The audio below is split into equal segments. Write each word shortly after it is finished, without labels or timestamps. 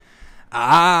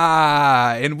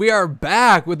And we are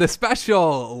back with a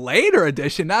special later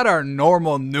edition, not our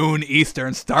normal noon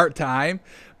Eastern start time,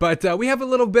 but we have a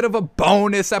little bit of a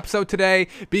bonus episode today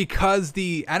because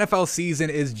the NFL season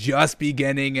is just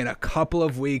beginning in a couple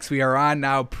of weeks. We are on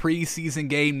now preseason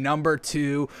game number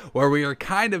 2, where we are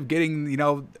kind of getting,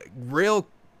 real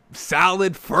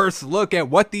solid first look at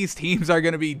what these teams are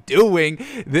going to be doing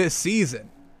this season.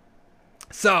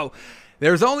 So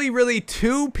there's only really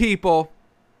two people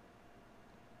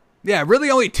that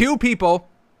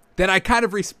I kind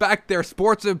of respect their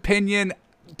sports opinion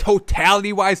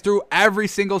totality-wise through every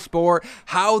single sport,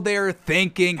 how they're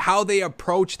thinking, how they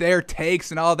approach their takes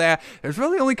and all that. There's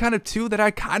really only kind of two that I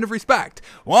kind of respect.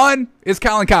 One is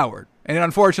Colin Cowherd, and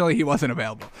unfortunately he wasn't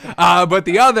available. But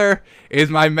the other is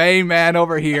my main man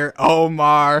over here,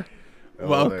 Omar.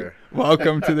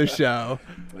 Welcome to the show.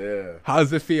 Yeah.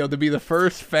 How's it feel to be the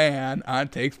first fan on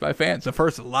Takes by Fans, the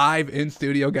first live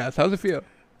in-studio guest? How's it feel?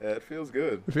 Yeah, it feels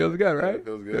good. It feels good, right? Yeah, it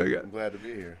feels good. I'm glad to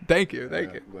be here. Thank you.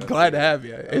 Glad to have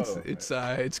you.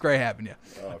 It's great having you.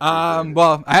 Oh,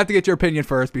 well, I have to get your opinion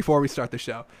first before we start the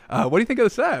show. What do you think of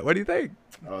the set? What do you think?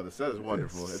 Oh, the set is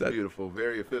wonderful. It's beautiful.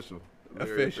 Very official.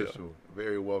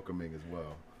 Very welcoming as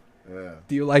well. Yeah.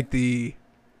 Do you like the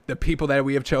people that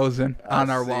we have chosen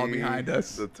on our wall behind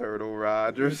us? The Turtle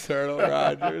Rogers.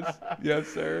 Yes,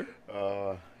 sir.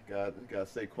 Got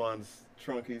Saquon's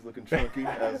trunkies looking chunky,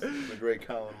 as the great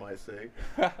Colin might say.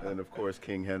 And, of course,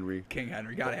 King Henry.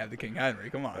 Got to have the King Henry.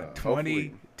 Come on.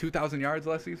 2,000 yards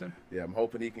last season? Yeah, I'm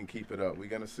hoping he can keep it up. We're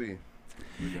going to see.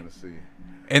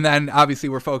 And then, obviously,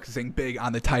 we're focusing big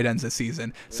on the tight ends this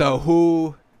season. So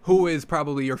who is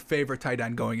probably your favorite tight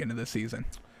end going into this season?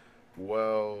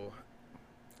 Well,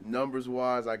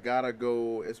 numbers-wise, I got to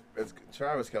go. It's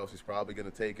Travis Kelce's probably going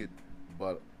to take it,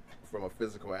 but from a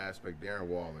physical aspect, Darren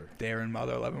Waller. Darren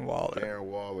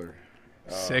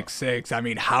 6'6". I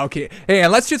mean, how can... Hey,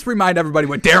 and let's just remind everybody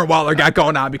what Darren Waller got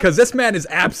going on, because this man is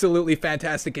absolutely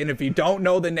fantastic. And if you don't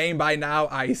know the name by now,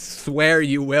 I swear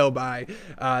you will by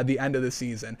the end of the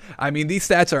season. I mean, these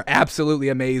stats are absolutely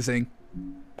amazing.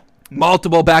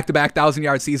 Multiple back-to-back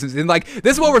 1,000-yard seasons. And,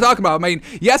 this is what we're talking about. I mean,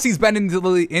 yes, he's been in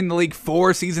the league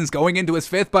 4 seasons going into his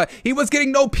 5th, but he was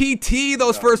getting no PT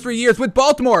those first 3 years with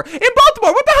Baltimore. In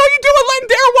Baltimore, what the hell are you doing letting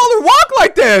Darren Waller walk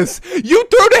like this? You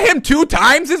threw to him 2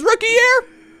 times his rookie year?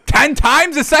 10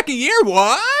 times his second year?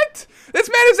 What? This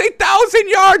man is a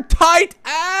 1,000-yard tight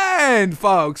end,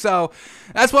 folks. So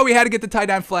that's why we had to get the tight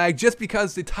end flag, just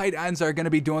because the tight ends are going to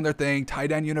be doing their thing.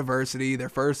 Tight end university, their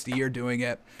first year doing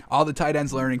it. All the tight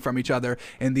ends learning from each other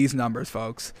in these numbers,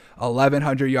 folks.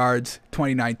 1,100 yards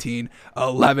 2019,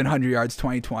 1,100 yards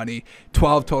 2020,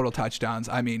 12 total touchdowns.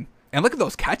 I mean, and look at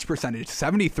those catch percentage,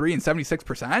 73 and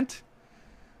 76%.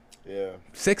 Yeah.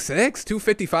 6'6",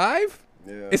 255?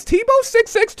 Yeah. Is Tebow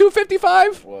 6'6",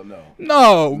 255? Well, no.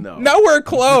 No. Nowhere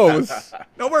close.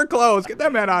 Nowhere close. Get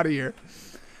that man out of here.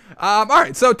 All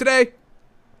right, so today,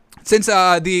 since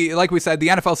like we said, the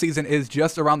NFL season is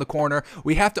just around the corner,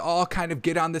 we have to all kind of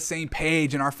get on the same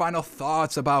page and our final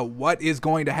thoughts about what is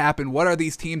going to happen. What are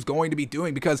these teams going to be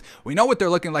doing? Because we know what they're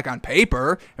looking like on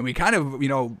paper, and we kind of,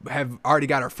 have already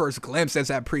got our first glimpse as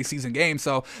that preseason game.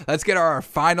 So let's get our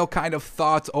final kind of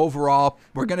thoughts overall.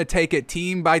 We're going to take it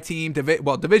team by team,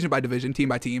 division by division, team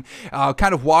by team,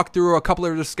 kind of walk through a couple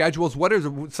of the schedules. What are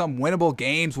some winnable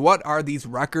games? What are these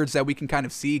records that we can kind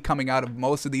of see coming out of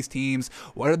most of these teams?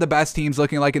 What are the best teams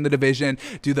looking like in the division?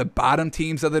 Do the bottom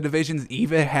teams of the divisions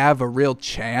even have a real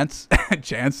chance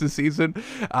this season?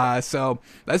 So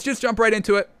let's just jump right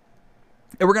into it.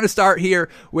 And we're going to start here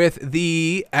with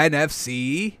the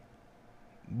NFC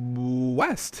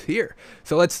West here.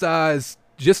 So let's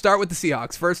just start with the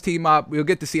Seahawks. First team up. We'll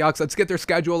get the Seahawks. Let's get their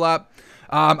schedule up.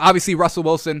 Obviously, Russell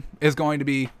Wilson is going to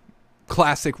be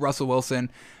classic Russell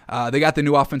Wilson. They got the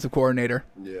new offensive coordinator.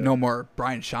 Yeah. No more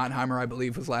Brian Schottenheimer, I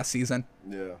believe, was last season.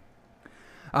 Yeah.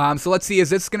 So let's see, is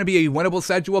this going to be a winnable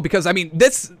schedule? Because, I mean,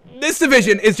 this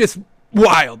division is just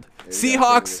wild. Yeah,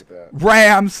 Seahawks,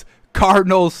 Rams,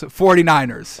 Cardinals,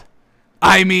 49ers.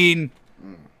 I mean,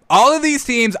 all of these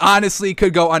teams honestly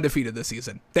could go undefeated this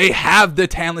season. They have the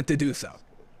talent to do so.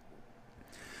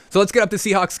 So let's get up the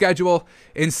Seahawks schedule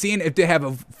and seeing if they have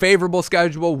a favorable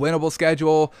schedule, winnable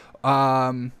schedule.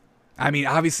 I mean,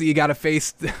 obviously you got to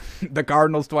face the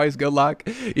Cardinals twice. Good luck.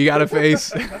 You got to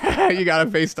face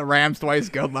the Rams twice.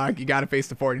 Good luck. You got to face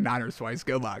the 49ers twice.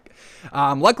 Good luck.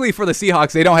 Luckily for the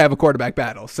Seahawks, they don't have a quarterback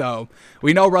battle. So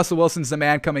we know Russell Wilson's the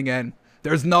man coming in.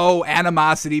 There's no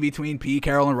animosity between Pete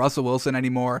Carroll and Russell Wilson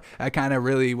anymore. That kind of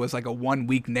really was like a 1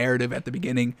 week narrative at the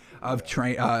beginning of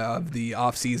the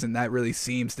offseason. That really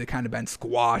seems to kind of been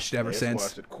squashed ever since.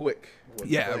 Squashed it quick.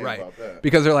 Yeah, right.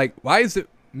 Because they're like, why is the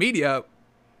media?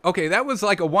 Okay, that was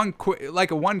like a one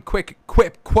quick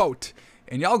quote.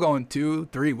 And y'all going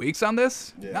 2-3 weeks on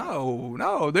this? Yeah.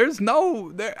 No, there's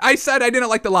no. I said I didn't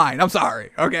like the line. I'm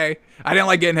sorry. Okay, I didn't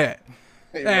like getting hit.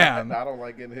 Hey, damn. I don't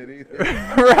like getting hit either.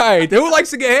 Right. Who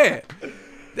likes to get hit?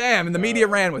 Damn. And the media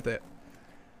ran with it.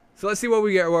 So let's see what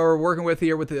we're working with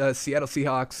here with the Seattle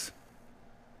Seahawks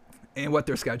and what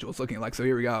their schedule is looking like. So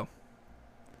here we go.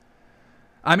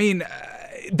 I mean,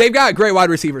 they've got great wide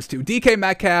receivers too. DK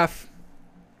Metcalf.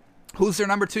 Who's their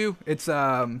number 2? It's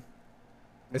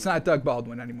not Doug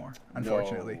Baldwin anymore,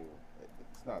 unfortunately. No,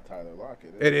 it's not Tyler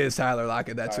Lockett. It is Tyler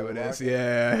Lockett. That's Tyler who it is. Lockett?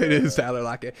 Yeah, it is Tyler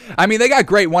Lockett. I mean, they got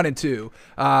great 1 and 2.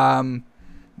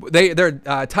 They're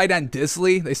tight end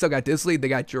Disley. They still got Disley. They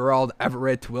got Gerald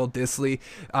Everett, Will Disley,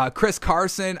 Chris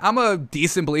Carson. I'm a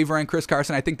decent believer in Chris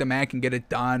Carson. I think the man can get it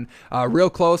done. Real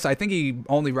close. I think he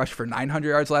only rushed for 900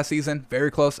 yards last season.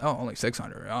 Very close. Oh, only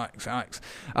 600. Yikes.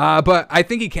 But I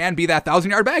think he can be that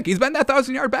 1,000-yard back. He's been that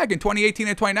 1,000-yard back in 2018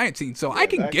 and 2019. So I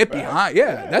can get behind.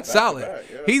 Yeah, that's solid.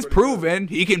 Yeah, he's proven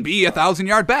he can be a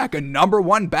 1,000-yard back, a number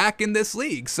 1 back in this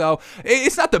league. So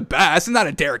it's not the best. It's not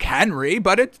a Derrick Henry,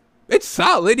 but it's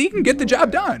solid. He can get the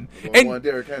job done. One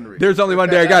Derrick Henry. There's only one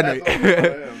Derrick Henry.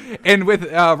 And with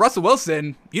Russell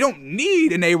Wilson, you don't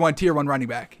need an A1 tier 1 running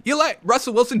back. You let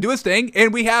Russell Wilson do his thing,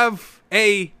 and we have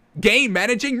a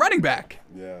game-managing running back.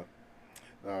 Yeah.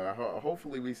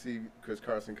 Hopefully we see Chris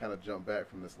Carson kind of jump back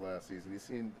from this last season. He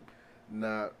seemed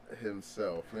not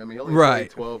himself. I mean, he only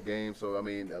played 12 games, so I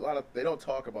mean, they don't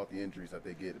talk about the injuries that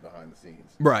they get behind the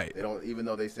scenes. Right. They don't, even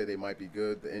though they say they might be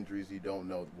good, the injuries you don't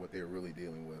know what they're really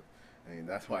dealing with. I mean,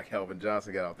 that's why Calvin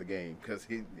Johnson got out the game, because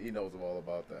he knows all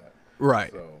about that.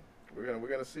 Right. So we're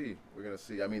gonna see.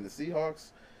 I mean, the Seahawks.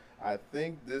 I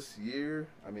think this year.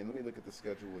 I mean, let me look at the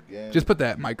schedule again. Just put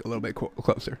that mic a little bit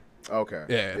closer. Okay.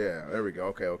 Yeah. Yeah. There we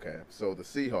go. Okay. So the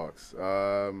Seahawks.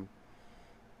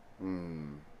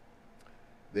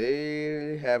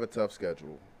 They have a tough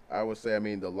schedule. I would say. I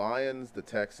mean, the Lions, the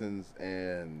Texans,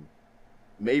 and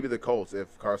maybe the Colts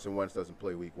if Carson Wentz doesn't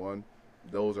play Week 1.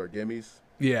 Those are gimmies.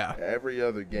 Yeah. Every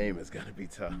other game is going to be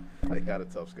tough. They got a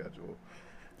tough schedule.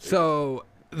 So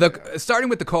starting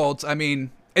with the Colts, I mean,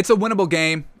 it's a winnable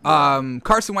game.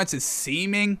 Carson Wentz is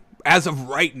seeming, as of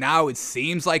right now, it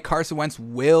seems like Carson Wentz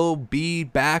will be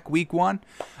back Week 1.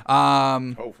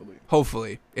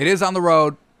 Hopefully. It is on the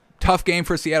road. Tough game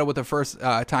for Seattle with the first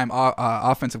time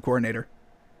offensive coordinator.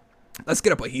 Let's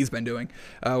get up what he's been doing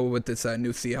with this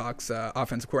new Seahawks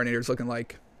offensive coordinator is looking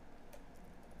like.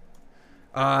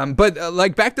 But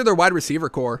like back to their wide receiver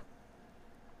core,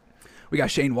 we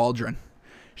got Shane Waldron.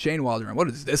 What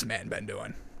has this man been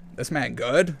doing? This man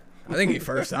good? I think he's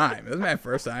first time.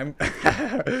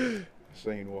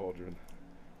 Shane Waldron.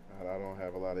 I don't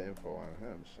have a lot of info on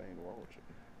him. Shane Waldron.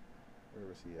 Where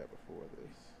was he at before this?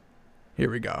 Here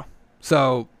we go.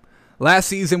 So last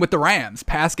season with the Rams,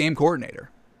 pass game coordinator.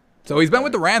 So he's been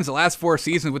with the Rams the last 4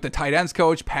 seasons with the tight ends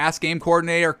coach, pass game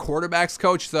coordinator, quarterbacks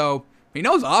coach. So he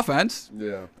knows offense.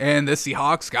 Yeah. And the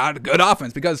Seahawks got a good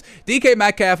offense because DK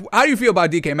Metcalf, how do you feel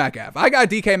about DK Metcalf? I got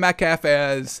DK Metcalf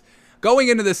as going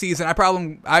into the season.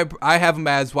 I have him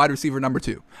as wide receiver number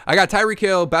 2. I got Tyreek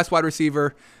Hill, best wide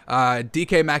receiver,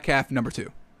 DK Metcalf number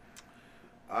 2.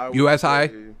 You as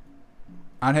high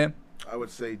on him? I would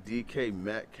say DK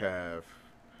Metcalf.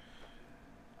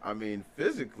 I mean,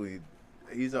 physically,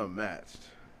 he's unmatched.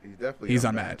 He's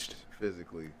unmatched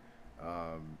physically.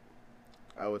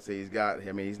 I would say he's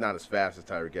not as fast as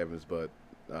Tyreek Evans, but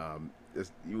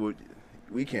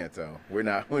we can't tell. We're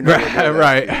not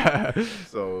right.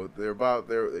 So they're about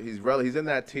there. He's in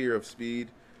that tier of speed.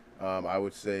 I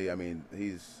would say. I mean,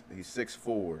 he's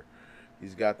 6'4".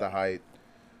 He's got the height.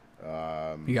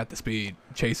 He got the speed.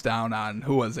 Chased down on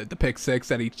who was it? The pick 6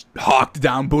 that he hawked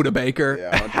down Budda Baker.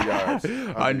 Yeah, 100 yards.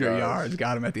 100 yards.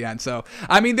 Got him at the end. So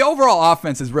I mean, the overall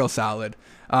offense is real solid.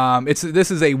 This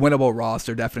is a winnable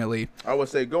roster, definitely. I would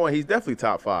say he's definitely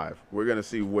top 5. We're gonna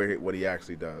see what he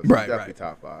actually does. Right, he's definitely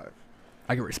top 5.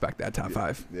 I can respect that top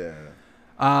 5. Yeah.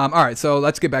 All right, so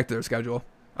let's get back to their schedule.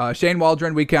 Shane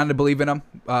Waldron, we kind of believe in him.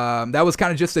 That was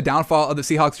kind of just the downfall of the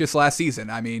Seahawks just last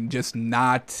season. I mean, just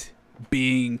not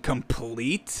being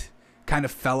complete. Kind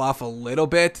of fell off a little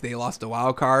bit. They lost a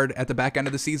wild card at the back end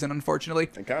of the season, unfortunately.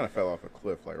 And kind of fell off a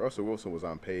cliff. Like Russell Wilson was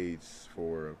on pace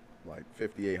for like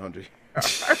 5,800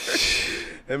 yards.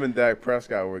 Him and Dak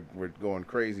Prescott were going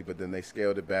crazy, but then they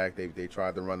scaled it back. They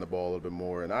tried to run the ball a little bit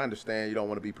more. And I understand you don't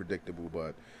want to be predictable,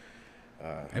 but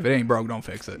If it ain't broke, don't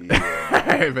fix it.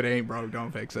 Yeah. If it ain't broke,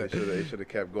 don't fix it. They should have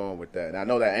kept going with that. And I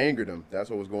know that angered them. That's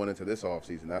what was going into this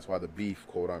offseason. That's why the beef,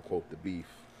 quote unquote, the beef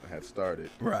had started.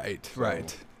 Right,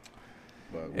 right.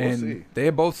 But we'll see. They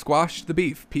have both squashed the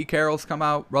beef. Pete Carroll's come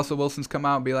out, Russell Wilson's come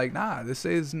out and be like, nah, this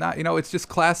is not, it's just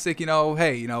classic,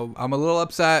 hey, I'm a little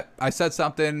upset. I said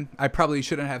something I probably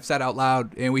shouldn't have said out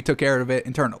loud, and we took care of it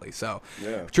internally. So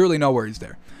truly no worries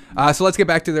there. So let's get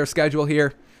back to their schedule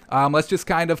here. Let's just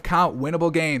kind of count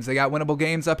winnable games. They got winnable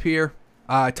games up here.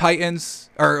 Titans,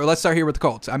 or let's start here with the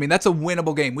Colts. I mean, that's a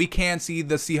winnable game. We can see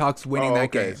the Seahawks winning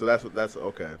that game. So that's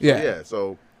okay. Yeah.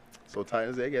 So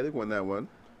Titans, they win that one.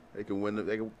 They can win.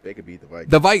 They could beat the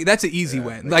Vikings. That's an easy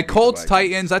win. Like Colts,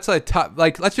 Titans, that's a tough.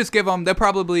 Like, let's just give them.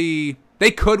 They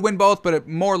could win both, but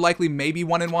more likely maybe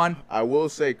 1-1. I will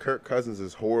say Kirk Cousins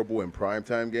is horrible in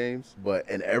primetime games, but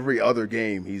in every other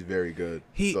game he's very good.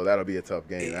 So that'll be a tough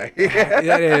game. Right?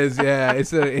 It is. Yeah,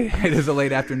 it is a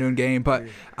late afternoon game, but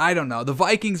I don't know. The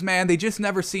Vikings, man, they just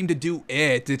never seem to do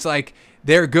it. It's like.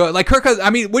 They're good. Like Kirk Cousins,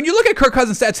 I mean, when you look at Kirk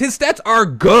Cousins' stats, his stats are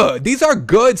good. These are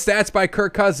good stats by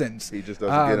Kirk Cousins. He just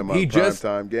doesn't get them on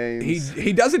primetime games.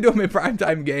 He doesn't do them in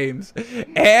primetime games.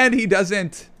 And he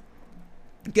doesn't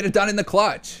get it done in the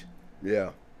clutch. Yeah.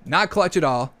 Not clutch at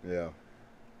all. Yeah.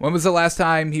 When was the last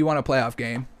time he won a playoff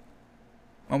game?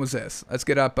 When was this? Let's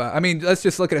get up. Let's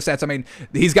just look at his stats. I mean,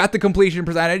 he's got the completion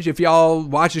percentage. If y'all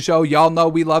watch the show, y'all know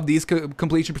we love these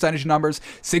completion percentage numbers.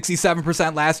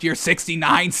 67% last year,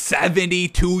 69, 70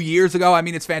 2 years ago. I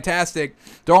mean, it's fantastic.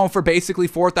 Throwing for basically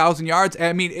 4,000 yards.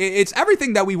 I mean, it's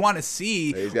everything that we want to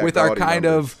see with our kind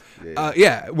numbers.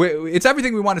 It's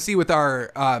everything we want to see with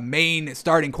our main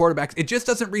starting quarterbacks. It just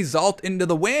doesn't result into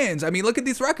the wins. I mean, look at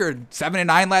these records.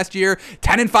 7-9 last year.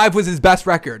 10-5 was his best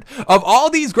record. Of all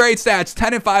these great stats,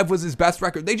 10-5 was his best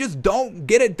record. They just don't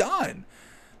get it done.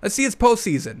 Let's see his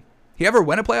postseason. He ever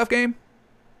win a playoff game?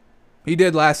 He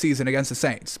did last season against the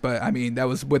Saints, but I mean, that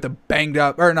was with a banged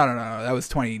up, or no, that was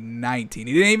 2019.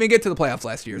 He didn't even get to the playoffs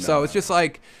last year. So it's just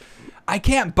like, I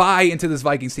can't buy into this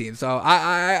Vikings team. So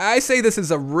I say this is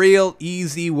a real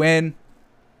easy win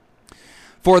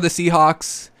for the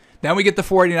Seahawks. Then we get the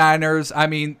 49ers. I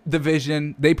mean,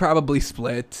 division, they probably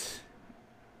split.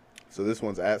 So this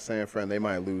one's at San Fran. They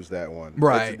might lose that one.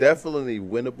 Right. It's definitely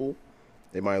winnable.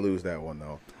 They might lose that one,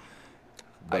 though.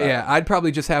 I'd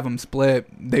probably just have them split.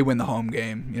 They win the home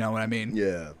game. You know what I mean?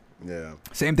 Yeah.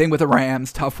 Same thing with the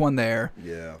Rams. Tough one there.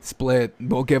 Yeah. Split.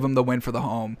 We'll give them the win for the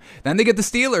home. Then they get the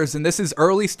Steelers, and this is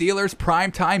early Steelers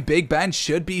prime time. Big Ben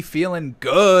should be feeling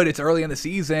good. It's early in the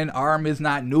season. Arm is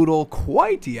not noodle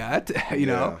quite yet. You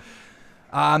know.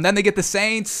 Then they get the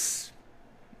Saints.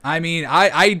 I mean,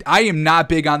 I am not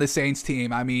big on the Saints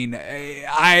team. I mean,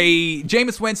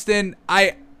 Jameis Winston,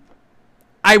 I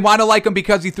want to like him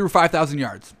because he threw 5,000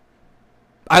 yards.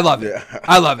 I love it. Yeah.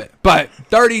 I love it. But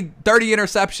 30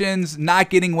 interceptions, not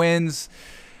getting wins.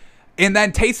 And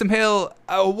then Taysom Hill,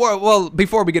 well,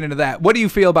 before we get into that, what do you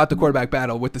feel about the quarterback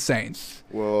battle with the Saints?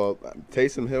 Well,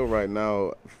 Taysom Hill right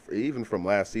now, even from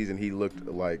last season, he looked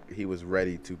like he was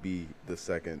ready to be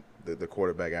the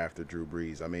quarterback after Drew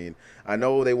Brees. I mean, I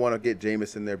know they want to get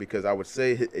Jameis in there because I would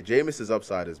say Jameis's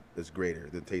upside is greater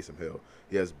than Taysom Hill.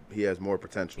 He has more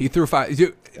potential. He threw five.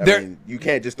 You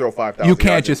can't just throw 5,000. You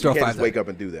can't just throw 5,000. Wake up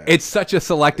and do that. It's such a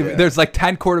selective. Yeah. There's like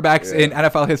 10 quarterbacks in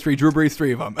NFL history. Drew Brees,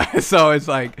 3 of them. So it's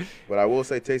like. But I will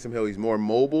say Taysom Hill, he's more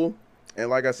mobile. And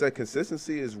like I said,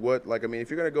 consistency is what, like, I mean, if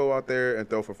you're going to go out there and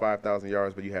throw for 5,000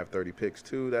 yards, but you have 30 picks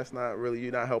too, that's not really,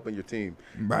 you're not helping your team.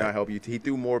 Right. You're not helping you. He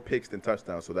threw more picks than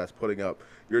touchdowns, so that's putting up,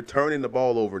 you're turning the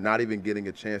ball over, not even getting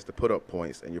a chance to put up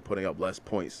points, and you're putting up less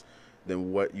points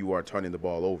than what you are turning the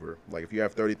ball over. Like, if you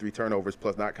have 33 turnovers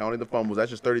plus not counting the fumbles,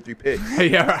 that's just 33 picks.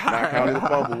 Yeah. Not counting the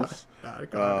fumbles.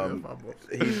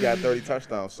 He's got 30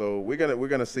 touchdowns. So we're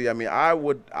gonna see. I mean, I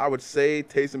would say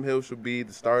Taysom Hill should be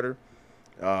the starter.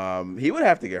 He would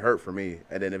have to get hurt for me,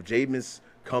 and then if Jameis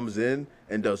comes in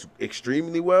and does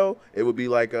extremely well, it would be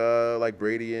like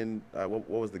Brady and what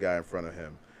was the guy in front of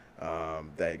him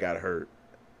that got hurt?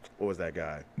 What was that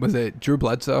guy? Was it Drew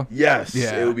Bledsoe? Yes.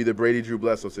 Yeah. It would be the Brady-Drew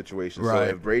Bledsoe situation. Right.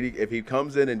 So if he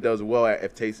comes in and does well,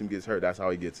 if Taysom gets hurt, that's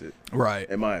how he gets it. Right.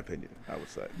 In my opinion, I would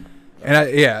say.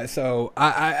 And so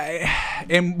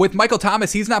and with Michael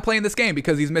Thomas, he's not playing this game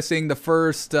because he's missing the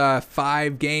first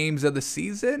 5 games of the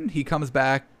season. He comes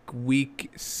back week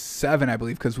 7, I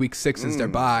believe, because week 6 is their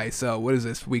bye. So what is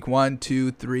this? Week 1,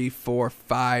 2, 3, 4,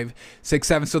 5, 6,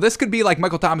 7. So this could be like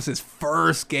Michael Thomas's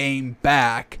first game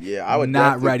back. Yeah, I would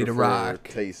not ready to rock.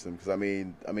 Taysom, because I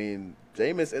mean,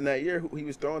 Jameis in that year, he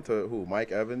was throwing to who?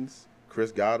 Mike Evans,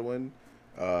 Chris Godwin,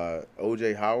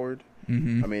 O.J. Howard.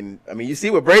 Mm-hmm. I mean, you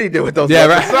see what Brady did with those. Yeah,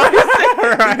 right.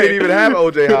 He didn't even have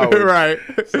O.J. Howard. Right.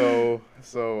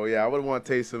 So yeah, I would want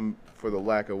Taysom for the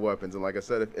lack of weapons. And like I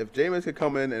said, if Jameis could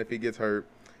come in and if he gets hurt,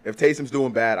 if Taysom's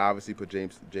doing bad, obviously put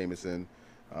Jameis in.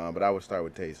 But I would start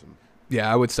with Taysom.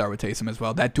 Yeah, I would start with Taysom as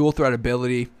well. That dual threat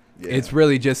ability, it's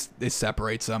really just, it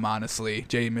separates them, honestly.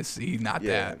 Jameis, he's not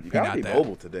that. You got to be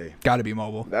mobile today. Got to be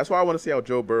mobile. That's why I want to see how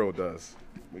Joe Burrow does.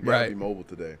 We got to be mobile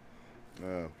today.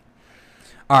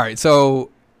 All right,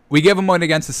 so we give him one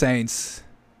against the Saints.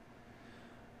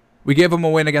 We give him a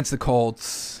win against the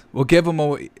Colts.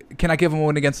 Can I give him a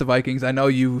win against the Vikings? I know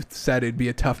you said it'd be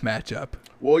a tough matchup.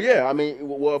 Well, yeah. I mean,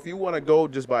 if you want to go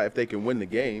just by if they can win the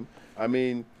game, I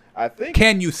mean, I think.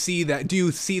 Can you see that? Do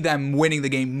you see them winning the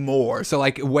game more? So,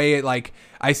 like,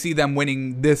 I see them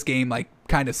winning this game, like,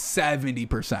 kind of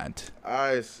 70%.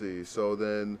 I see. So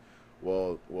then,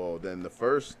 then the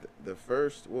first.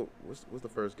 What's the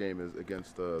first game is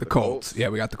against the Colts? Yeah,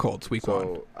 we got the Colts week 1.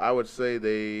 So I would say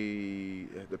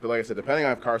like I said, depending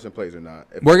on if Carson plays or not.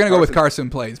 We're gonna go with Carson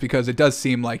plays because it does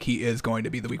seem like he is going to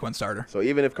be the week 1 starter. So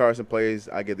even if Carson plays,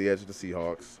 I get the edge of the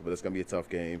Seahawks, but it's gonna be a tough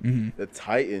game. Mm-hmm. The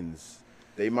Titans,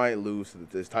 they might lose.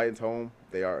 Is Titans home?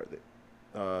 They are.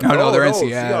 No, they're in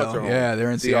Seattle. Yeah,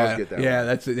 they're in Seattle. Get that one.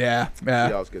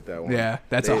 Seahawks get that one. Yeah,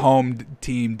 that's a home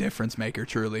team difference maker,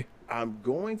 truly. I'm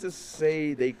going to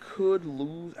say they could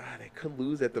lose. They could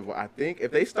lose at the. I think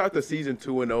if they start the season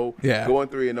 2-0, going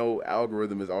 3-0,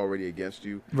 algorithm is already against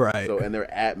you. Right. So and they're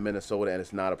at Minnesota, and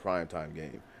it's not a primetime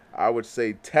game. I would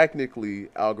say technically,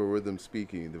 algorithm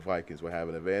speaking, the Vikings would have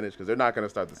an advantage because they're not going to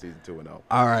start the season 2-0.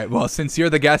 All right. Well, since you're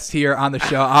the guest here on the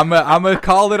show, I'm gonna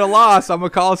call it a loss. I'm gonna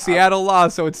call Seattle a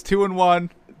loss. So it's 2-1.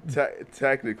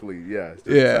 Technically, yes.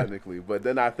 Yeah. Technically, but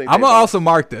then I think I'm gonna also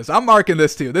mark this. I'm marking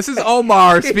this too. This is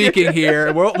Omar speaking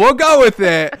here. We'll go with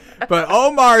it. But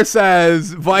Omar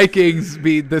says Vikings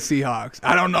beat the Seahawks.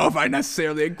 I don't know if I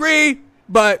necessarily agree,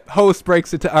 but guest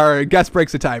breaks the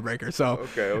tiebreaker. So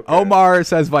okay. Omar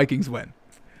says Vikings win.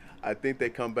 I think they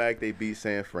come back. They beat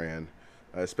San Fran,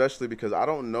 especially because I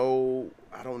don't know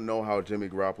how Jimmy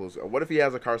Garoppolo's. What if he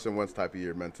has a Carson Wentz type of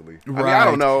year mentally? Right. I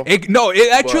don't know.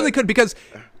 It truly could because.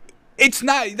 It's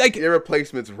not like your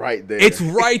replacement's right there. It's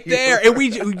right there, and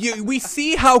we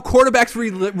see how quarterbacks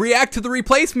react to the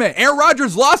replacement. Aaron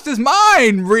Rodgers lost his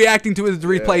mind reacting to his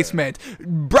replacement.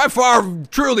 Brett Favre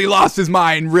truly lost his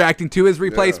mind reacting to his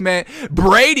replacement.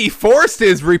 Brady forced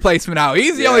his replacement out.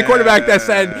 He's the only quarterback that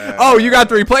said, "Oh, you got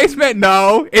the replacement?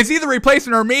 No, it's either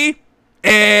replacement or me."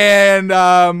 And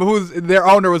who's their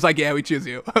owner was like, yeah, we choose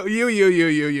you.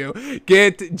 You.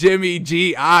 Get Jimmy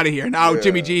G out of here. Now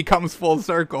Jimmy G comes full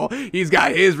circle. He's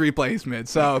got his replacement.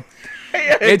 So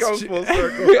it comes full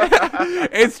circle.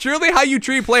 It's truly how you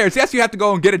treat players. Yes, you have to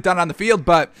go and get it done on the field,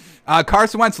 but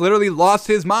Carson Wentz literally lost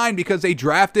his mind because they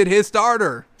drafted his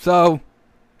starter. So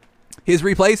his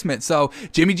replacement. So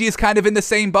Jimmy G is kind of in the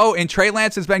same boat, and Trey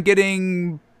Lance has been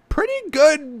getting pretty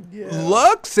good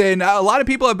looks, and a lot of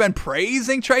people have been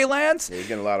praising Trey Lance. Yeah, he's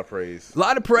getting a lot of praise. A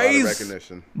lot of praise. A lot of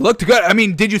recognition. Looked good. I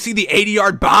mean, did you see the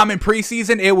 80-yard bomb in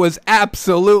preseason? It was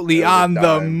absolutely on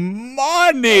the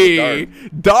money.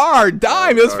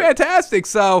 Dime. It was fantastic.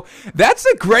 So that's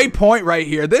a great point right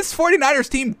here. This 49ers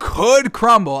team could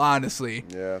crumble, honestly.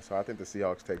 Yeah, so I think the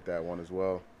Seahawks take that one as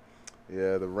well.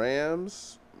 Yeah, the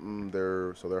Rams,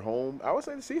 they're home. I would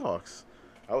say the Seahawks.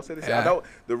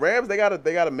 The Rams, they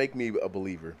gotta make me a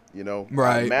believer, you know.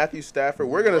 Right. Matthew Stafford,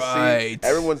 we're gonna see.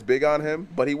 Everyone's big on him,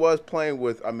 but he was playing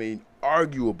with,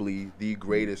 arguably the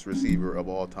greatest receiver of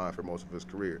all time for most of his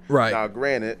career. Right. Now,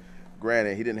 granted,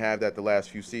 he didn't have that the last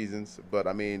few seasons, but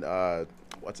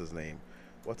what's his name?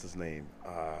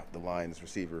 The Lions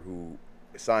receiver who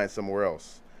signed somewhere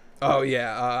else. Oh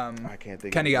yeah. I can't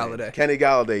think. Kenny Galladay. Kenny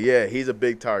Galladay. Yeah, he's a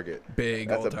big target.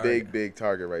 That's a big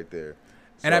target right there.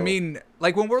 And I mean,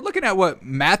 like when we're looking at what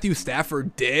Matthew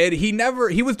Stafford did, he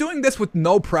was doing this with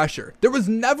no pressure. There was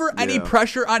never any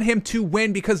pressure on him to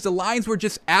win because the Lions were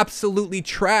just absolutely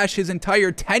trash his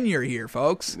entire tenure here,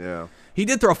 folks. Yeah. He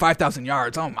did throw 5,000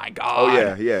 yards. Oh my God. Oh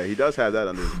yeah, he does have that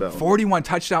under his belt. 41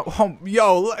 touchdowns.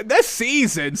 This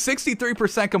season,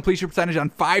 63% completion percentage on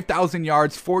 5,000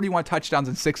 yards, 41 touchdowns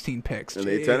and 16 picks. And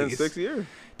they 10-6 year.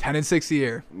 10-6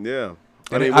 year. Yeah.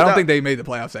 I don't think they made the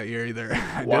playoffs that year either.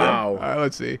 Wow.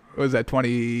 Let's see. What was that,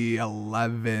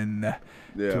 2011?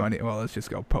 Yeah. Let's just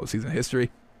go postseason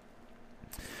history.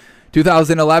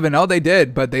 2011. Oh, they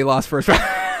did, but they lost first round.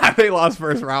 They lost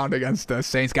first round against the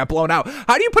Saints. Got blown out.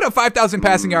 How do you put up 5,000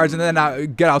 passing yards and then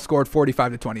get outscored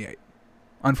 45-28?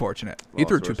 Unfortunate. He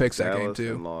threw 2 picks that game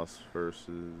too. Lost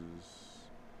versus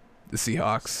the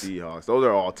Seahawks. Those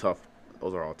are all tough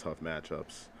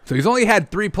matchups. So he's only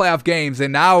had 3 playoff games,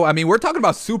 and now, I mean, we're talking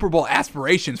about Super Bowl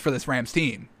aspirations for this Rams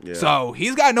team. Yeah. So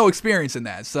he's got no experience in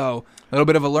that. So a little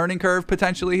bit of a learning curve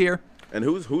potentially here. And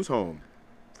who's home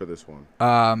for this one?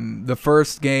 The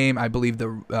first game, I believe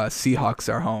the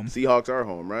Seahawks are home. Seahawks are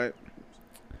home, right?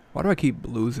 Why do I keep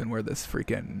losing where this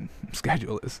freaking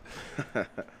schedule is?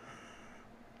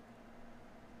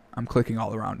 I'm clicking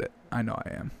all around it. I know I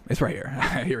am. It's right here.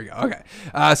 Here we go. Okay.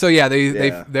 So yeah,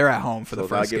 they're at home for the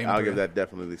first game. I'll give that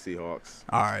definitely Seahawks.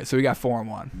 All right. So we got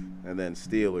 4-1. And then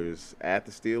Steelers at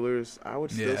the Steelers. I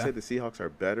would still say the Seahawks are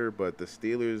better, but the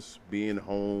Steelers being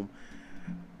home,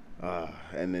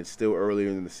 and it's still earlier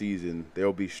in the season,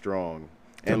 they'll be strong.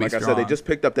 And like I said, they just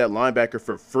picked up that linebacker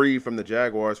for free from the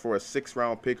Jaguars for a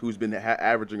 6th-round pick who's been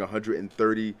averaging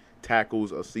 130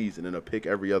 tackles a season and a pick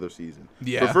every other season.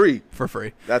 Yeah. For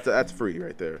free. That's free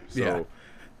right there. So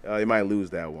they might lose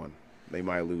that one.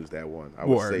 I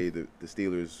would say the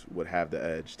Steelers would have the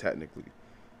edge technically,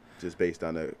 just based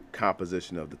on the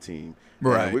composition of the team.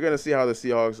 Right. And we're going to see how the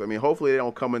Seahawks, I mean, hopefully they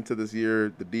don't come into this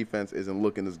year, the defense isn't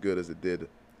looking as good as it did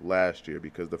last year,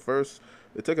 because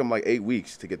it took them like 8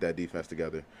 weeks to get that defense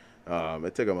together.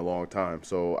 It took them a long time,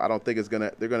 so I don't think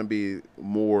they're gonna be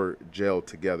more gelled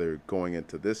together going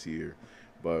into this year.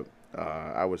 But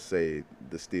I would say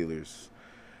the Steelers,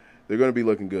 they're gonna be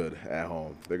looking good at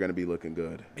home. They're gonna be looking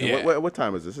good. Yeah. What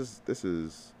time is this? This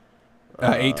is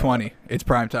 8:20. It's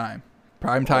prime time.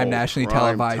 Prime time, nationally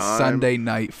televised Sunday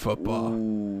Night Football.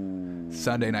 Ooh.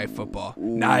 Sunday Night Football.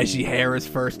 Ooh. Najee Harris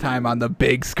first time on the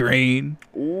big screen.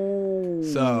 Ooh.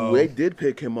 So they did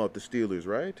pick him up, the Steelers,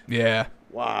 right? Yeah.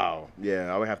 Wow.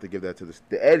 Yeah, I would have to give that to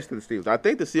the edge to the Steelers. I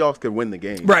think the Seahawks could win the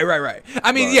game. Right.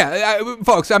 I mean,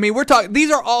 folks, I mean, we're talking,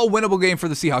 these are all winnable games for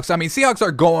the Seahawks. I mean, Seahawks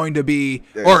are going to be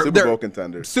Super Bowl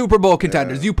contenders. Super Bowl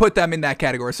contenders. Yeah. You put them in that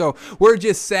category. So we're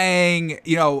just saying,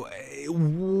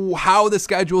 how the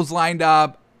schedule's lined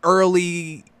up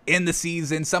early in the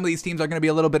season. Some of these teams are going to be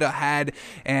a little bit ahead.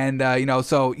 And,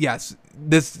 so yes,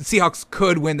 this Seahawks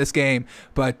could win this game.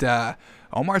 But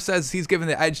Omar says he's giving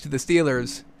the edge to the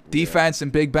Steelers. Defense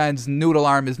and Big Ben's noodle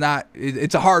arm is not –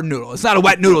 it's a hard noodle. It's not a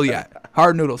wet noodle yet.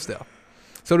 Hard noodle still.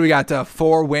 So do we got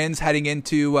 4 wins heading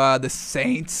into the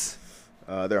Saints?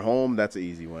 They're home. That's an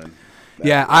easy win.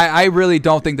 I really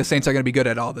don't think the Saints are going to be good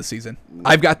at all this season.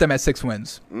 I've got them at 6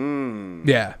 wins.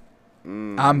 Yeah.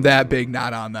 I'm that big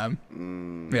not on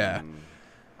them. Yeah.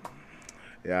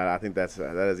 Yeah, I think that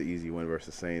is an easy win versus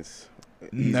the Saints.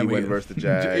 Easy win versus the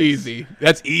Jags. Easy.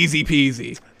 That's easy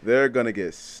peasy. They're going to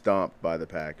get stomped by the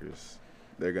Packers.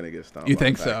 You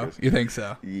think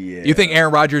so? Yeah. You think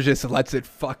Aaron Rodgers just lets it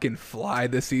fucking fly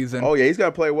this season? Oh, yeah. He's got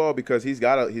to play well because he's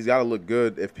got to look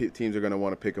good if teams are going to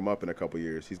want to pick him up in a couple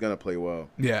years. He's going to play well.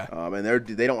 Yeah. And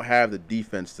they don't have the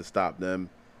defense to stop them.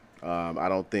 I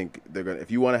don't think they're going to – if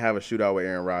you want to have a shootout with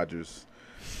Aaron Rodgers –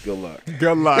 good luck.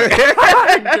 Good luck.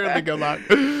 Truly good luck.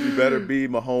 You better be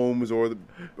Mahomes or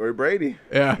Brady.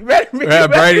 Yeah.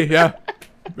 Brady. Yeah.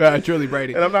 Yeah, truly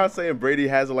Brady. And I'm not saying Brady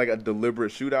has a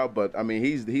deliberate shootout, but I mean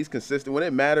he's consistent when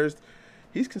it matters.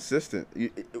 He's consistent.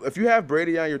 If you have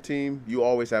Brady on your team, you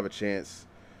always have a chance.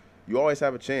 Always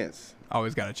got a chance.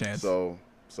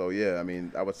 So yeah, I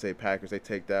mean I would say Packers, they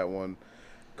take that one.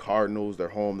 Cardinals, they're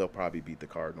home. They'll probably beat the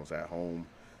Cardinals at home.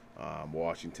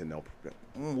 Washington.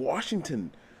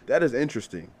 That is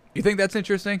interesting. You think that's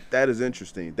interesting? That is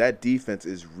interesting. That defense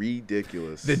is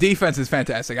ridiculous. The defense is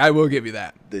fantastic. I will give you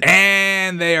that.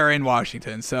 And they are in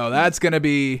Washington, so that's going to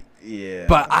be – yeah.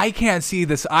 But I can't see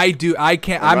this. I can't –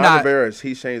 I'm not – Ron Rivera,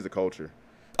 he's changed the culture.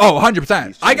 Oh,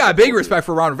 100%. I got big respect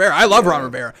for Ron Rivera. I love Ron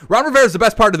Rivera. Ron Rivera is the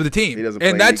best part of the team. He doesn't play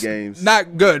any games.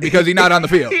 Not good because he's not on the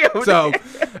field. So,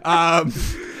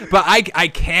 but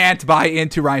I can't buy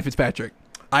into Ryan Fitzpatrick.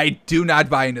 I do not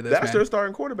buy into this, That's their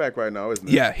starting quarterback right now, isn't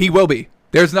it? Yeah, he will be.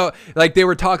 There's no – they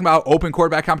were talking about open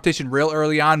quarterback competition real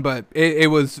early on, but it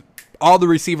was – all the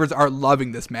receivers are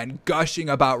loving this, man, gushing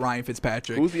about Ryan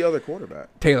Fitzpatrick. Who's the other quarterback?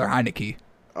 Taylor Heineke.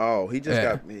 Oh, he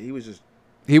just he was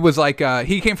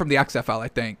he came from the XFL, I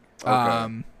think.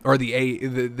 Okay. Or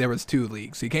there was 2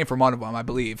 leagues. He came from one of them, I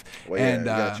believe. Well, yeah, you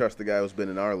gotta trust the guy who's been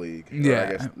in our league. Yeah,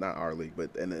 I guess not our league,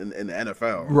 but in the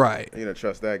NFL. Right. You gotta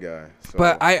trust that guy. So.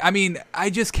 But I mean,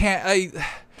 I just can't.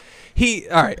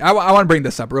 All right. I want to bring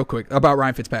this up real quick about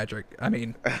Ryan Fitzpatrick. I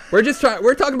mean, we're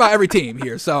talking about every team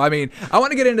here. So I mean, I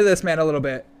want to get into this man a little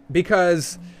bit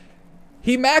because.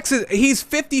 He's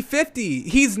 50-50.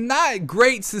 He's not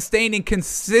great sustaining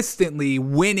consistently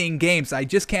winning games. I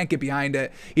just can't get behind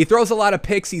it. He throws a lot of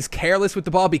picks. He's careless with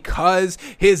the ball because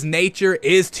his nature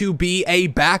is to be a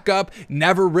backup,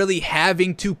 never really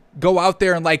having to go out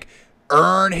there and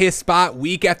earn his spot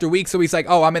week after week. So he's like,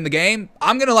 oh, I'm in the game.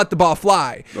 I'm going to let the ball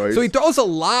fly. So he throws a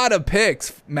lot of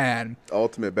picks, man.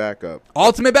 Ultimate backup.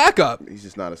 He's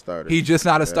just not a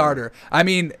starter. Starter. I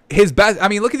mean, his best. I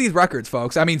mean, look at these records,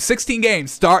 folks. I mean, 16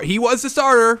 games. He was the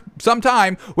starter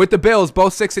sometime with the Bills,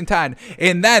 both 6-10.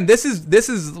 And then this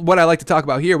is what I like to talk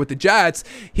about here with the Jets.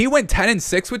 He went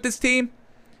 10-6 with this team.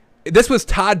 This was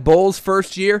Todd Bowles'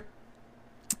 first year.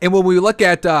 And when we look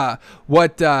at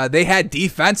what they had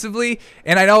defensively,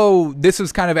 and I know this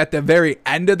was kind of at the very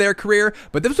end of their career,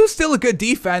 but this was still a good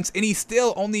defense, and he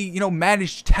still only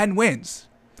managed 10 wins.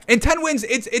 And 10 wins,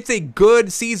 it's a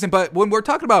good season, but when we're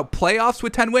talking about playoffs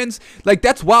with 10 wins, like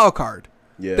that's wild card.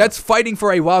 Yeah. That's fighting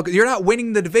for a wild card. You're not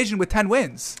winning the division with 10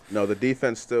 wins. No, the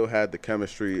defense still had the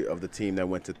chemistry of the team that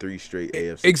went to 3 straight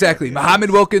AFC. Exactly.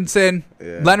 Muhammad Wilkinson,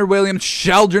 Leonard Williams,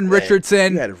 Sheldon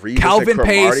Richardson, Calvin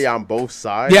Pace on both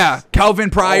sides. Yeah,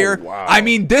 Calvin Pryor. Oh, wow. I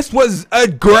mean, this was a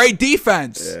great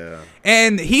defense. Yeah.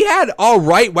 And he had all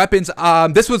right weapons.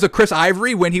 This was a Chris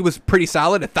Ivory when he was pretty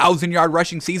solid, 1,000-yard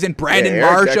rushing season. Brandon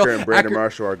Marshall. Decker and Brandon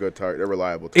Marshall are good targets. They're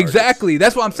reliable targets. Exactly.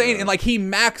 That's what I'm saying. And like he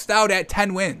maxed out at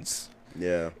 10 wins.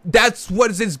 Yeah. That's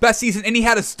what is his best season, and he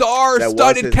had a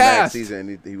star-studded cast. Season,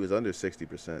 and he was under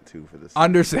 60% too for this.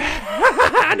 Under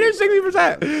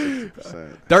 60%.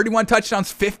 31 touchdowns,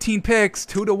 15 picks,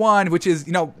 2-1, which is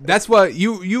that's what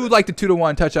you like the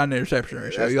 2-1 touchdown interception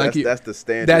ratio. That's the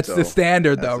standard. That's the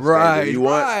standard, though. Right.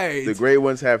 Right. The great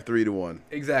ones have 3-1.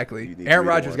 Exactly. Aaron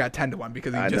Rodgers got 10-1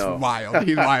 because he's just wild.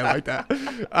 He's wild like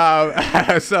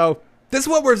that. So. This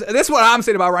is what I'm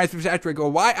saying about Ryan Fitzpatrick.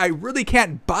 Why I really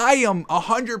can't buy him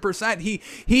 100%.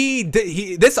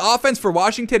 This offense for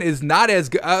Washington is not as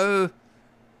good.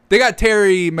 They got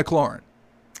Terry McLaurin,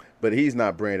 but he's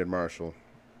not Brandon Marshall.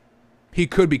 He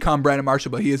could become Brandon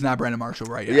Marshall, but he is not Brandon Marshall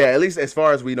right now. Yeah, at least as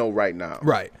far as we know right now.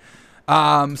 Right.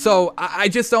 So I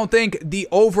just don't think the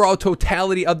overall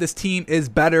totality of this team is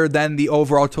better than the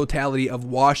overall totality of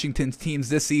Washington's teams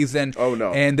this season. Oh,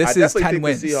 no. And this is 10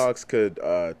 wins. The Seahawks could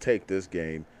take this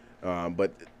game,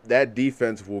 but that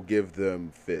defense will give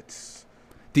them fits.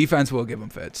 Defense will give them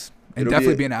fits. And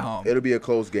definitely being at home. It'll be a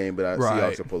close game, but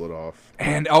Seahawks will pull it off.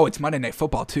 And, it's Monday Night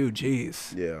Football, too.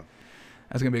 Jeez. Yeah.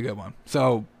 That's going to be a good one.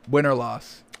 So, win or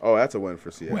loss? Oh, that's a win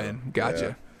for Seattle. Win. Gotcha.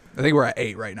 Yeah. I think we're at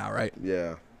 8 right now, right?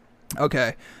 Yeah.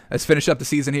 Okay, let's finish up the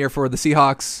season here for the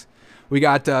Seahawks. We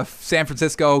got San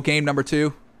Francisco, game number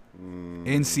 2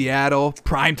 in Seattle,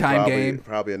 primetime game.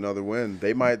 Probably another win.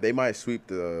 They might sweep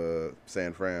the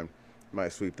San Fran.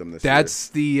 Might sweep them this year.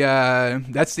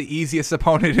 That's the easiest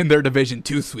opponent in their division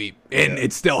to sweep, and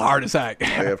it's still hard as heck.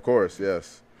 Yeah, of course,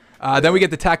 yes. Then we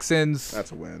get the Texans.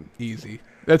 That's a win. Easy.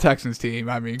 The Texans team,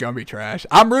 gonna be trash.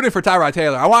 I'm rooting for Tyrod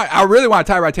Taylor. I really want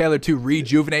Tyrod Taylor to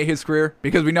rejuvenate his career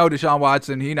because we know Deshaun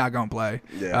Watson, he not gonna play.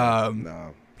 Yeah,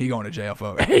 no. He going to jail,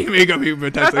 folks. He gonna be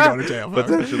potentially going to jail,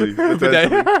 folks. Potentially.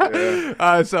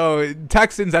 Yeah. So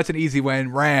Texans, that's an easy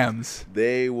win. Rams,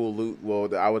 they will lose.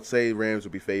 Well, I would say Rams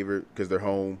will be favored because they're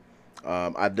home.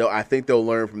 I think they'll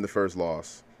learn from the first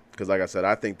loss. Because, like I said,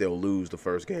 I think they'll lose the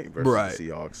first game versus the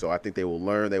Seahawks. So I think they will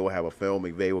learn. They will have a film.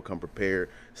 McVay will come prepared.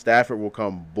 Stafford will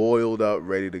come boiled up,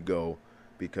 ready to go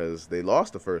because they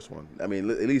lost the first one. I mean,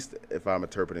 at least if I'm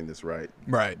interpreting this right,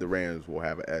 the Rams will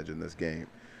have an edge in this game.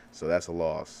 So that's a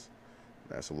loss.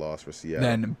 That's a loss for Seattle.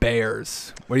 Then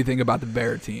Bears. What do you think about the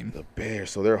Bear team? The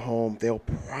Bears. So they're home. They'll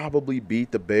probably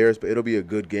beat the Bears, but it'll be a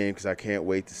good game because I can't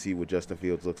wait to see what Justin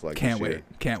Fields looks like. Can't wait.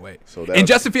 So and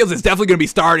Justin Fields is definitely going to be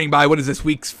starting by, what is this,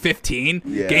 week 15?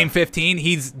 Yeah. Game 15.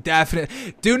 He's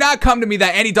definitely. Do not come to me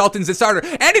that Andy Dalton's the starter.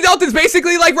 Andy Dalton's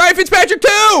basically like Ryan Fitzpatrick, too.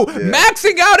 Yeah.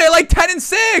 Maxing out at like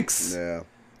 10-6. Yeah.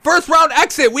 First round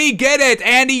exit, we get it.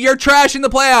 Andy, you're trash in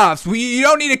the playoffs. You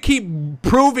don't need to keep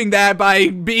proving that by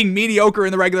being mediocre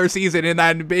in the regular season and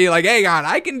then be like, hey,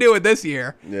 I can do it this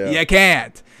year. Yeah. You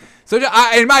can't. So,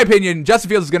 in my opinion, Justin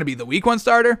Fields is going to be the week 1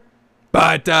 starter,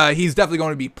 but he's definitely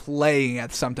going to be playing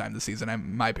at some time this season,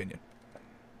 in my opinion.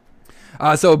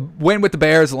 So, win with the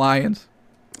Bears, Lions.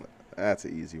 That's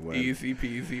an easy win. Easy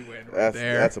peasy win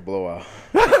there. That's a blowout.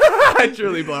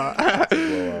 Truly blowout.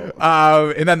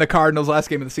 And then the Cardinals, last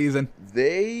game of the season.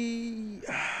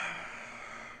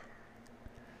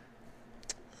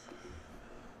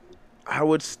 I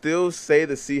would still say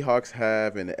the Seahawks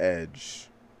have an edge,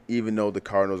 even though the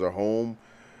Cardinals are home.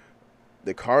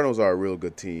 The Cardinals are a real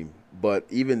good team, but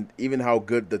even how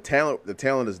good the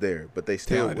talent is there, but they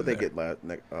still they get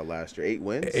last year 8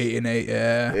 wins. 8-8,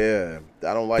 yeah. Yeah,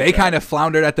 I don't like. They kind of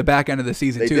floundered at the back end of the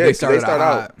season too. They started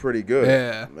out pretty good.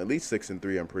 Yeah, at least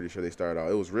 6-3. I'm pretty sure they started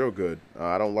out. It was real good.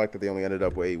 I don't like that they only ended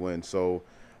up with 8 wins. So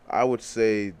I would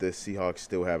say the Seahawks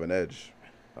still have an edge.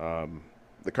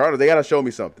 The Cardinals, they got to show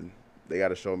me something. They got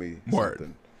to show me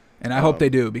something. And I hope they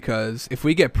do, because if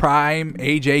we get prime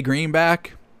AJ Green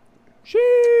back,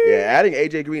 yeah, adding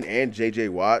AJ Green and JJ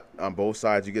Watt on both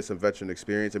sides, you get some veteran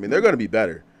experience. I mean, they're going to be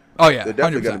better. Oh yeah, they're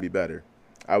definitely going to be better.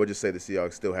 I would just say the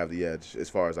Seahawks still have the edge, as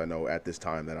far as I know, at this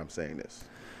time that I'm saying this.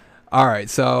 All right,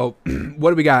 so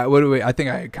what do we got? I think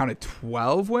I counted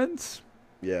 12 wins.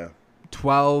 Yeah.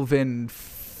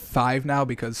 12-5 now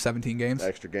because 17 games.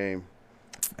 Extra game.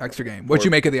 What'd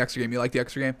you make of the extra game? You like the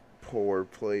extra game? Poor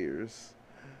players.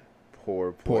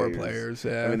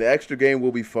 Yeah. I mean, the extra game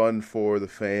will be fun for the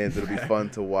fans. It'll be fun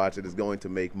to watch. It is going to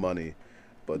make money.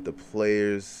 But the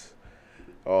players,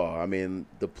 I mean,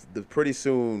 the pretty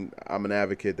soon I'm an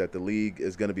advocate that the league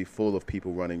is going to be full of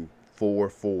people running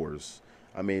 4-4s.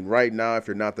 I mean, right now, if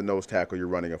you're not the nose tackle, you're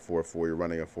running a 4-4, you're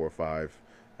running a 4-5.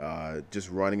 Just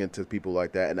running into people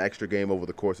like that, an extra game over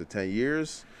the course of 10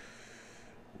 years.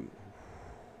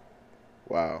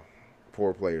 Wow.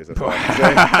 Poor players. That's all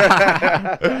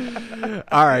I'm saying.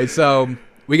 All right, so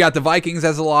we got the Vikings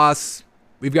as a loss.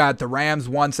 We've got the Rams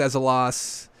once as a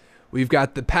loss. We've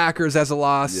got the Packers as a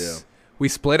loss. Yeah. We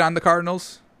split on the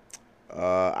Cardinals.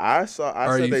 I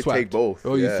said they take both.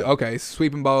 Oh, yeah. Okay,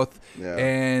 sweeping both. Yeah.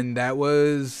 And that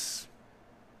was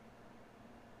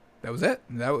it.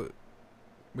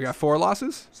 We got 4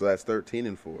 losses. So that's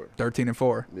 13-4.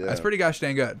 13-4. Yeah. That's pretty gosh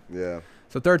dang good. Yeah.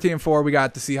 So 13-4, we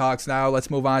got the Seahawks now. Let's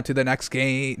move on to the next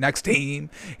team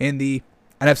in the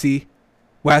NFC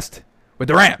West with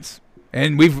the Rams.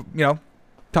 And we've,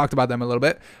 talked about them a little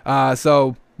bit.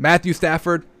 So Matthew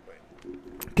Stafford,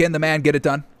 can the man get it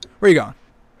done? Where are you going?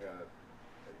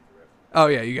 Oh,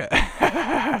 yeah, you got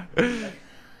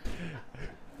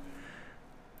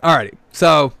Alrighty.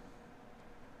 So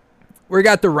we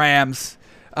got the Rams.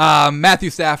 Matthew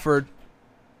Stafford.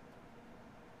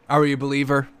 Are we a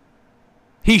believer?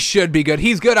 He should be good.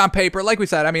 He's good on paper. Like we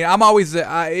said, I mean, I'm always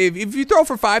if you throw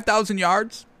for 5,000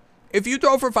 yards,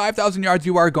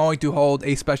 you are going to hold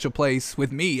a special place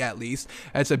with me, at least.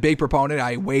 As a big proponent,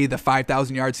 I weigh the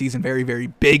 5,000-yard season very, very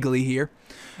bigly here.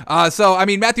 So, I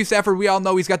mean, Matthew Stafford, we all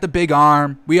know he's got the big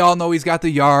arm. We all know he's got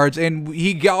the yards. And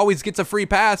he always gets a free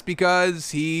pass because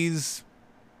he's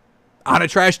on a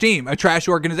trash team, a trash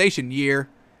organization, year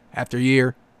after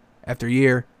year after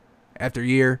year after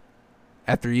year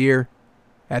after year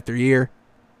after year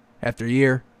after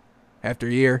year after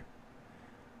year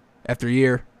after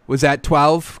year. Was that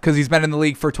 12? Because he's been in the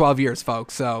league for 12 years,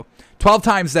 folks. So 12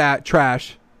 times that,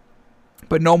 trash.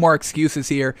 But no more excuses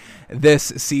here. This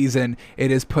season, it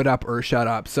is put up or shut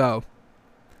up. So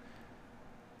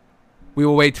we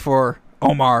will wait for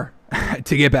Omar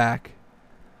to get back.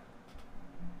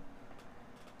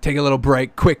 Take a little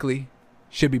break quickly.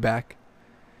 Should be back.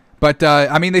 But,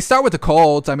 I mean, they start with the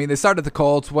Colts. They started the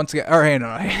Colts once again. Or, hey, no,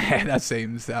 that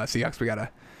seems Seahawks. We gotta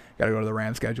go to the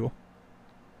Rams schedule.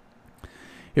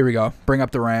 Here we go. Bring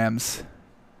up the Rams.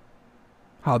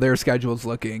 How their schedule's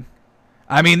looking.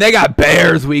 I mean, they got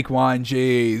Bears week 1.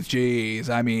 Jeez.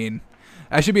 I mean,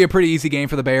 that should be a pretty easy game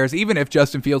for the Bears. Even if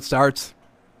Justin Fields starts,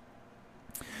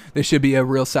 this should be a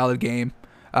real solid game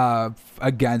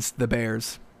against the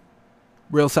Bears.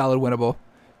 Real solid winnable.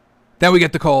 Then we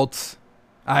get the Colts.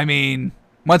 I mean,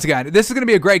 once again, this is going to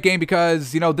be a great game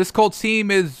because, this Colts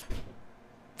team is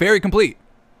very complete.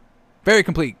 Very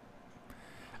complete.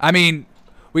 I mean,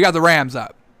 we got the Rams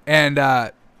up. And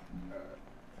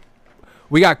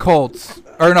we got Colts.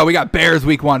 Or no, we got Bears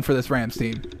week 1 for this Rams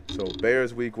team. So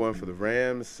Bears week 1 for the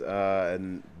Rams.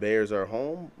 And Bears are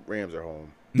home. Rams are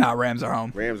home. No, Rams are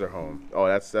home. Rams are home. Oh,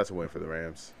 that's a win for the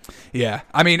Rams. Yeah.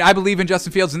 I mean, I believe in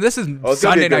Justin Fields. And this is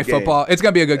Sunday Night Football. It's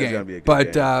going to be a good game.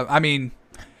 But, I mean,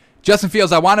 Justin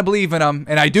Fields, I want to believe in him.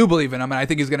 And I do believe in him. And I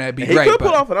think he's going to be great. He could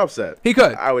pull off an upset. He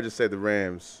could. I would just say the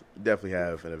Rams definitely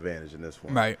have an advantage in this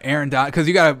one. Right. Aaron Donald. Because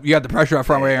you got the pressure up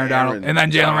front with Aaron Donald. And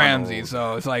then Jalen Ramsey.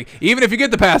 So it's like, even if you get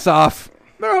the pass off,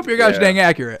 I hope you're gosh dang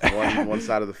accurate. One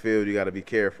side of the field, you got to be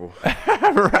careful.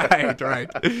 Right.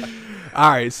 All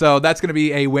right, so that's going to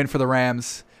be a win for the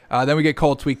Rams. Then we get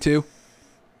Colts week 2.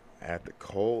 At the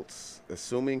Colts,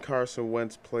 assuming Carson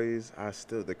Wentz plays,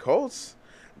 the Colts,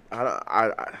 they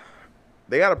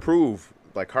got to prove.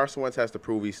 Like, Carson Wentz has to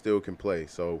prove he still can play.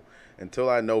 So until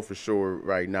I know for sure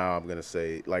right now, I'm going to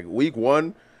say, like, week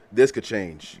 1, this could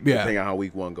change depending on how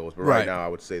week 1 goes. But right now, I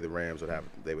would say the Rams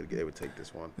would take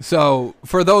this one. So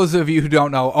for those of you who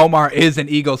don't know, Omar is an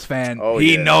Eagles fan.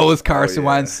 He knows Carson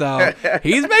Wentz, so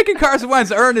he's making Carson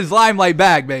Wentz earn his limelight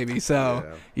back, baby. So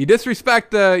you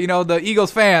disrespect the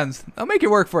Eagles fans, they'll make you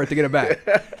work for it to get it back.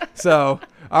 So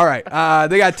all right,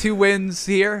 they got 2 wins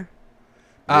here.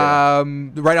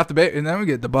 Right off the bat, and then we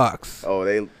get the Bucks.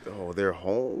 They're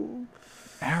home.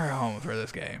 They're home for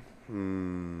this game.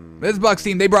 This Bucs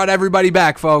team, they brought everybody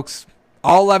back, folks.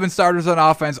 All 11 starters on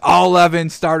offense, all 11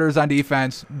 starters on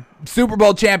defense. Super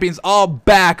Bowl champions, all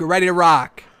back, ready to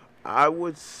rock. I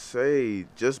would say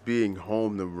just being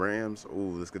home, the Rams.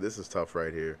 Ooh, this is tough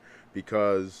right here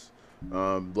because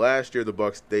last year the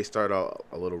Bucs, they started out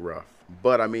a little rough,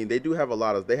 but I mean they do have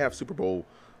they have Super Bowl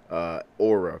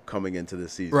aura coming into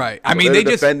this season. Right. I mean, they're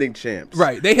defending champs.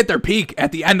 Right. They hit their peak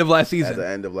at the end of last season. At the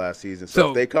end of last season. So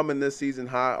if they come in this season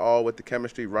hot, all with the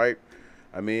chemistry right,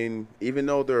 I mean, even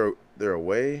though they're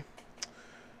away,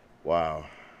 wow.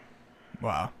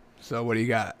 So what do you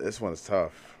got? This one's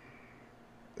tough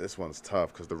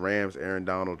because the Rams, Aaron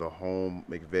Donald, the home,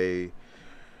 McVay.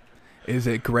 Is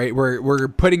it great? We're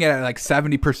putting it at like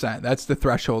 70%. That's the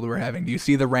threshold we're having. Do you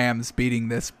see the Rams beating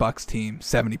this Bucs team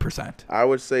 70%? I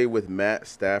would say with Matt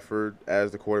Stafford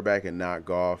as the quarterback and not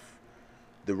Goff,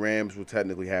 the Rams will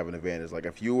technically have an advantage. Like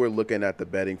if you were looking at the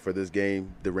betting for this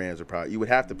game, the Rams are probably, you would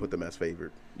have to put them as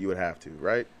favored. You would have to,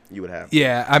 right? You would have to.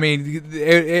 Yeah, I mean,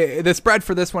 the spread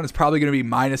for this one is probably going to be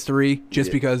 -3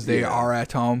 just because they are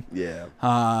at home. Yeah.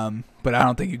 But I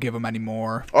don't think you give them any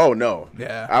more. Oh, no.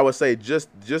 Yeah. I would say just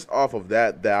off of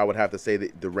that I would have to say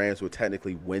that the Rams would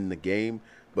technically win the game,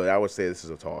 but I would say this is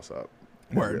a toss-up.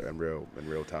 Word. In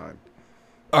real time.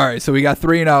 All right, so we got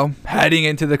 3-0 heading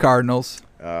into the Cardinals.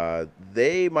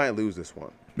 They might lose this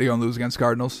one. They gonna lose against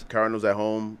Cardinals? Cardinals at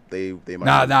home. They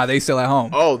might. Nah. They still at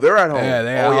home. Oh, they're at home. Yeah,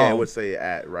 they at home. I would say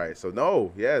at right. So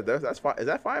no, yeah, that's fine. Is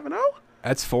that 5-0?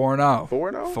 That's 4-0.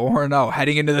 4-0. 4-0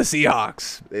 heading into the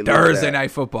Seahawks. Thursday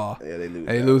night football. Yeah, they lose.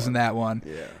 They losing that one.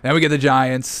 Yeah. Then we get the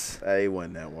Giants. They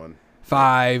win that one.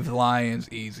 5, Lions,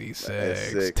 easy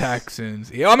 6.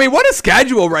 Texans. I mean, what a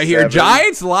schedule right here. 7.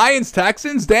 Giants, Lions,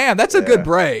 Texans. Damn, that's a good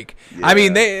break. Yeah. I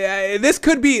mean, this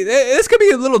could be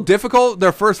a little difficult,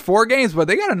 their first 4 games, but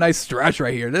they got a nice stretch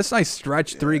right here. This nice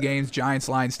stretch, 3 games, Giants,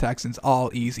 Lions, Texans, all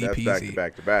easy peasy.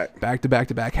 Back to back. Back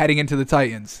to back. Heading into the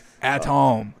Titans. At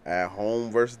home. At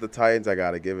home versus the Titans, I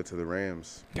got to give it to the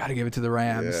Rams. Got to give it to the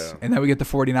Rams. Yeah. And then we get the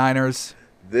 49ers.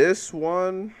 This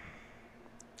one...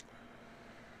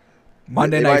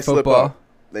 Monday Night Football.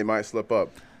 They might slip up.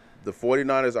 The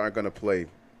 49ers aren't going to play.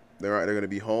 They're going to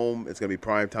be home. It's going to be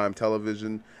primetime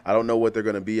television. I don't know what they're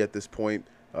going to be at this point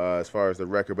as far as the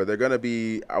record, but they're going to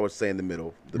be, I would say, in the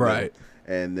middle. Right.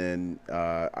 And then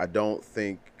I don't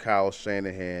think Kyle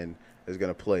Shanahan is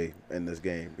going to play in this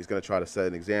game. He's going to try to set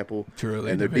an example.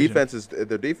 Truly. And their defense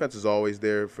is always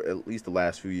there for at least the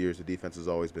last few years. The defense has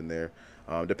always been there.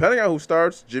 Depending on who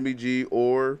starts, Jimmy G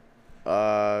or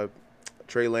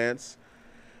Trey Lance.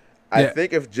 I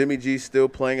think if Jimmy G's still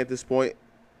playing at this point,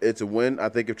 it's a win. I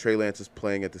think if Trey Lance is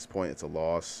playing at this point, it's a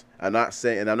loss. I'm not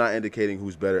saying, and I'm not indicating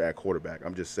who's better at quarterback.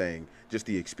 I'm just saying, just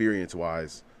the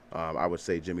experience-wise, I would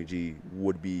say Jimmy G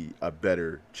would be a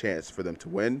better chance for them to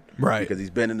win. Right. Because he's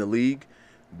been in the league.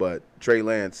 But Trey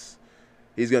Lance,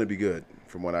 he's going to be good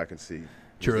from what I can see.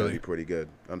 Truly. Pretty good.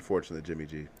 Unfortunate, Jimmy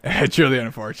G. Truly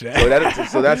unfortunate.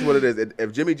 So that's what it is.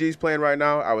 If Jimmy G's playing right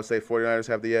now, I would say 49ers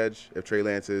have the edge. If Trey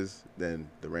Lance is, then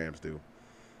the Rams do.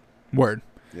 Word.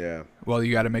 Yeah. Well,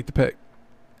 you got to make the pick.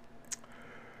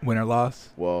 Win or loss?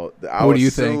 Well, I would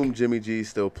assume Jimmy G's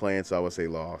still playing, so I would say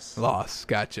loss. Loss.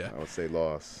 Gotcha. I would say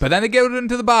loss. But then they get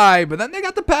into the bye, but then they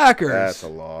got the Packers. That's a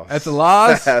loss. That's a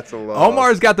loss? That's a loss.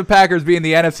 Omar's got the Packers being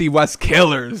the NFC West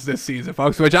killers this season,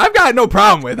 folks, which I've got no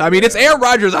problem with. I mean, it's Aaron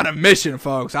Rodgers on a mission,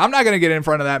 folks. I'm not going to get in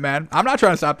front of that man. I'm not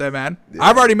trying to stop that man. Yeah.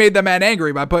 I've already made that man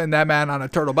angry by putting that man on a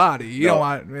turtle body. You don't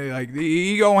want, like,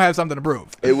 you don't have something to prove.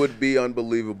 It would be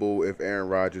unbelievable if Aaron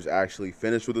Rodgers actually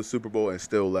finished with a Super Bowl and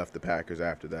still left the Packers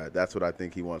after that. That's what I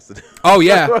think he wants to do. Oh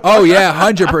yeah,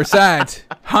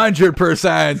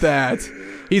 100% that.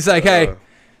 He's like, hey,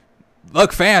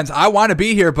 look, fans, I want to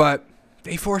be here, but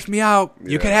they forced me out.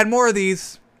 You can add more of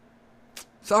these.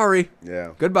 Sorry.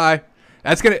 Yeah. Goodbye.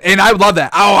 That's gonna, and I love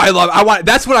that.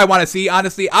 That's what I want to see.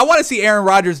 Honestly, I want to see Aaron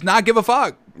Rodgers not give a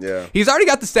fuck. Yeah. He's already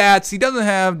got the stats. He doesn't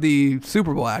have the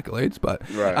Super Bowl accolades, but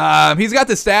he's got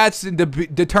the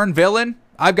stats to turn villain.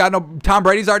 Tom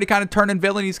Brady's already kind of turning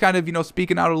villain. He's kind of,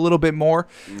 speaking out a little bit more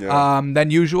than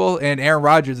usual. And Aaron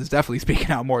Rodgers is definitely speaking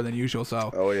out more than usual.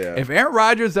 So if Aaron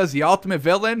Rodgers does the ultimate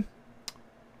villain,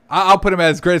 I'll put him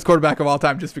as greatest quarterback of all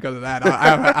time just because of that.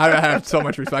 I have so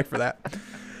much respect for that.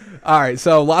 All right,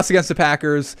 so loss against the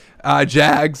Packers.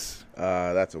 Jags.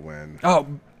 That's a win. Oh,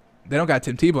 they don't got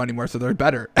Tim Tebow anymore, so they're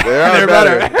better. They're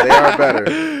better. They are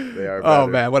better. Oh,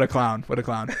 man, what a clown. What a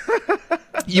clown.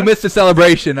 You missed the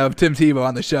celebration of Tim Tebow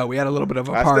on the show. We had a little bit of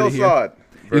a party here. I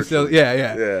still saw it.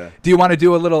 Yeah. Do you want to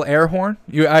do a little air horn?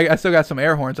 I still got some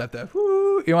air horns at the.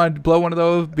 You want to blow one of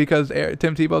those because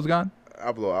Tim Tebow's gone?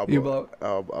 I'll blow. You blow.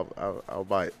 I'll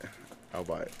bite. How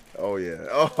about it? Oh yeah.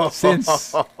 Oh.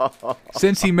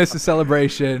 Since he missed the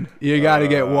celebration, you got to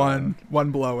get one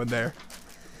blow in there.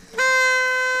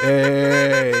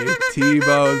 Hey,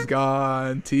 Tebow's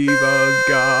gone. Tebow's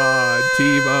gone.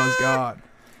 Tebow's gone.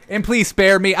 And please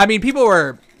spare me. I mean, people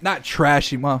were not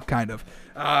trashing, well, kind of,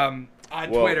 on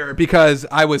Twitter because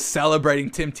I was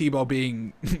celebrating Tim Tebow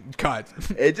being cut.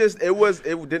 It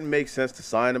didn't make sense to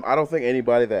sign him. I don't think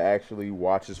anybody that actually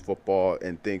watches football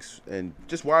and thinks and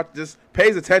just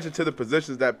pays attention to the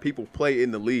positions that people play in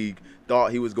the league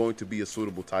thought he was going to be a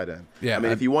suitable tight end. Yeah, I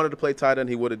mean, if he wanted to play tight end,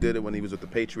 he would have did it when he was with the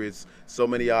Patriots so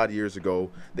many odd years ago.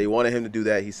 They wanted him to do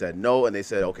that. He said no, and they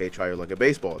said, okay, try your luck at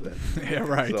baseball then. Yeah,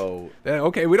 right. So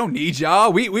okay, we don't need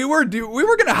y'all. We were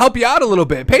gonna help you out a little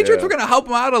bit. Patriots were gonna help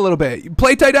him out a little bit.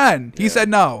 Play tight end. He said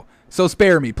no. So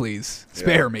spare me, please.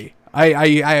 Spare me.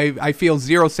 I feel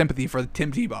zero sympathy for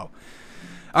Tim Tebow.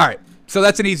 All right, so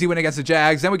that's an easy win against the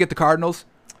Jags. Then we get the Cardinals.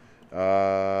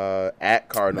 At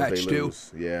Cardinals, Match they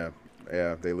lose.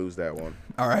 Yeah, they lose that one.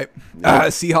 All right.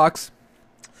 Seahawks.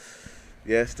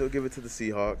 Yeah, still give it to the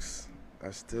Seahawks.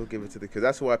 I still give it to because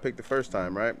that's who I picked the first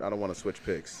time, right? I don't want to switch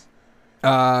picks.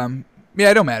 Yeah,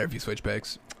 it don't matter if you switch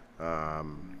picks.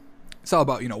 It's all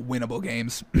about, winnable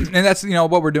games. And that's,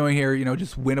 what we're doing here,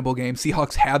 just winnable games.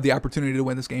 Seahawks had the opportunity to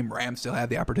win this game. Rams still had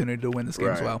the opportunity to win this game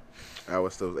as well. I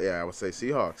would say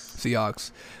Seahawks.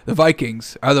 Seahawks. The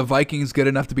Vikings. Are the Vikings good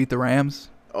enough to beat the Rams?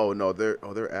 Oh no,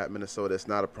 they're at Minnesota. It's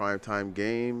not a primetime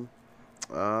game.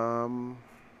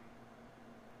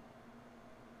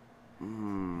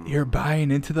 You're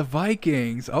buying into the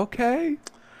Vikings. Okay.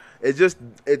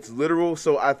 It's literal.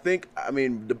 So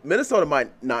Minnesota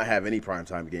might not have any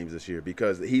primetime games this year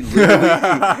because he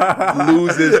literally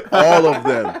loses all of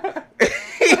them.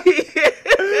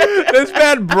 This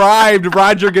man bribed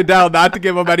Roger Goodell not to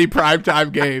give him any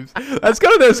primetime games. Let's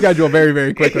go to their schedule very,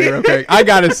 very quickly real quick. I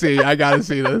gotta see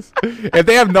this. If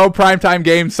they have no primetime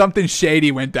games, something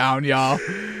shady went down, y'all.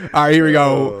 All right, here we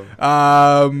go.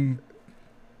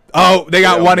 They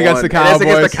got one against the Cowboys. It's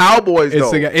against the Cowboys,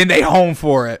 though. And they home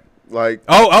for it. Like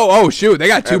shoot, they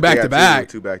got two back to back.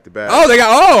 Two back to back. Oh, they got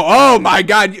oh my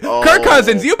God, Kirk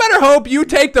Cousins, you better hope you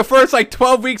take the first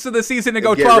 12 weeks of the season to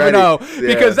go 12-0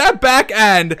 because that back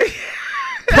end,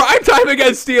 prime time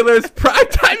against Steelers, prime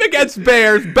time against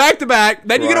Bears, back to back.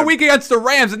 Then you get a week against the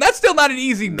Rams, and that's still not an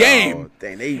easy game.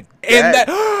 Dang, those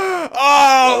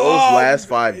last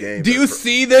 5 games. Do you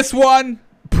see this one?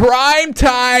 Prime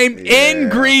time in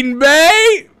Green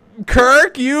Bay.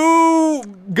 Kirk,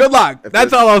 good luck.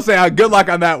 That's all I'll say. Good luck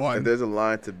on that one. If there's a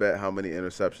line to bet how many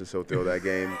interceptions he'll throw that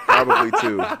game, probably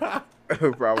 2.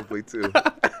 Probably 2.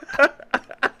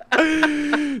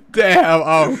 Damn.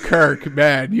 Oh, Kirk,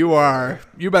 man, you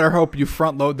better hope you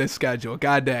front load this schedule.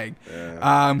 God dang.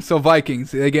 Yeah. So Vikings,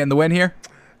 they getting the win here?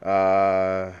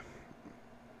 Yeah.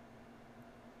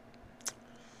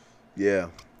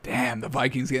 Damn, the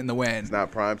Vikings getting the win. It's not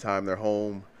prime time. They're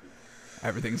home.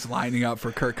 Everything's lining up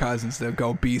for Kirk Cousins to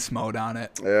go beast mode on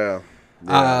it. Yeah.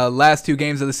 Last 2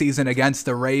 games of the season against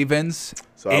the Ravens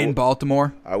in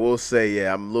Baltimore. I will say,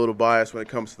 I'm a little biased when it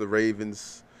comes to the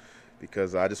Ravens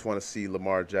because I just want to see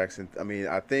Lamar Jackson. I mean,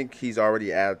 I think he's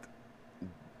already an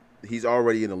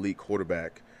elite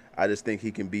quarterback. I just think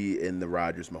he can be in the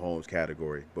Rodgers-Mahomes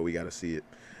category, but we got to see it.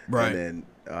 Right. And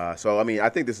then, I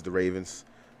think this is the Ravens.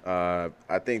 I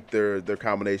think their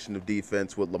combination of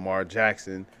defense with Lamar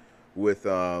Jackson with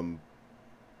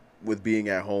being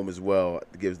at home as well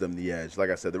gives them the edge. Like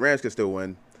I said, the Rams can still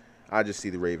win. I just see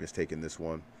the Ravens taking this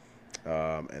one.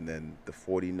 And then the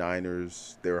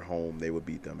 49ers, they're home. They would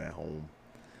beat them at home.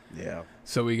 Yeah.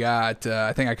 So we got,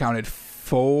 I think I counted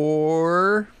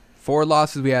 4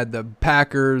 losses. We had the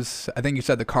Packers. I think you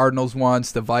said the Cardinals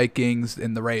once, the Vikings,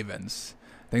 and the Ravens.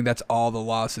 I think that's all the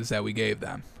losses that we gave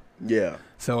them. Yeah.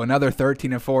 So another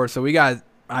 13-4. So we got,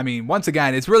 once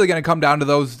again, it's really going to come down to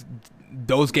those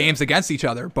games against each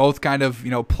other. Both kind of,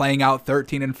 playing out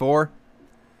 13-4.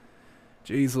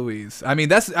 Jeez Louise.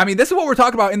 This is what we're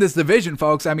talking about in this division,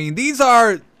 folks. These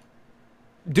are,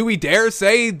 do we dare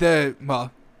say 4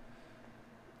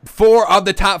 of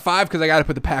the top 5, because I got to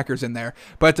put the Packers in there,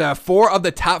 but 4 of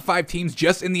the top 5 teams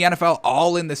just in the NFL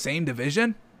all in the same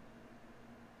division?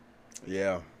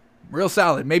 Yeah. Real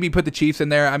solid. Maybe put the Chiefs in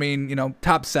there.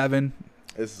 Top 7.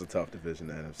 This is a tough division,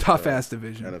 the NFC. Tough-ass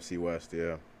division. NFC West,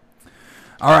 yeah.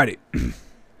 All righty.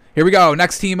 Here we go.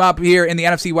 Next team up here in the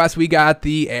NFC West, we got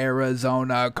the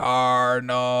Arizona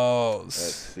Cardinals.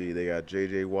 Let's see. They got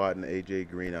J.J. Watt and A.J.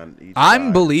 Green on each I'm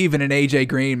side. believing in A.J.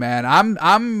 Green, man.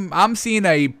 I'm seeing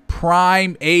a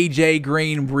prime A.J.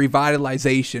 Green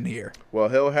revitalization here. Well,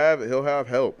 he'll have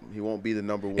help. He won't be the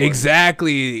number 1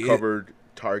 exactly covered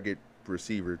target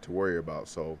receiver to worry about.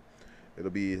 So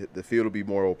the field will be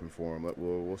more open for him.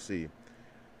 We'll see.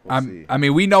 I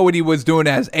mean, we know what he was doing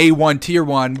as A1 tier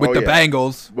 1 with the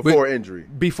Bengals before injury.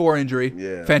 Before injury,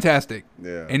 yeah, fantastic.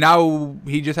 Yeah, and now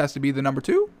he just has to be the number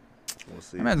 2. We'll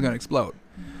see. That man's gonna explode.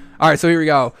 All right, so here we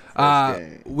go.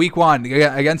 Week 1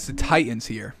 against the Titans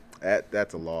here.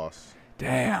 That's a loss.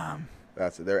 Damn.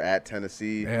 They're at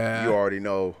Tennessee. Yeah. You already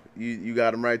know. You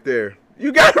got them right there.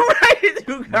 You got them right.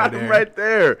 You got them right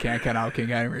there. Can't count out King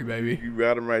Henry, baby. You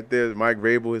got him right there. Mike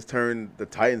Vrabel has turned the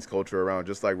Titans culture around,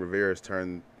 just like Rivera's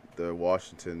turned the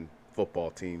Washington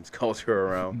football team's culture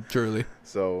around. Truly.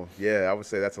 So yeah, I would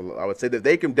say I would say that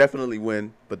they can definitely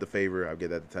win, but the favor, I'll give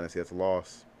that to Tennessee. That's a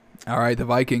loss. All right, the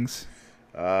Vikings.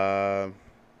 They're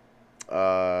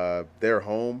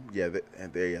home.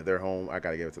 They're home. I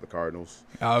gotta give it to the Cardinals.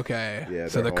 Okay. Yeah.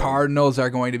 So the home. Cardinals are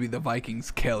going to be the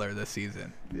Vikings killer this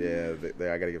season. Yeah,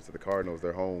 I gotta give it to the Cardinals.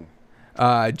 They're home.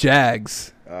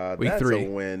 Jags. Week that's 3. A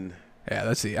win. Yeah,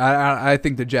 let's see. I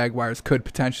think the Jaguars could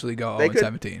potentially go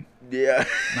 0-17. Yeah.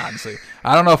 Honestly,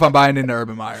 I don't know if I'm buying into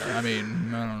Urban Meyer. I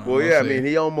mean, I don't know. Well, I mean,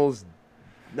 he almost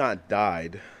not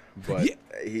died, but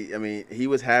he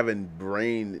was having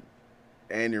brain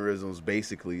aneurysms.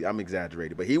 Basically, I'm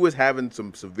exaggerating, but he was having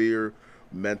some severe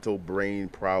mental brain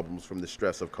problems from the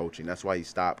stress of coaching. That's why he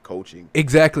stopped coaching.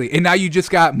 Exactly, and now you just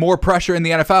got more pressure in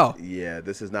the NFL. Yeah,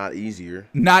 this is not easier.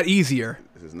 Not easier.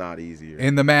 This is not easier.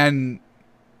 And the man.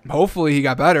 Hopefully he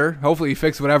got better. Hopefully he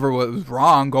fixed whatever was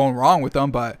going wrong with him.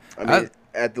 But I mean,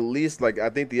 at the least, I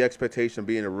think the expectation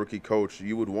being a rookie coach,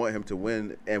 you would want him to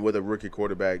win, and with a rookie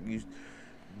quarterback,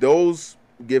 those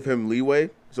give him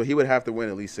leeway. So he would have to win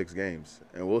at least 6 games,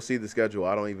 and we'll see the schedule.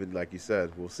 I don't even, like you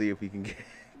said, we'll see if he can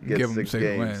get him 6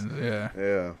 games. Wins.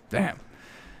 Yeah. Damn.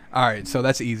 All right, so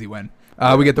that's an easy win.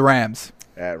 We get the Rams.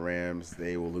 At Rams,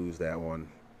 they will lose that one.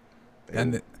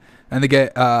 And they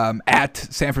get at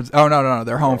San Francisco. Oh, no.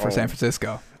 They're home for San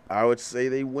Francisco. I would say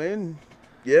they win.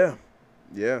 Yeah.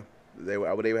 They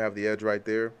would have the edge right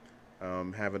there.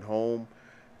 Having home,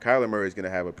 Kyler Murray's going to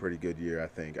have a pretty good year, I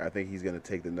think. I think he's going to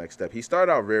take the next step. He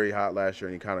started out very hot last year,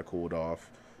 and he kind of cooled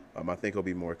off. I think he'll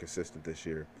be more consistent this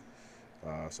year.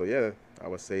 So, yeah, I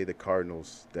would say the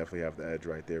Cardinals definitely have the edge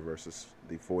right there versus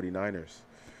the 49ers.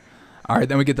 All right,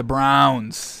 then we get the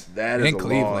Browns in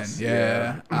Cleveland. Loss.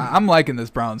 Yeah. I'm liking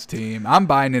this Browns team. I'm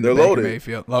buying into Baker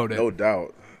Mayfield. Loaded. No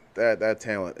doubt. That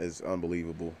talent is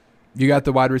unbelievable. You got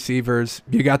the wide receivers.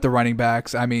 You got the running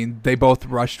backs. I mean, they both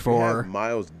rushed for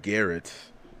Myles Garrett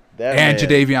and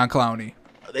Jadeveon Clowney.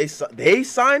 They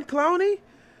signed Clowney?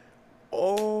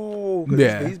 Oh,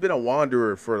 yeah. He's been a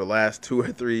wanderer for the last 2 or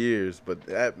 3 years, but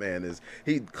that man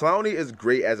Clowney is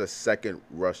great as a second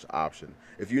rush option.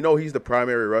 If you know he's the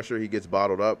primary rusher, he gets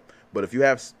bottled up. But if you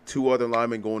have 2 other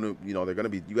linemen going to, they're going to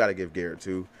be, you got to give Garrett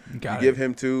 2. Give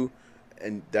him 2,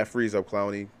 and that frees up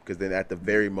Clowney, because then at the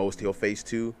very most he'll face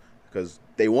 2, because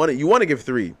you want to give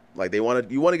 3. Like you want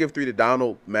to give 3 to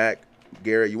Donald, Mack,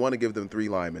 Garrett. You want to give them 3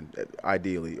 linemen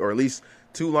ideally, or at least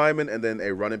 2 linemen and then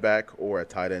a running back or a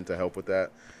tight end to help with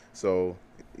that. So,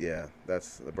 yeah,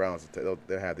 that's the Browns. They'll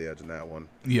have the edge in that one.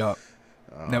 Yup.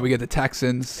 Now we get the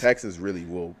Texans. Texans really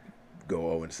will go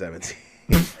 0-17.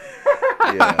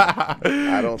 Yeah.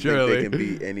 I don't think they can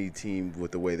beat any team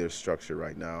with the way they're structured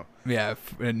right now. Yeah,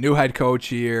 a new head coach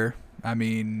here. I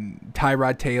mean,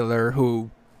 Tyrod Taylor,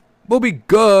 who will be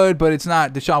good, but it's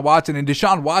not Deshaun Watson. And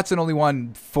Deshaun Watson only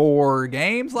won 4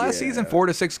 games last season, 4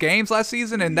 to 6 games last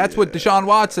season, and that's with Deshaun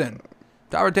Watson.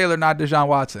 Tyrod Taylor, not Deshaun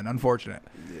Watson. Unfortunate.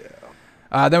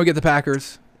 Yeah. Then we get the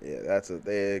Packers. Yeah,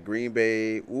 they Green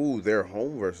Bay. Ooh, they're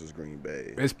home versus Green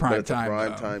Bay. It's prime time. It's a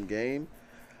prime time game.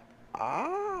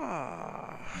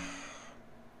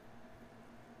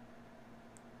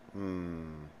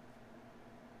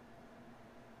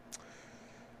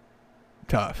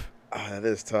 Tough. That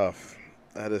is tough.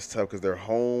 Because they're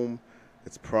home.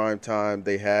 It's prime time.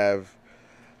 They have.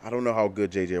 I don't know how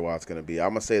good J.J. Watt's going to be. I'm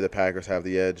going to say the Packers have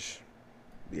the edge.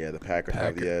 Yeah, the Packers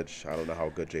have the edge. I don't know how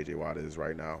good J.J. Watt is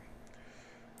right now.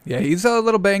 Yeah, he's a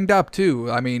little banged up too.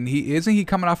 I mean, isn't he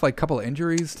coming off like a couple of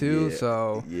injuries too? Yeah,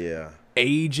 so yeah,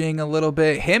 aging a little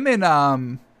bit. Him and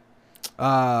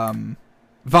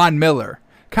Von Miller,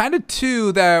 kind of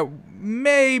two that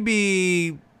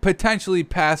maybe potentially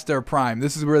past their prime.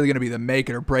 This is really going to be the make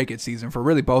it or break it season for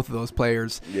really both of those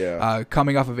players. Yeah,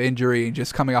 coming off of injury and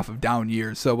just coming off of down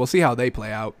years. So we'll see how they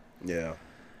play out. Yeah.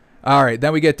 All right,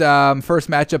 then we get first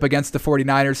matchup against the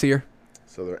 49ers here.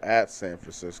 So they're at San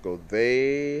Francisco.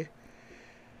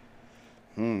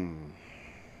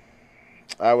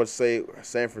 I would say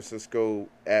San Francisco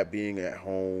being at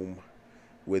home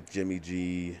with Jimmy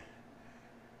G.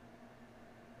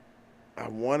 I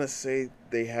want to say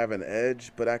they have an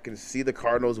edge, but I can see the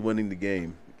Cardinals winning the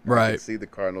game. Right. I can see the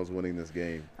Cardinals winning this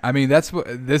game. I mean, that's what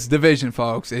this division,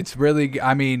 folks. It's really,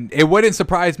 I mean, it wouldn't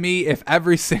surprise me if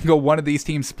every single one of these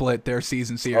teams split their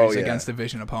season series against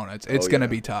division opponents. It's going to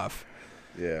be tough.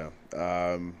 Yeah.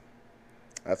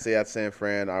 I'd say at San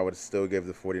Fran, I would still give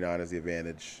the 49ers the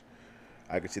advantage.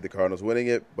 I could see the Cardinals winning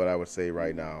it, but I would say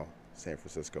right now, San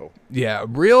Francisco. Yeah,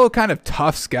 real kind of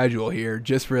tough schedule here,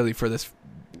 just really for this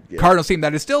Cardinals team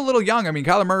that is still a little young. I mean,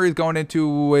 Kyler Murray is going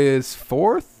into his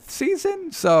 4th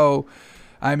season, so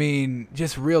I mean,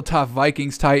 just real tough.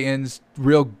 Vikings, Titans,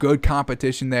 real good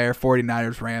competition there.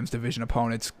 49ers, Rams, division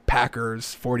opponents,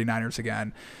 Packers, 49ers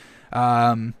again.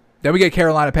 Then we get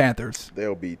Carolina Panthers.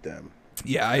 They'll beat them.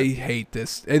 Yeah, I hate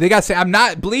this. They got. I'm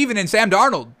not believing in Sam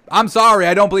Darnold. I'm sorry,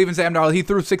 I don't believe in Sam Darnold. He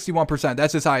threw 61%.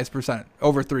 That's his highest percent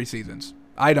over 3 seasons.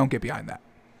 I don't get behind that.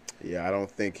 Yeah, I don't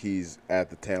think he's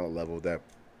at the talent level that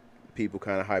people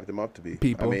kind of hyped him up to be.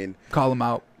 People, I mean, call him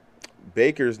out.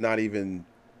 Baker's not even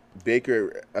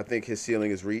Baker. I think his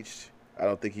ceiling is reached. I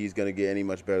don't think he's going to get any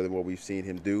much better than what we've seen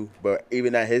him do. But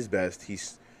even at his best,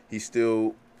 he's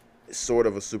still sort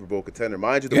of a Super Bowl contender.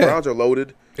 Mind you, the Browns are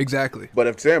loaded. Exactly. But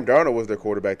if Sam Darnold was their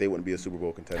quarterback, they wouldn't be a Super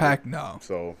Bowl contender. Heck no.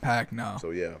 Heck no.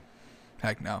 So yeah.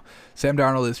 Heck no. Sam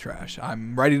Darnold is trash.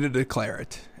 I'm ready to declare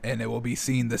it, and it will be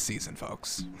seen this season,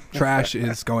 folks. Trash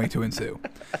is going to ensue.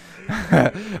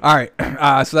 All right.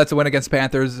 So that's a win against the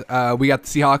Panthers. We got the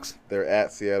Seahawks. They're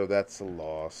at Seattle. That's a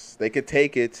loss. They could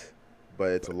take it,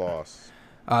 but it's a loss.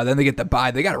 Then they get the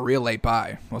bye. They got a real late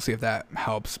bye. We'll see if that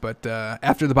helps. But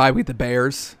after the bye, we get the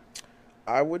Bears.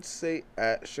 I would say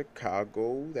at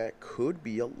Chicago, that could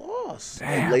be a loss.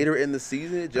 Damn. Later in the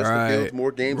season, Justin Fields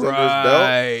more games under his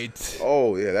belt.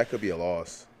 Oh, yeah, that could be a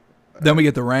loss. Then we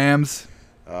get the Rams.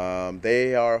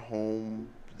 They are home.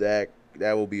 That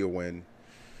will be a win.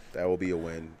 That will be a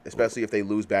win, especially if they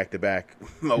lose back-to-back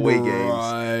away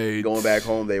games. Going back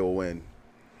home, they will win.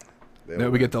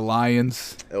 Then we get the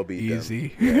Lions. They'll beat Easy.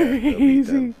 them. Yeah,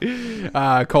 they'll beat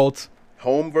them. Colts.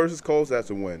 Home versus Colts, that's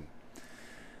a win.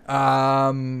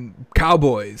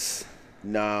 Cowboys.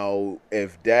 Now,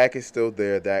 if Dak is still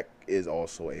there, that is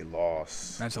also a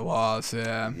loss. That's a loss,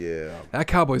 yeah. Yeah. That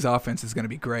Cowboys offense is going to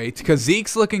be great because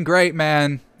Zeke's looking great,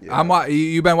 man. Yeah.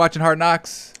 You been watching Hard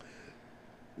Knocks?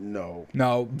 No.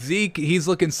 Zeke, he's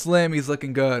looking slim. He's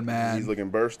looking good, man. He's looking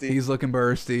bursty? He's looking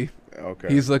bursty. Okay.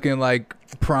 He's looking like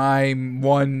prime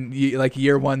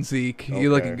year one Zeke. Okay. He's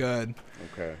looking good.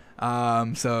 Okay.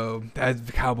 So that's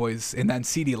the Cowboys. And then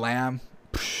CeeDee Lamb.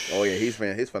 Oh, yeah, he's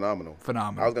phenomenal.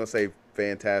 Phenomenal. I was going to say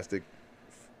fantastic,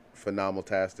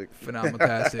 phenomenal-tastic.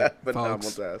 Phenomenal-tastic.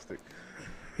 Phenomenal-tastic.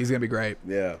 He's going to be great.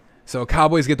 Yeah. So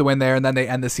Cowboys get the win there, and then they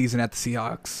end the season at the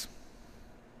Seahawks.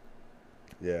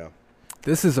 Yeah.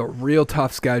 This is a real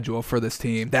tough schedule for this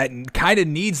team that kind of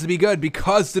needs to be good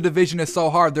because the division is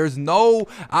so hard. There's no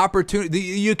opportunity.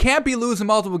 You can't be losing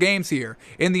multiple games here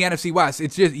in the NFC West.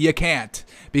 It's just you can't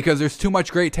because there's too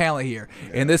much great talent here.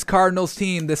 Yeah. And this Cardinals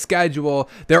team, the schedule,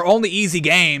 they're only easy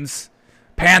games.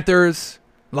 Panthers,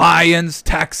 Lions,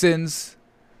 Texans.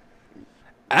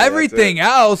 Yeah, everything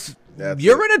else,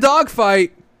 you're in a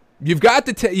dogfight. You've got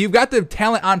the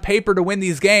talent on paper to win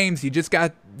these games. You just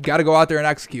got to go out there and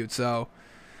execute. So,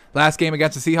 last game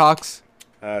against the Seahawks.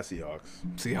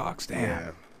 Seahawks, damn.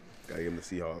 Yeah, gotta give them the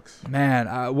Seahawks.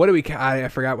 Man, what do we? I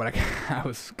forgot what I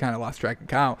was kind of lost track of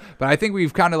count. But I think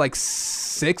we've kind of like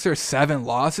 6 or 7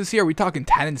 losses here. Are we talking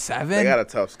 10-7? They got a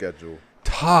tough schedule.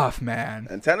 Tough, man.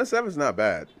 And 10-7 is not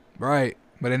bad. Right,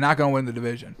 but they're not gonna win the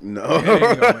division. No. They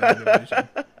ain't gonna win the division.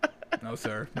 No,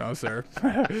 sir. No, sir.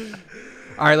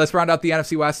 All right, let's round out the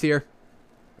NFC West here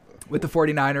with the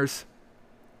 49ers.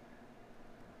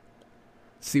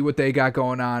 See what they got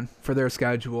going on for their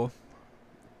schedule.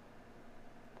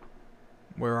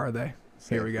 Where are they?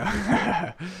 Here we go.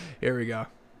 Here we go.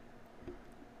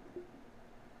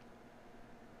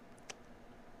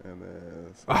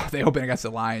 Oh, they open against the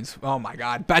Lions. Oh, my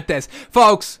God. Bet this.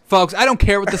 Folks, I don't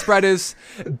care what the spread is.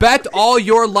 Bet all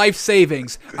your life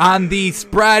savings on the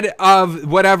spread of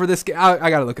whatever this – I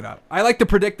got to look it up. I like to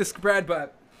predict the spread,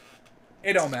 but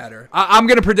it don't matter. I'm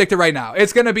going to predict it right now.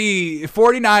 It's going to be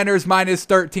 49ers minus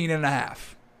 13.5.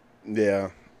 Yeah.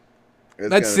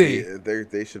 Let's see.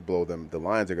 They should blow them. The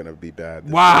Lions are going to be bad.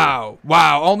 Wow.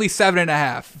 Only 7.5.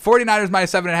 49ers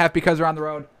minus 7.5 because they're on the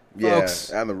road. Folks,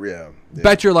 yeah.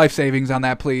 Bet your life savings on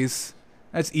that, please.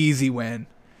 That's easy win.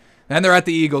 Then they're at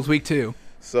the Eagles week 2.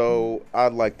 So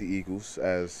I'd like the Eagles,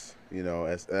 as you know,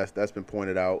 as that's been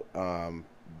pointed out. I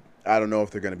don't know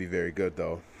if they're going to be very good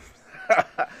though.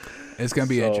 It's going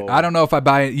to be interesting. I don't know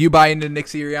if you buy into Nick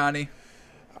Sirianni.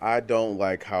 I don't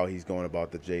like how he's going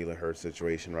about the Jalen Hurts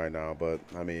situation right now, but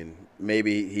I mean,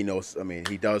 maybe he knows. I mean,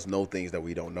 he does know things that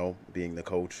we don't know, being the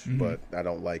coach. But I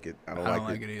don't like it. I don't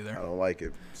like it either. I don't like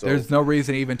it. So there's no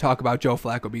reason to even talk about Joe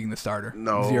Flacco being the starter.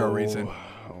 No, zero reason.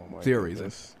 Oh Zero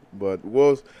reason. But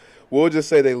we'll just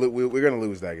say we're gonna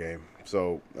lose that game.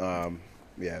 So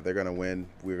yeah, they're gonna win.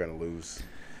 We're gonna lose.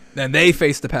 Then they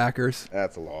face the Packers.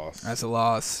 That's a loss. That's a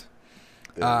loss.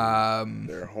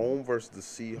 They're home versus the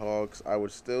Seahawks. I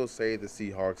would still say the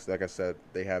Seahawks, like I said,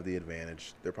 they have the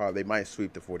advantage. They might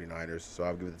sweep the 49ers, so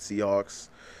I'll give it the Seahawks.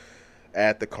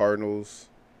 At the Cardinals,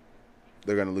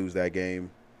 they're going to lose that game.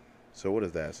 So what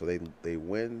is that? So they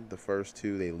win the first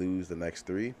two, they lose the next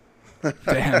three.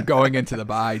 Damn, going into the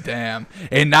bye, damn.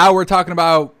 And now we're talking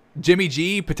about Jimmy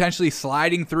G potentially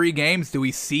sliding 3 games. Do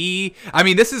we see? I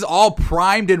mean, this is all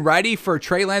primed and ready for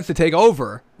Trey Lance to take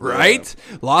over, right?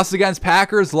 Yeah. Loss against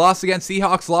Packers, loss against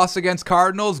Seahawks, loss against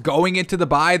Cardinals, going into the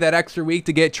bye that extra week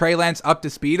to get Trey Lance up to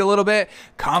speed a little bit,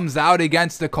 comes out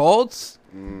against the Colts.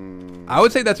 I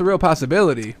would say that's a real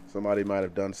possibility. Somebody might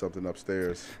have done something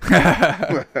upstairs.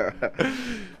 But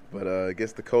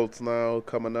against the Colts now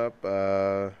coming up,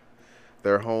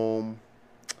 they're home.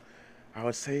 I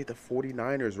would say the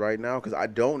 49ers right now, because I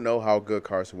don't know how good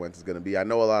Carson Wentz is going to be. I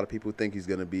know a lot of people think he's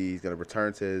going to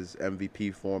return to his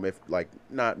MVP form, if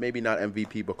maybe not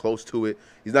MVP, but close to it.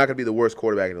 He's not going to be the worst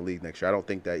quarterback in the league next year. I don't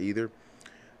think that either.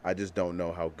 I just don't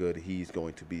know how good he's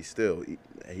going to be still.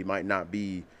 He might not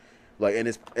be like in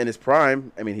his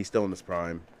prime. I mean, he's still in his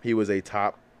prime. He was a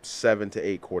top 7 to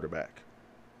 8 quarterback.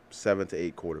 7 to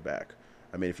 8 quarterback.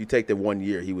 I mean, if you take the 1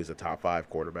 year, he was a top 5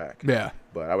 quarterback. Yeah.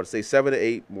 But I would say 7 to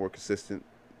 8, more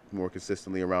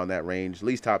consistently around that range. At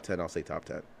least top 10, I'll say top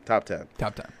 10. Top 10.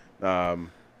 Top 10.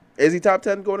 Is he top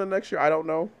 10 going into next year? I don't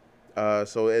know.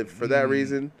 For that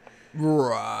reason.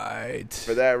 Right.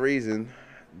 For that reason,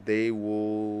 they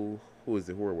will – who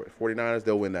are we? 49ers,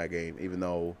 they'll win that game, even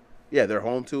though, yeah, they're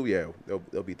home too. Yeah,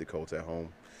 they'll beat the Colts at home.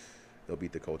 They'll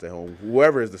beat the Colts at home.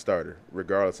 Whoever is the starter,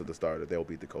 regardless of the starter, they'll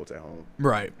beat the Colts at home.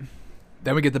 Right.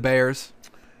 Then we get the Bears.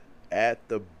 At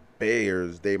the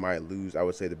Bears, they might lose. I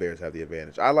would say the Bears have the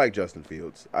advantage. I like Justin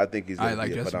Fields. I think he's going to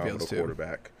be a phenomenal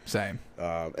quarterback. Same.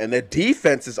 And the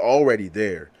defense is already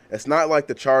there. It's not like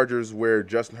the Chargers where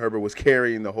Justin Herbert was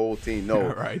carrying the whole team.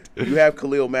 No. Right. You have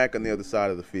Khalil Mack on the other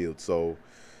side of the field. So,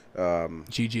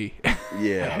 GG.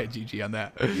 Yeah. GG on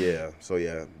that. Yeah. So,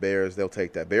 yeah, Bears, they'll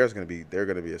take that. Bears they're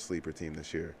going to be a sleeper team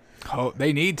this year. Oh,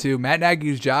 they need to. Matt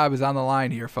Nagy's job is on the line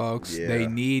here, folks. Yeah. They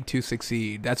need to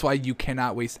succeed. That's why you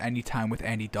cannot waste any time with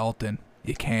Andy Dalton.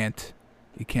 You can't.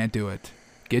 You can't do it.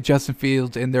 Get Justin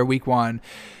Fields in there week 1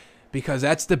 because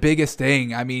that's the biggest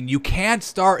thing. I mean, you can't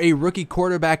start a rookie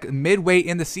quarterback midway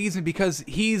in the season because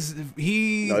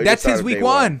that's his week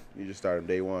 1. You just start him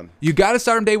day 1. You got to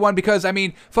start him day 1 because, I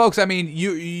mean, folks,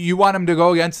 you want him to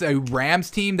go against a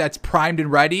Rams team that's primed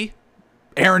and ready.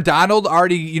 Aaron Donald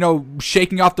already,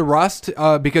 shaking off the rust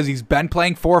because he's been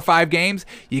playing 4 or 5 games.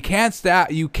 You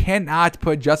cannot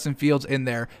put Justin Fields in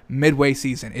there midway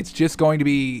season. It's going to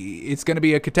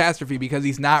be a catastrophe because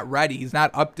he's not ready. He's not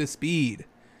up to speed.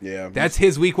 Yeah. That's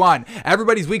his week 1.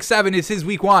 Everybody's week 7 is his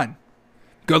week 1.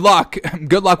 Good luck.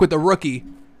 Good luck with the rookie.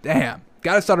 Damn.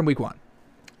 Got to start him week 1.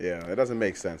 Yeah, it doesn't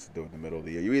make sense to do it in the middle of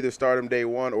the year. You either start him day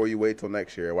 1 or you wait till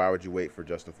next year. Why would you wait for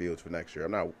Justin Fields for next year? I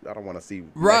don't want to see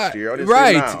next year.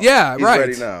 Right. Yeah. He's right.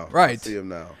 ready now. Right. See him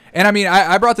now. And I mean,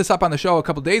 I brought this up on the show a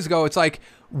couple days ago. It's like,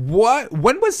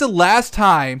 when was the last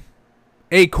time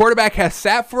a quarterback has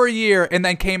sat for a year and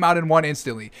then came out and won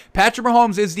instantly? Patrick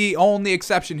Mahomes is the only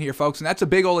exception here, folks, and that's a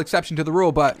big old exception to the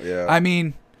rule. But yeah. I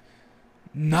mean,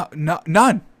 none.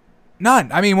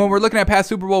 I mean, when we're looking at past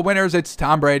Super Bowl winners, it's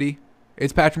Tom Brady.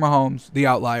 It's Patrick Mahomes, the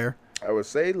outlier. I would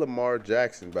say Lamar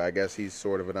Jackson, but I guess he's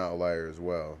sort of an outlier as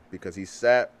well because he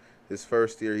sat his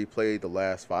first year. He played the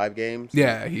last 5 games.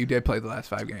 Yeah, he did play the last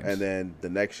 5 games. And then the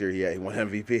next year he won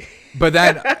MVP. But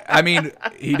then, I mean,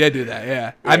 he did do that,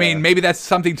 yeah. I mean, maybe that's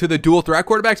something to the dual threat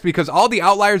quarterbacks because all the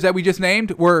outliers that we just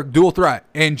named were dual threat,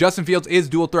 and Justin Fields is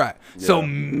dual threat. Yeah. So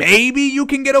maybe you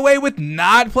can get away with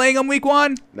not playing him week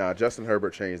 1? Nah, Justin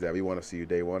Herbert changed that. We want to see you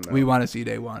day 1 now. We want to see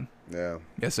day 1. Yeah.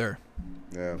 Yes, sir.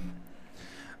 Yeah.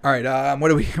 All right. Where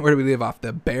do we leave off?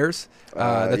 The Bears.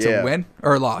 That's a win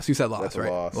or a loss. You said loss, that's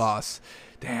right? Loss.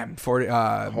 Damn.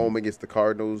 Home against the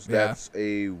Cardinals. That's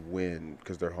a win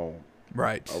because they're home.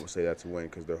 Right. I would say that's a win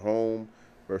because they're home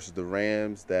versus the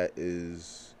Rams. That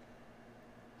is.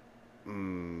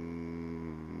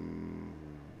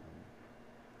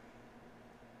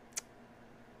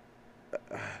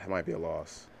 That might be a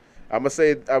loss. I'm gonna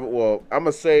say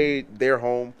they're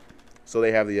home, so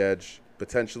they have the edge.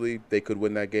 potentially they could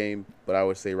win that game, but I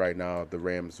would say right now the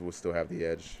Rams will still have the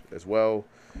edge as well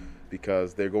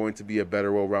because they're going to be a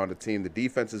better, well-rounded team. The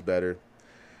defense is better,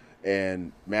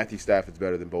 and Matthew Stafford's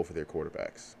better than both of their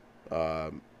quarterbacks.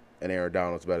 And Aaron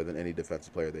Donald's better than any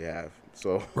defensive player they have.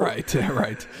 So right.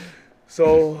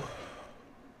 So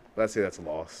let's say that's a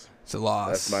loss. It's a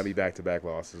loss. That might be back-to-back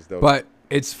losses, though. But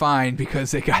it's fine because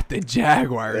they got the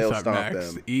Jaguars They'll up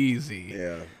next. Them. Easy.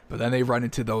 Yeah. But then they run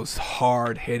into those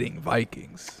hard-hitting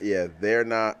Vikings. Yeah, they're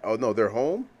not. Oh, no, they're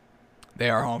home? They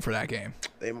are home for that game.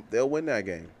 They'll win that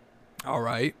game. All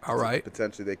right.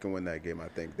 Potentially they can win that game, I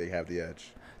think. They have the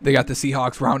edge. They got the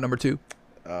Seahawks round number 2.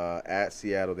 At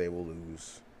Seattle, they will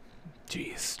lose.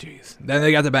 Jeez. Then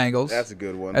they got the Bengals. That's a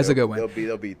good one. That's a good one.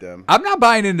 They'll beat them. I'm not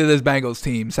buying into this Bengals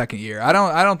team second year. I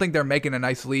don't think they're making a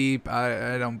nice leap.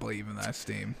 I don't believe in that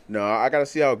team. No, I got to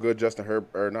see how good Joe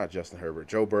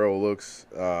Burrow looks.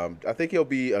 I think he'll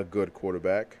be a good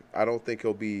quarterback. I don't think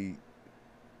he'll be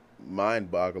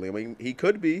mind-boggling. I mean, he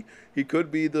could be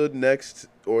the next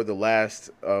or the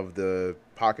last of the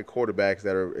pocket quarterbacks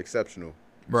that are exceptional.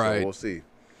 Right. So we'll see.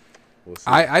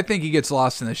 I think he gets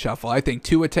lost in the shuffle. I think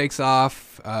Tua takes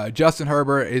off. Justin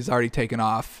Herbert is already taken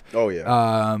off. Oh,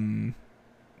 yeah.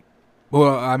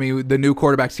 Well, I mean, the new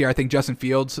quarterbacks here, I think Justin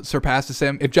Fields surpasses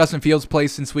him. If Justin Fields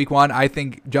plays since week 1, I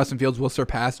think Justin Fields will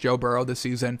surpass Joe Burrow this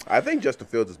season. I think Justin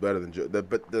Fields is better than Joe.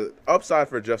 But the upside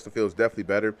for Justin Fields is definitely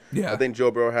better. Yeah. I think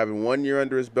Joe Burrow having 1 year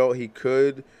under his belt, he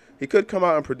could come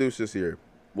out and produce this year.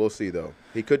 We'll see, though.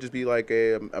 He could just be like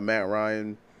a Matt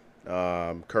Ryan,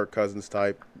 Kirk Cousins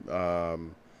type,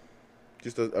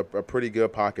 just a pretty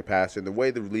good pocket passer. And the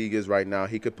way the league is right now,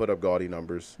 he could put up gaudy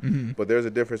numbers. Mm-hmm. But there's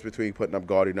a difference between putting up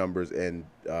gaudy numbers and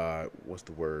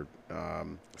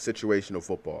situational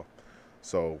football.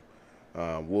 So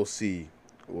we'll see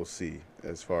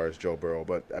as far as Joe Burrow.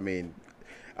 But I mean,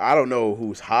 I don't know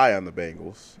who's high on the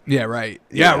Bengals. Yeah, right.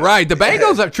 Yeah, right. The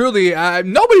Bengals are truly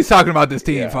nobody's talking about this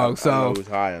team, folks. So I know who's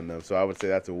high on them. So I would say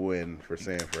that's a win for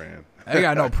San Fran. They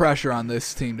got no pressure on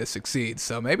this team to succeed,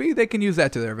 so maybe they can use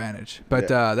that to their advantage. But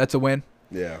that's a win.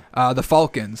 Yeah. The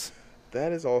Falcons.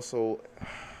 That is also.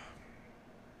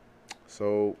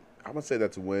 So I'm gonna say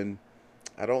that's a win.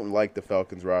 I don't like the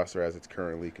Falcons roster as it's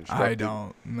currently constructed. I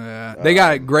don't. They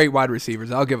got great wide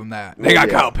receivers. I'll give them that. They got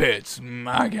Kyle Pitts.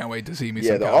 I can't wait to see me.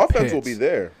 Yeah, some the Kyle offense Pitts. will be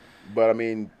there, but I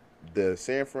mean, the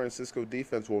San Francisco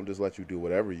defense won't just let you do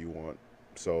whatever you want.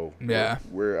 So yeah,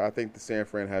 I think the San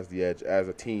Fran has the edge as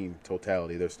a team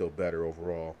totality. They're still better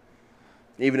overall.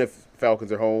 Even if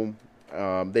Falcons are home,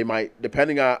 they might,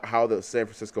 depending on how the San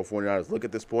Francisco 49ers look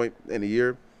at this point in the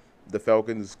year, the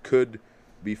Falcons could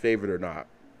be favored or not,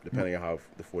 depending on how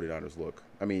the 49ers look.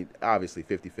 I mean, obviously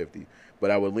 50-50,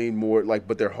 but I would lean more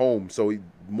but they're home, so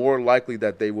more likely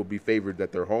that they will be favored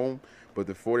that they're home. But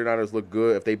the 49ers look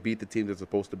good. If they beat the teams they're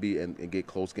supposed to beat and get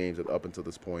close games up until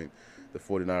this point, the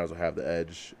 49ers will have the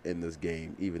edge in this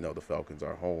game, even though the Falcons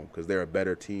are home, because they're a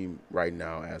better team right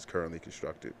now as currently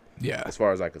constructed. Yeah. As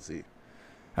far as I can see.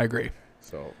 I agree.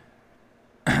 So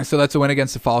that's a win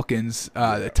against the Falcons.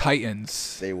 The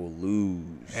Titans. They will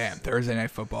lose. Man, Thursday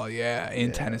Night Football,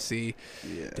 in Tennessee.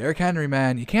 Yeah. Derrick Henry,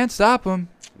 man, you can't stop him.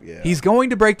 Yeah. He's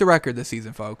going to break the record this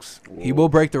season, folks. He will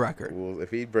break the record. Well, if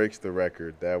he breaks the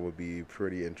record, that would be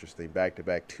pretty interesting.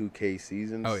 Back-to-back 2K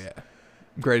seasons. Oh, yeah.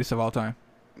 Greatest of all time.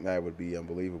 That would be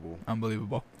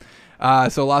unbelievable.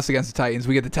 So loss against the Titans.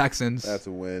 We get the Texans. That's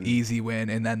a win. Easy win.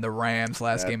 And then the Rams,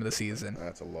 last game of the season.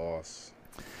 That's a loss.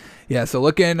 Yeah, so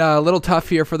looking a little tough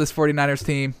here for this 49ers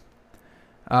team.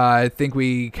 I think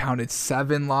we counted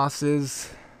 7 losses.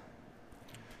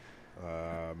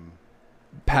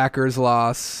 Packers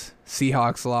loss,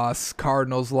 Seahawks loss,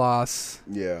 Cardinals loss.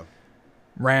 Yeah.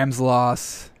 Rams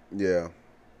loss. Yeah.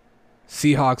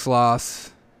 Seahawks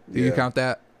loss. Do you count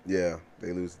that? Yeah,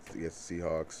 they lose against the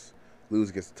Seahawks, lose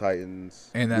against the Titans,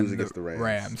 and then lose against the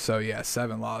Rams. So,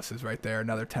 7 losses right there,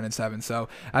 another 10-7. So,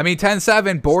 I mean,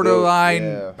 10-7, borderline,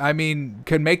 Still, I mean,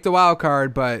 could make the wild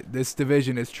card, but this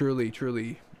division is truly,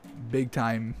 truly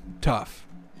big-time tough.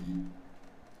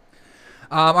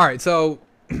 All right, so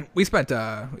we spent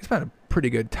a pretty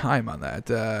good time on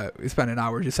that. We spent an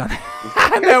hour just on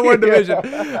that one division.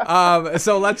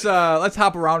 So let's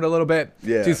hop around a little bit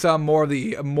to some more of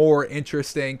the more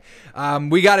interesting.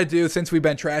 We got to do, since we've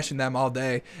been trashing them all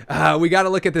day, we got to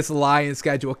look at this Lions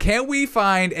schedule. Can we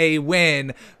find a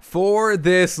win for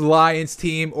this Lions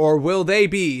team, or will they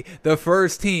be the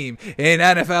first team in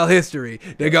NFL history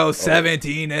to go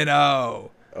 17-0?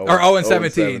 Or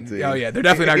 0-17. Oh, yeah. They're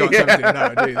definitely not going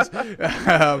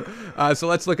 17-0. Jeez. So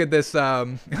let's look at this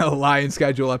Lions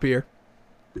schedule up here.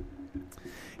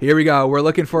 Here we go. We're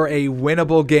looking for a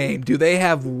winnable game. Do they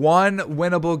have one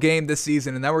winnable game this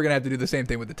season? And then we're going to have to do the same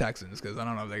thing with the Texans because I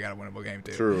don't know if they got a winnable game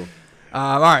too. True.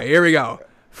 All right, here we go.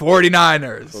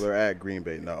 49ers. So they're at Green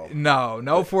Bay. No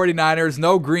 49ers,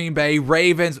 no Green Bay.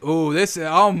 Ravens. Ooh,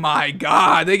 oh my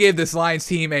God. They gave this Lions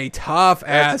team a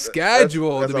tough-ass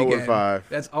schedule that's to begin. 0-5.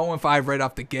 That's 0-5 right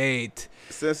off the gate.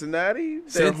 Cincinnati,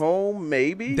 they're home,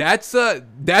 maybe. That's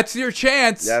your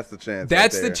chance. That's the chance.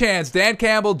 That's right the chance. Dan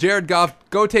Campbell, Jared Goff,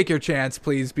 go take your chance,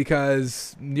 please,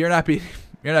 because you're not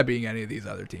beating any of these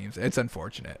other teams. It's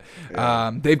unfortunate.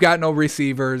 Yeah. They've got no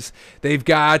receivers. They've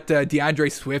got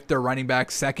DeAndre Swift, their running back,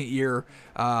 second-year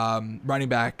running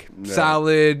back.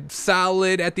 Yeah.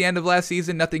 Solid at the end of last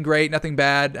season. Nothing great, nothing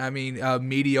bad. I mean,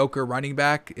 mediocre running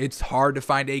back. It's hard to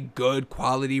find a good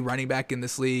quality running back in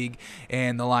this league,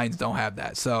 and the Lions don't have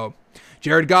that. So,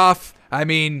 Jared Goff, I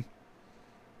mean,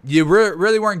 you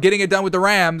really weren't getting it done with the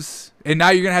Rams, and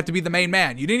now you're going to have to be the main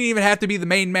man. You didn't even have to be the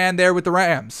main man there with the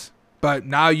Rams. But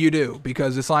now you do,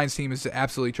 because this Lions team is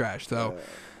absolutely trash. So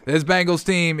this Bengals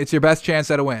team, it's your best chance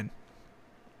at a win.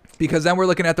 Because then we're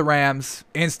looking at the Rams,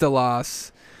 insta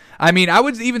loss. I mean, I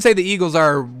would even say the Eagles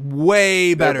are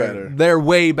way better. They're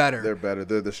way better. They're better.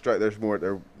 There's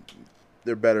more.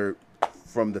 They're better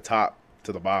from the top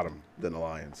to the bottom than the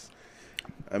Lions.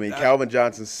 I mean, Calvin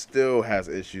Johnson still has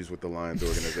issues with the Lions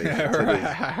organization to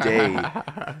this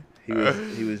day.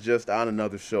 He was just on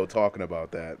another show talking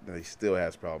about that. And he still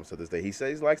has problems to this day. He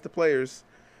says he likes the players,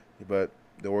 but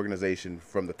the organization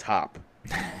from the top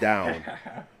down.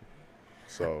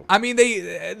 So I mean,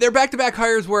 their back-to-back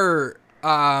hires were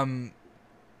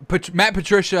Matt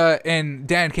Patricia and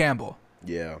Dan Campbell.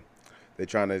 Yeah, they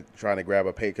trying to grab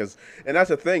a pay and that's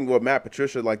the thing with Matt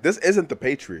Patricia. Like, this isn't the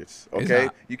Patriots. Okay,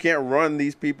 you can't run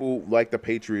these people like the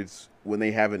Patriots when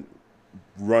they haven't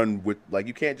run with, like,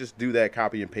 you can't just do that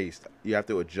copy and paste. You have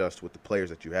to adjust with the players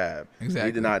that you have. Exactly.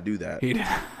 He did not do that. He did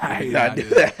not do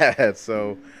that.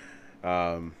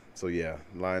 So yeah,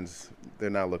 Lions,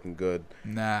 they're not looking good.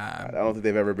 Nah. I don't think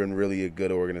they've ever been really a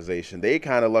good organization. They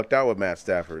kind of lucked out with Matt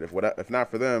Stafford. If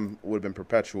not for them, it would have been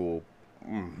perpetual.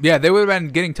 Yeah, they would have been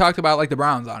getting talked about like the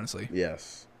Browns, honestly.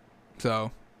 Yes.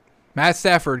 So Matt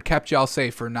Stafford kept y'all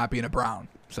safe for not being a Brown.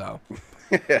 So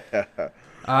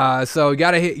so you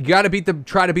gotta try to beat the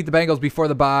Bengals before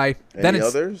the bye. Any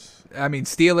others? I mean,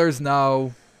 Steelers,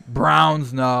 no.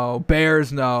 Browns, no.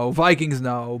 Bears, no. Vikings,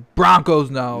 no. Broncos,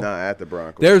 no. Not at the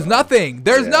Broncos. There's nothing.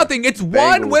 Nothing. It's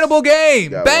Bengals. One winnable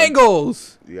game.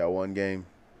 Bengals. You got one game.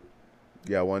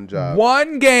 You got one job.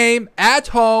 One game at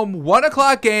home.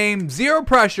 1:00 game. Zero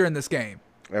pressure in this game.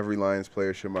 Every Lions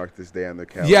player should mark this day on their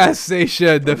calendar. Yes, they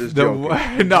should. No,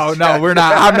 we're not.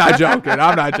 I'm not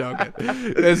joking.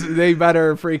 They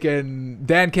better freaking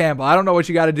Dan Campbell. I don't know what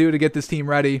you got to do to get this team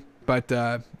ready, but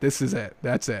this is it.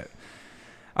 That's it.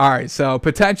 All right, so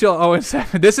potential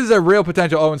 0-7. This is a real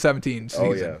potential 0-17 season.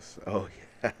 Oh, yes. Oh,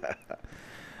 yeah.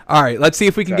 All right, let's see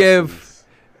if we can give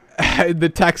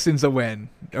the Texans a win.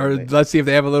 Or let's see if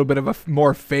they have a little bit of a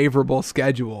more favorable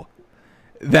schedule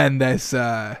than this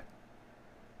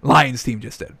Lions team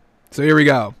just did. So here we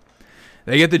go.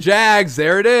 They get the Jags.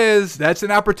 There it is. That's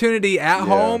an opportunity at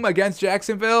home against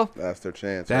Jacksonville. That's their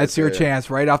chance. That's your chance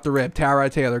right off the rip.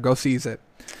 Tyrod Taylor, go seize it.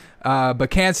 But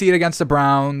can't see it against the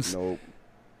Browns. Nope.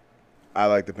 I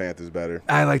like the Panthers better.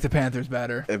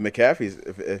 If McCaffrey's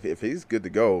if he's good to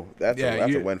go, that's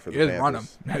a win for the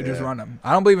Panthers. Just run him.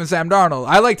 I don't believe in Sam Darnold.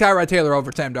 I like Tyrod Taylor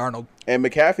over Sam Darnold. And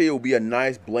McCaffrey will be a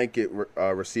nice blanket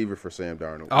receiver for Sam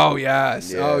Darnold. Oh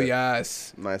yes. Yeah. Oh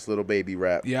yes. Nice little baby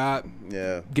wrap. Yeah.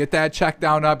 Yeah. Get that check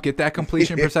down up. Get that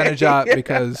completion percentage up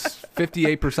because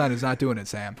 58% is not doing it,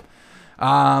 Sam.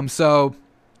 So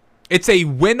it's a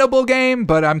winnable game,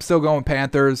 but I'm still going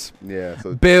Panthers. Yeah.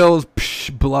 So Bills,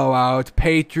 blowout.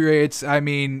 Patriots, I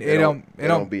mean, they don't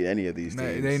beat any of these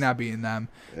teams. They're not beating them.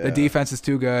 Yeah. The defense is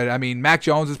too good. I mean, Mac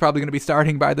Jones is probably going to be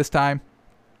starting by this time.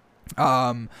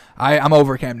 I'm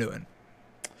over Cam Newton.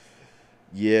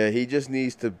 Yeah, he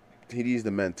needs to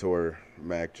mentor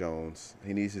Mac Jones.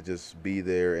 He needs to just be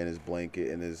there in his blanket,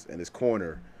 in his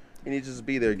corner. He needs to just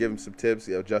be there, give him some tips,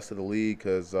 adjust to the league,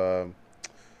 because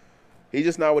he's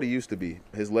just not what he used to be.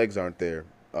 His legs aren't there.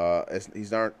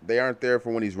 They aren't there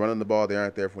for when he's running the ball. They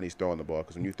aren't there for when he's throwing the ball.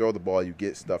 Because when you throw the ball, you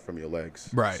get stuff from your legs.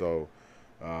 Right. So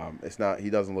it's not. He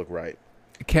doesn't look right.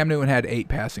 Cam Newton had 8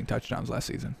 passing touchdowns last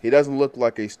season. He doesn't look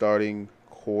like a starting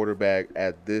quarterback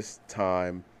at this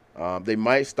time. They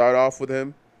might start off with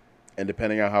him, and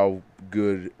depending on how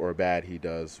good or bad he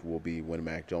does, will be when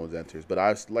Mac Jones enters. But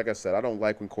like I said, I don't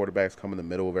like when quarterbacks come in the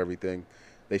middle of everything.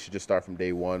 They should just start from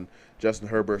day one. Justin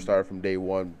Herbert started from day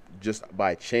one just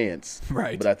by chance.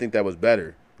 Right. But I think that was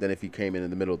better than if he came in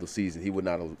the middle of the season. He would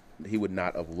not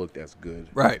have looked as good.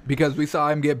 Right, because we saw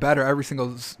him get better every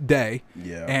single day.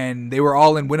 Yeah. And they were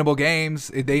all in winnable games.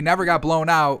 They never got blown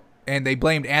out, and they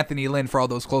blamed Anthony Lynn for all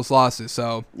those close losses.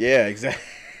 So yeah, exactly.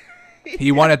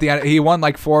 He won at the end. He won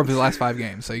like 4 of his last 5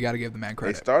 games, so you got to give the man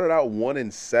credit. They started out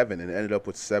 1-7 and ended up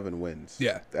with 7 wins.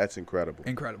 Yeah, that's incredible.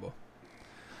 Incredible.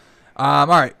 All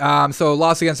right. So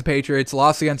loss against the Patriots,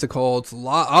 loss against the Colts.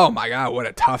 Oh my God, what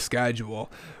a tough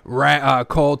schedule.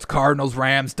 Colts, Cardinals,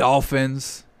 Rams,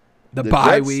 Dolphins. The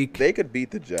bye Jets, week. They could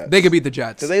beat the Jets. They could beat the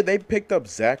Jets. So they picked up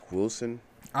Zach Wilson.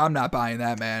 I'm not buying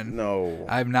that, man. No.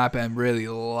 I've not been really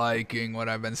liking what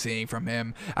I've been seeing from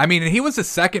him. I mean, he was the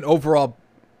 2nd overall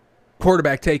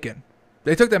quarterback taken.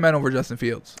 They took that man over Justin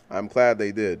Fields. I'm glad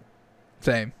they did.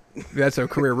 Same. That's a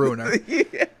career ruiner.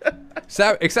 Yeah.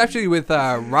 Exceptionally with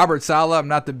Robert Saleh. I'm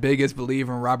not the biggest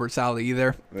believer in Robert Saleh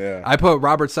either. Yeah. I put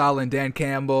Robert Saleh and Dan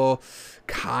Campbell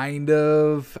kind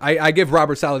of. I give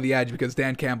Robert Saleh the edge because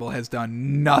Dan Campbell has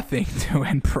done nothing to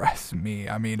impress me.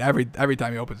 I mean, every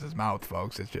time he opens his mouth,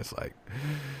 folks, it's just like,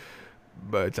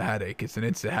 but it's a headache. It's an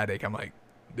instant headache. I'm like,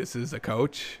 this is a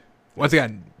coach? Once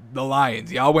again, the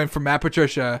Lions. Y'all went from Matt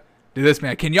Patricia to this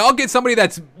man. Can y'all get somebody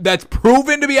that's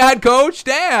proven to be a head coach?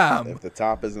 Damn. If the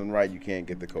top isn't right, you can't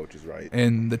get the coaches right.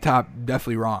 And the top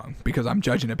definitely wrong because I'm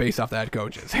judging it based off the head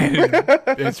coaches.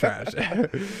 It's trash.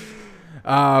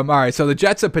 All right, so the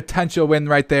Jets a potential win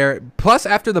right there. Plus,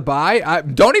 after the bye,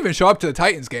 don't even show up to the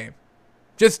Titans game.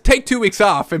 Just take 2 weeks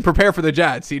off and prepare for the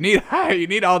Jets. You need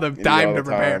all the time to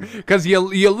prepare because you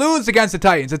lose against the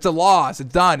Titans. It's a loss.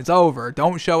 It's done. It's over.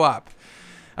 Don't show up.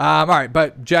 All right,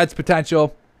 but Jets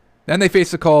potential. Then they face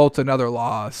the Colts, another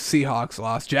loss. Seahawks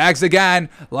loss. Jags again.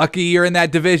 Lucky you're in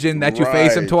that division that you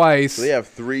face them twice. So they have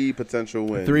 3 potential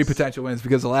wins. 3 potential wins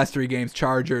because the last 3 games,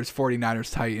 Chargers,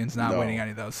 49ers, Titans, not winning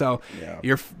any of those. So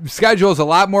your schedule is a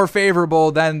lot more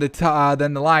favorable than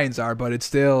the Lions are, but it's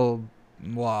still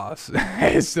loss.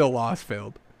 It's still loss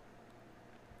filled.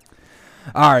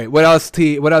 All right, what else?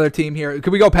 What other team here?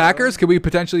 Could we go Packers? Could we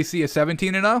potentially see a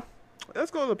 17-0? Let's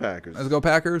go to the Packers. Let's go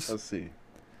Packers. Let's see.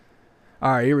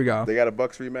 All right, here we go. They got a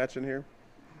Bucs rematch in here?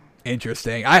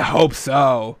 Interesting. I hope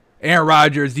so. Aaron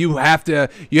Rodgers, you have to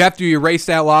erase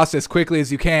that loss as quickly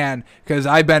as you can because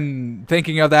I've been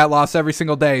thinking of that loss every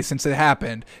single day since it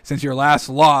happened, since your last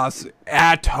loss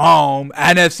at home,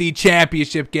 NFC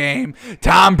Championship game,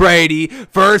 Tom Brady,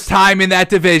 first time in that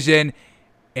division,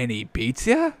 and he beats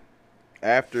you?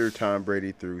 After Tom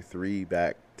Brady threw 3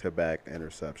 back-to-back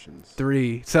interceptions.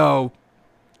 3. So...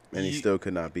 And he still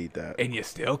could not beat that. And you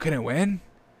still couldn't win?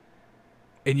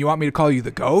 And you want me to call you the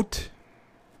GOAT?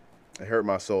 It hurt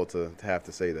my soul to have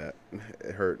to say that.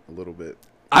 It hurt a little bit.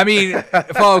 I mean,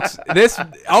 folks,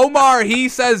 Omar, he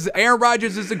says Aaron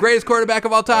Rodgers is the greatest quarterback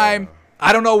of all time.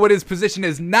 I don't know what his position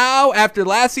is now after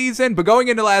last season, but going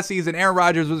into last season, Aaron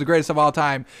Rodgers was the greatest of all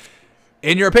time.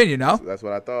 In your opinion, no? That's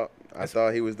what I thought. I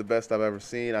thought he was the best I've ever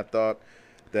seen. I thought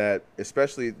that I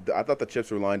thought the chips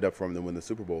were lined up for him to win the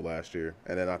Super Bowl last year.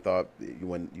 And then I thought you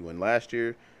win last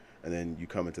year, and then you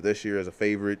come into this year as a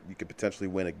favorite. You could potentially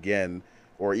win again.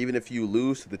 Or even if you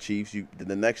lose to the Chiefs,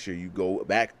 the next year you go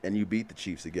back and you beat the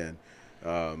Chiefs again.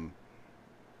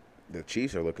 The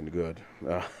Chiefs are looking good.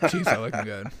 Chiefs are looking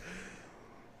good.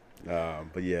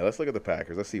 But, yeah, let's look at the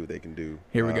Packers. Let's see what they can do.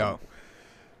 Here we go.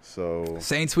 So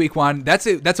Saints week 1. That's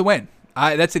a win.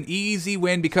 That's an easy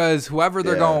win because whoever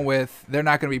they're going with, they're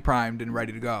not going to be primed and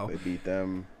ready to go. They beat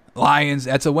them. Lions,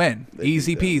 that's a win.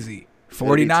 Easy peasy.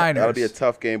 49ers. That'll be a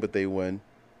tough game, but they win.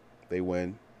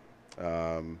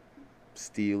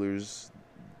 Steelers,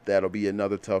 that'll be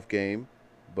another tough game,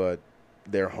 but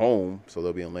they're home, so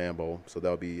they'll be in Lambeau. So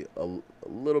that'll be a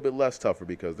little bit less tougher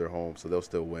because they're home, so they'll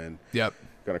still win. Yep.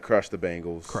 Going to crush the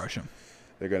Bengals. Crush them.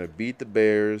 They're going to beat the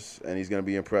Bears, and he's going to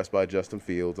be impressed by Justin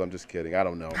Fields. I'm just kidding. I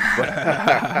don't know.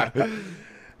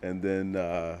 And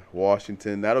then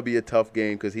Washington, that'll be a tough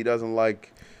game because he doesn't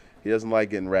like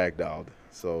getting ragdolled.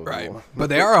 So right. But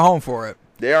they are home for it.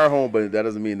 They are home, but that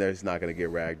doesn't mean they're just not going to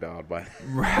get ragged by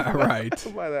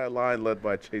right by that line led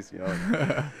by Chase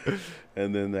Young.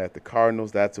 And then at the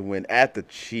Cardinals, that's a win. At the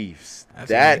Chiefs,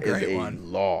 that is a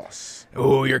loss.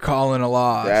 Oh, you're calling a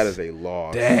loss. That is a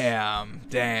loss. Damn.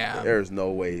 There's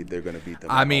no way they're going to beat them.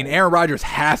 I mean, Aaron Rodgers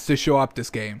has to show up this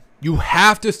game. You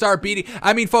have to start beating.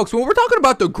 I mean, folks, when we're talking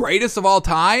about the greatest of all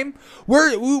time,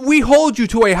 we hold you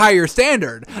to a higher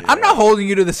standard. Yeah. I'm not holding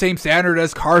you to the same standard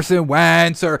as Carson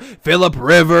Wentz or Phillip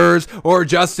Rivers or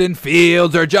Justin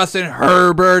Fields or Justin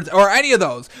Herbert or any of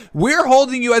those. We're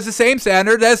holding you as the same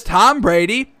standard as Tom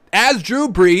Brady, as Drew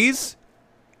Brees,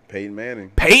 Peyton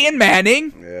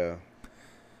Manning. Yeah.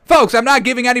 folks, I'm not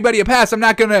giving anybody a pass. I'm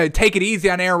not going to take it easy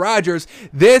on Aaron Rodgers.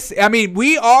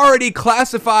 We already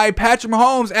classify Patrick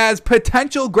Mahomes as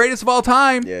potential greatest of all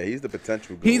time. Yeah, he's the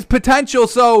potential goal. He's potential.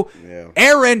 So,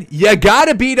 Aaron, you got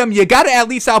to beat him. You got to at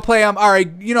least outplay him. All right,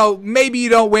 maybe you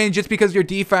don't win just because your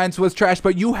defense was trash,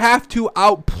 but you have to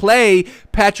outplay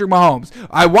Patrick Mahomes.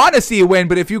 I want to see you win,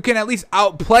 but if you can at least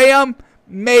outplay him,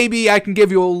 maybe I can give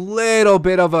you a little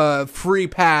bit of a free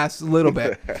pass, a little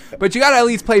bit. But you got to at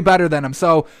least play better than him.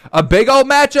 So a big old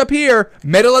matchup here,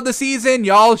 middle of the season,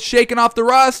 y'all shaking off the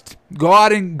rust. Go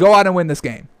out and win this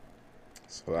game.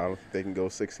 So I don't think they can go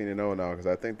 16-0 now because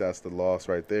I think that's the loss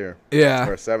right there. Yeah.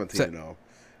 Or 17-0.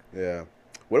 Yeah.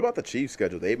 What about the Chiefs'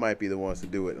 schedule? They might be the ones to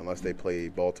do it unless they play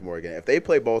Baltimore again. If they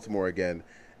play Baltimore again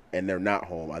and they're not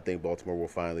home, I think Baltimore will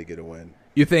finally get a win.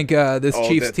 You think this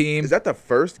Chiefs team... Is that the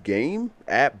first game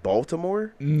at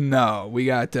Baltimore? No, we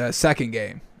got second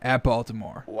game at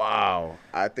Baltimore. Wow.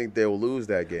 I think they will lose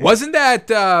that game. Wasn't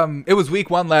that... it was week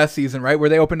 1 last season, right, where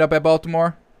they opened up at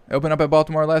Baltimore? They opened up at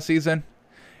Baltimore last season?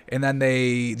 And then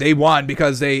they won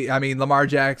because Lamar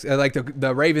Jackson...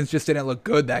 the Ravens just didn't look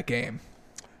good that game.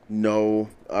 No,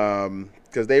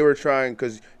 because they were trying...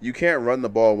 Because you can't run the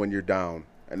ball when you're down.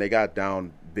 And they got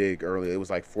down big early. It was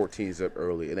like 14-zip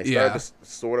early, and they started to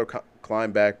sort of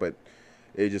climb back, but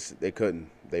they couldn't.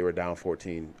 They were down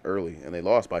 14 early, and they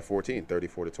lost by 14,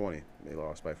 34-20. They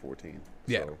lost by 14.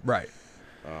 Yeah, so, right.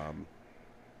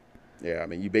 Yeah,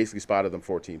 you basically spotted them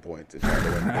 14 points and tried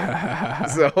to win the game.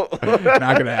 So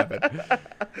not gonna happen.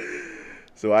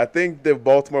 So I think that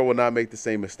Baltimore will not make the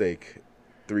same mistake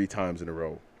 3 times in a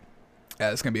row.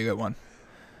 Yeah, it's gonna be a good one.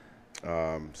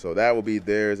 So that will be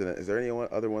theirs. And is there any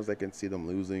other ones that can see them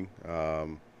losing?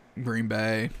 Green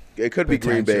Bay. It could be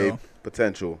Green Bay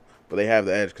potential, but they have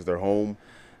the edge because they're home.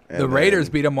 The Raiders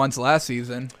beat them once last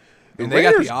season. The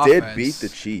Raiders did beat the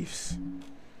Chiefs.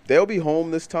 They'll be home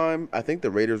this time. I think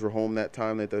the Raiders were home that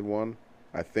time that they won.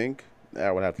 I think. I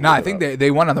would have to. No, I think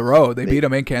they won on the road. They beat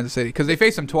them in Kansas City because they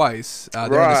faced them twice. They're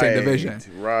in the same division.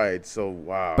 Right. So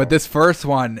wow. But this first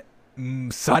one.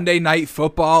 Sunday Night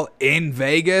Football in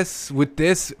Vegas with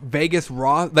this Vegas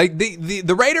Raw. Like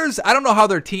the Raiders, I don't know how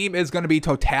their team is going to be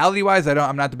totality-wise.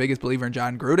 I'm not the biggest believer in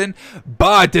John Gruden,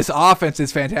 but this offense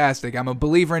is fantastic. I'm a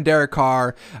believer in Derek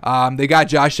Carr. They got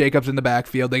Josh Jacobs in the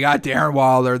backfield. They got Darren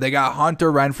Waller. They got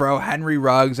Hunter Renfrow, Henry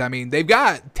Ruggs. They've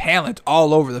got talent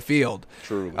all over the field.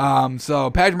 Truly.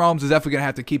 So Patrick Mahomes is definitely going to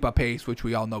have to keep up pace, which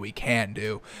we all know he can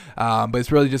do. But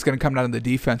it's really just going to come down to the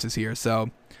defenses here.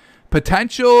 So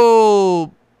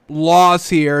potential loss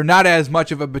here, not as much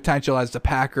of a potential as the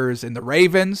Packers and the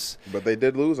Ravens. But they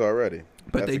did lose already.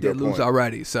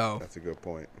 So that's a good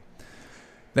point.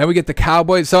 Then we get the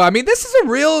Cowboys. So, this is a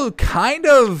real kind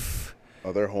of...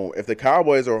 Oh, they're home. If the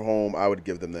Cowboys are home, I would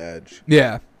give them the edge.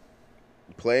 Yeah.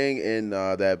 Playing in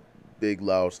that big,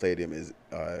 loud stadium is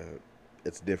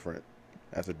it's different.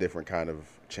 That's a different kind of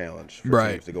challenge for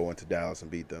teams to go into Dallas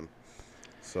and beat them.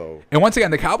 So. And once again,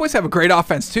 the Cowboys have a great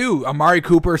offense too. Amari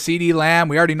Cooper, CeeDee Lamb.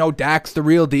 We already know Dak's the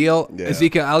real deal. Yeah.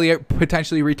 Ezekiel Elliott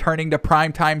potentially returning to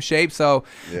primetime shape. So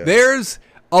there's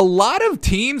a lot of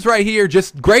teams right here,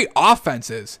 just great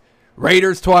offenses.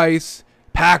 Raiders twice,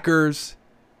 Packers,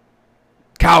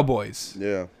 Cowboys.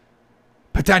 Yeah.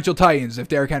 Potential Titans if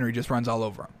Derrick Henry just runs all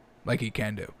over them like he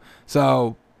can do.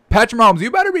 So Patrick Mahomes, you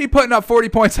better be putting up 40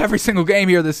 points every single game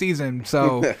here this season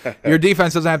so your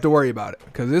defense doesn't have to worry about it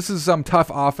because this is some tough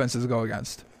offenses to go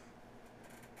against.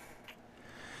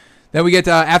 Then we get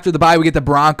after the bye, we get the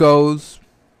Broncos.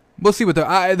 We'll see what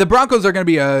the Broncos are going to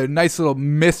be a nice little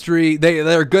mystery.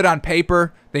 They're good on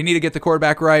paper. They need to get the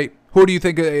quarterback right. Who do you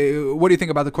think? What do you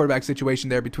think about the quarterback situation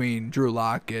there between Drew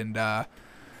Lock and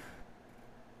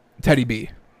Teddy B?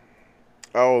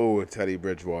 Oh, Teddy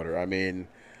Bridgewater.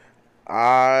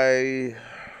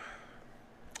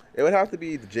 It would have to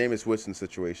be the Jameis Winston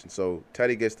situation. So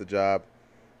Teddy gets the job,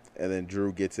 and then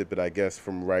Drew gets it. But I guess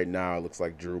from right now, it looks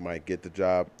like Drew might get the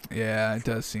job. Yeah, it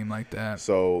does seem like that.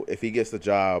 So if he gets the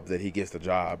job, then he gets the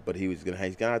job. But he's gonna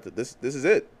have to. This is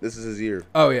it. This is his year.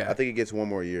 Oh yeah. I think he gets one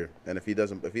more year. And if he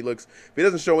doesn't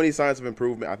show any signs of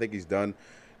improvement, I think he's done.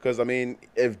 Because,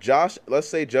 if let's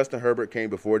say Justin Herbert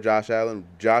came before Josh Allen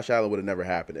would have never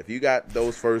happened. If you got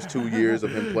those first 2 years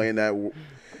of him playing that,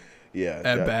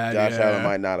 Josh Allen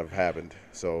might not have happened.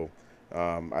 So,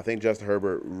 I think Justin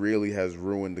Herbert really has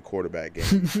ruined the quarterback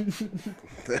game.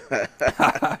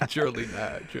 Surely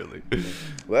not.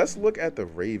 Let's look at the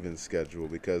Ravens schedule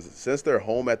because since they're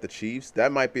home at the Chiefs,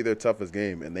 that might be their toughest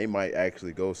game, and they might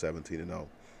actually go 17-0.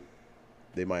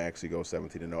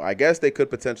 I guess they could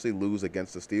potentially lose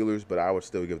against the Steelers, but I would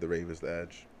still give the Ravens the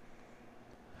edge.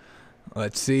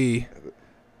 Let's see.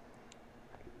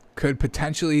 could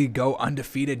potentially go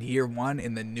undefeated year one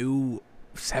in the new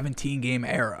 17-game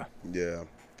era. Yeah.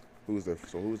 Who's their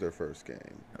first game?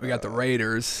 We got the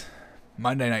Raiders.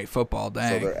 Monday Night Football,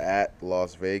 dang. So they're at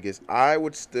Las Vegas. I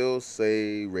would still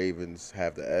say Ravens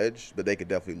have the edge, but they could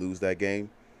definitely lose that game.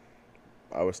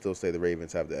 I would still say the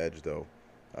Ravens have the edge, though.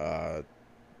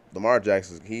 Lamar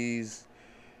Jackson,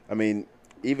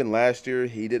 even last year,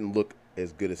 he didn't look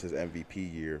as good as his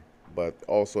MVP year, but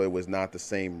also it was not the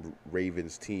same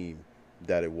Ravens team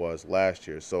that it was last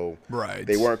year. So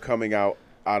they weren't coming out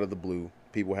of the blue.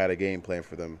 People had a game plan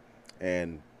for them,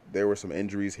 and there were some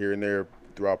injuries here and there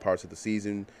throughout parts of the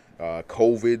season.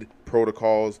 COVID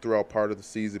protocols throughout part of the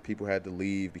season. People had to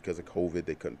leave because of COVID.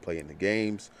 They couldn't play in the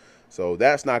games. So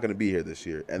that's not going to be here this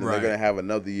year. And then they're going to have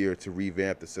another year to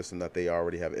revamp the system that they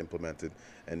already have implemented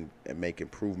and make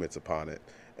improvements upon it.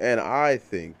 And I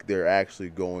think they're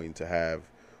actually going to have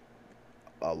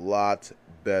a lot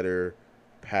better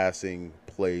passing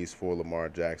plays for Lamar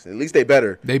Jackson. At least they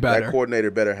better. That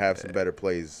coordinator better have some better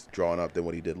plays drawn up than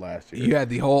what he did last year. You had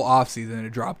the whole offseason to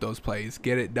drop those plays.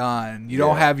 Get it done. You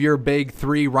don't have your big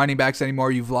 3 running backs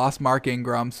anymore. You've lost Mark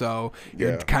Ingram, so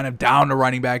you're kind of down to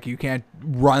running back. You can't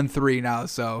run 3 now.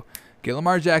 So get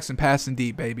Lamar Jackson passing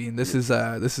deep, baby. And this is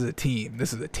a team.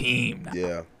 This is a team now.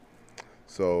 Yeah.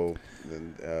 So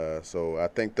I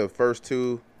think the first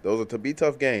 2, those are to be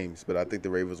tough games, but I think the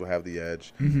Ravens will have the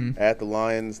edge. Mm-hmm. At the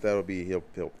Lions, the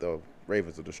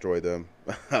Ravens will destroy them.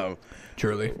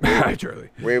 Truly.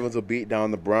 Ravens will beat down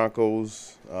the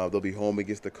Broncos. They'll be home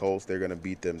against the Colts. They're going to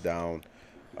beat them down.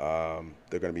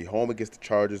 They're going to be home against the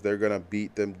Chargers. They're going to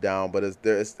beat them down, but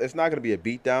it's not going to be a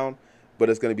beat down, but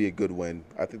it's going to be a good win.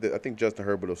 I think Justin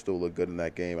Herbert will still look good in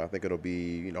that game. I think it'll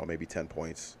be maybe 10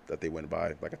 points that they win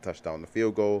by, like a touchdown and a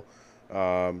field goal.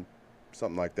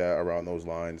 Something like that around those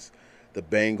lines. The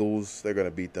Bengals, they're going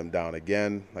to beat them down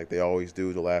again like they always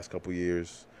do the last couple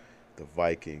years. The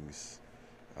Vikings,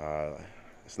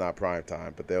 it's not prime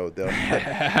time, but they'll lose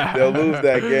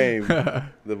that game.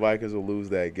 The Vikings will lose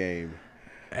that game.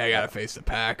 They got to face the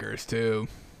Packers, too.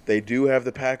 They do have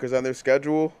the Packers on their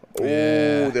schedule. Oh,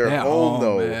 yeah, they're home,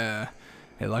 though. Yeah,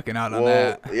 they're lucking out on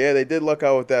that. Yeah, they did luck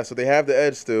out with that. So they have the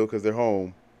edge still because they're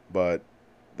home, but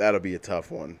that'll be a tough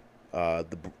one.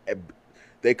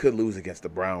 They could lose against the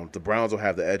Browns. The Browns will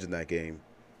have the edge in that game.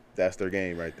 That's their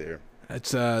game right there.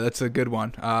 That's a good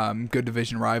one. Good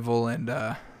division rival, and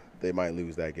they might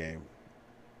lose that game.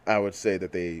 I would say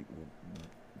that they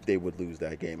would lose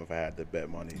that game if I had to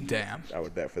bet money. Damn. I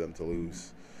would bet for them to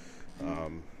lose.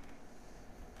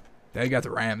 They got the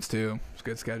Rams too. It's a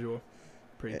good schedule.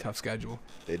 Pretty tough schedule.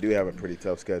 They do have a pretty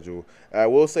tough schedule. I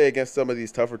will say against some of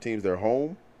these tougher teams, they're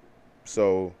home,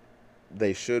 so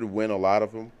they should win a lot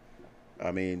of them.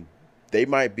 I mean, they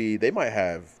might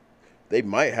have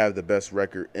the best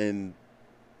record in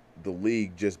the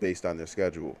league just based on their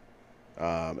schedule,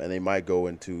 and they might go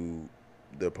into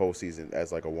the postseason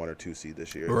as like a 1 or 2 seed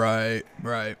this year.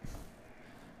 Right.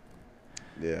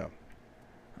 Yeah.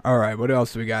 All right. What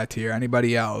else do we got here?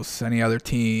 Anybody else? Any other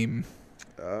team?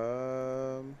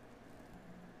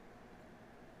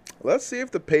 Let's see if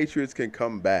the Patriots can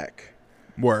come back.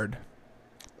 Word.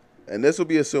 And this will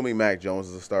be assuming Mac Jones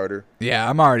is a starter. Yeah,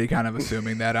 I'm already kind of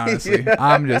assuming that, honestly. Yeah.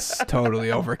 I'm just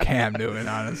totally over Cam Newton,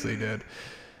 honestly, dude.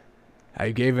 I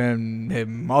gave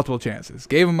him multiple chances.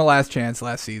 Gave him a last chance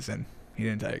last season. He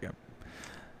didn't take him.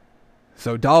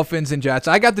 So Dolphins and Jets.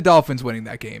 I got the Dolphins winning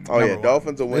that game. Oh, yeah,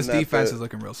 Dolphins will win that. This defense is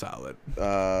looking real solid.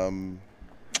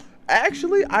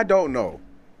 Actually, I don't know.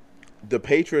 The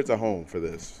Patriots are home for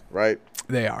this, right?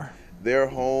 They are. They're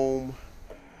home.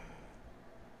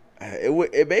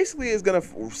 It basically is going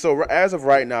to – so as of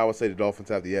right now, I would say the Dolphins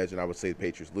have the edge, and I would say the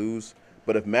Patriots lose.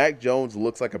 But if Mac Jones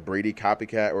looks like a Brady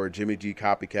copycat or a Jimmy G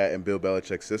copycat in Bill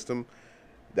Belichick's system,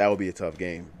 that would be a tough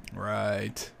game.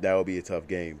 Right. That would be a tough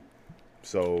game.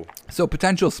 So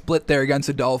potential split there against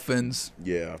the Dolphins.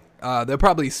 Yeah. They'll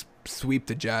probably sweep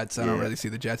the Jets. I don't really see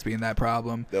the Jets being that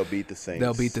problem. They'll beat the Saints.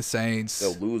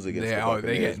 They'll lose against the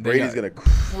Buccaneers. Brady's going to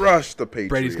crush the Patriots.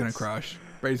 Brady's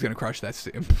going to crush that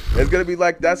team. It's going to be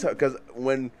like that's because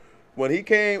when he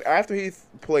came after he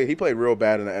played real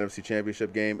bad in the NFC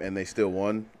Championship game and they still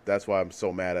won. That's why I'm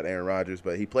so mad at Aaron Rodgers.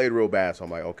 But he played real bad, so I'm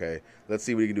like, okay, let's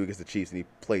see what he can do against the Chiefs. And he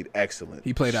played excellent.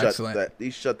 He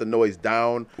shut the noise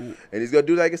down. Ooh. And he's going to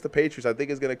do that against the Patriots. I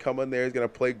think he's going to come in there. He's going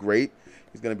to play great.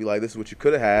 He's going to be like, this is what you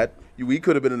could have had. We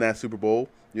could have been in that Super Bowl,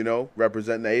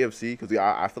 representing the AFC because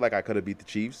I feel like I could have beat the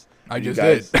Chiefs. I just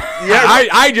did. Yeah,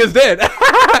 I just did.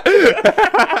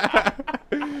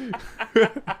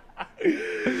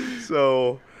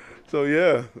 So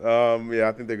yeah,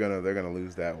 I think they're gonna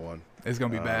lose that one. It's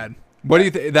gonna be bad. What do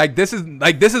you think? This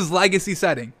is legacy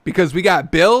setting because we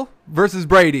got Bill versus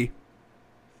Brady.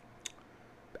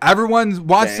 Everyone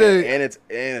wants to, and it's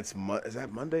is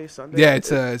that Monday, Sunday? Yeah,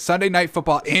 it's a Sunday Night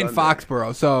Football in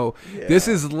Foxborough. So this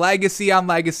is legacy on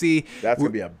legacy. That's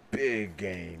gonna be a big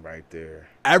game right there.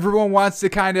 Everyone wants to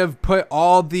kind of put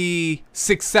all the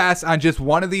success on just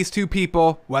one of these two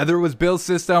people, whether it was Bill's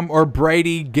system or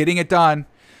Brady getting it done.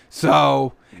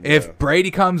 So if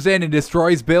Brady comes in and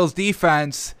destroys Bill's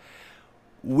defense,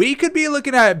 we could be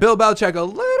looking at Bill Belichick a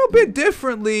little bit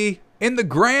differently in the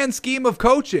grand scheme of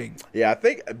coaching. Yeah, I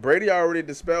think Brady already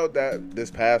dispelled that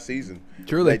this past season.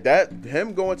 Truly.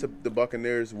 Him going to the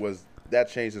Buccaneers that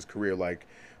changed his career. Like,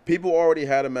 people already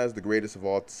had him as the greatest of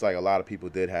all. Like, a lot of people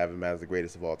did have him as the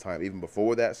greatest of all time, even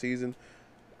before that season.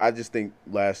 I just think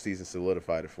last season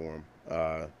solidified it for him.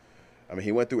 I mean,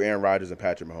 he went through Aaron Rodgers and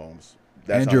Patrick Mahomes.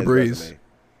 That's and Drew Brees. Resume.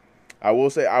 I will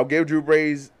say I'll give Drew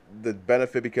Brees the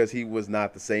benefit because he was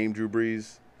not the same Drew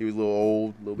Brees. He was a little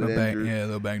old, a little bit injured. A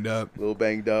little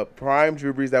banged up. Prime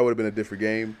Drew Brees, that would have been a different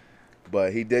game.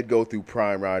 But he did go through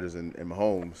prime Rodgers and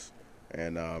Mahomes.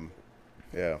 And,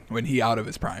 when he out of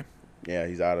his prime. Yeah,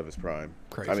 he's out of his prime.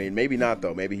 Crazy. I mean, maybe not,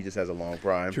 though. Maybe he just has a long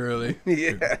prime. Truly.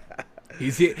 Yeah. He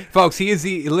is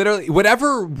literally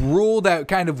whatever rule that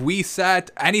kind of we set,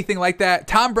 anything like that.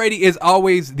 Tom Brady is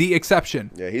always the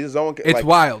exception. Yeah, he's his own. It's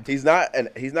wild. He's not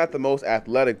the most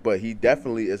athletic, but he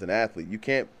definitely is an athlete. You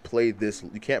can't play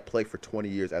for 20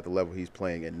 years at the level he's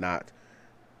playing and not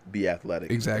be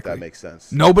athletic. Exactly. If that makes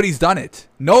sense. Nobody's done it.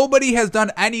 Nobody has done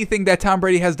anything that Tom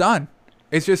Brady has done.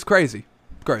 It's just crazy.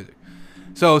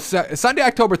 So Sunday,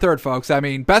 October 3rd, folks. I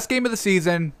mean, best game of the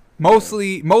season.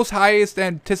 Most highest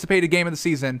anticipated game of the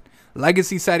season,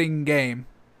 legacy setting game.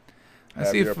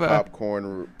 Let's see if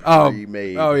popcorn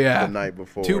pre-made the night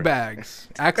before. 2 bags,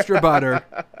 extra butter.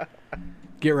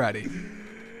 Get ready.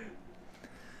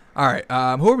 All right,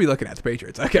 who are we looking at? The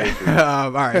Patriots. Okay. All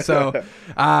right, so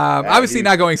obviously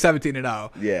not going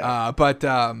 17-0. Yeah. But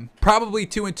probably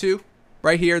 2-2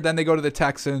 right here. Then they go to the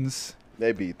Texans.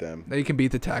 They beat them. They can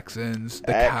beat the Texans.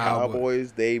 The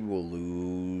Cowboys, they will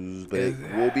lose, but it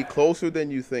will be closer than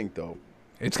you think, though.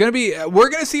 It's gonna be. We're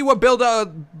gonna see what Bill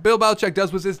Belichick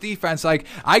does with his defense. Like,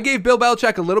 I gave Bill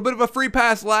Belichick a little bit of a free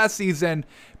pass last season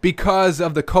because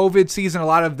of the COVID season. A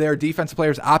lot of their defensive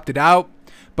players opted out.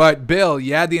 But Bill,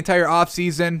 you had the entire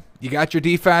offseason. You got your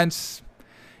defense.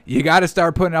 You got to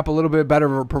start putting up a little bit better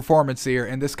of a performance here.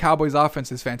 And this Cowboys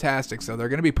offense is fantastic, so they're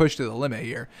gonna be pushed to the limit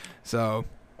here. So.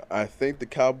 I think the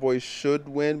Cowboys should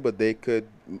win, but they could,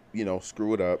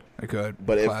 screw it up. They could.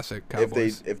 But classic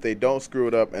Cowboys. If they don't screw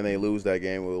it up and they lose that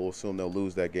game, we'll assume they'll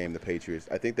lose that game. The Patriots.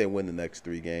 I think they win the next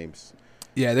 3 games.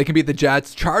 Yeah, they can beat the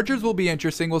Jets. Chargers will be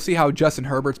interesting. We'll see how Justin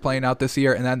Herbert's playing out this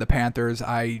year, and then the Panthers.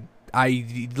 I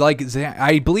believe in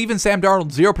Sam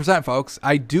Darnold 0%, folks.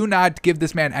 I do not give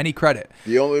this man any credit.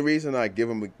 The only reason I give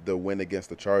him the win against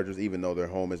the Chargers, even though they're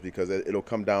home, is because it'll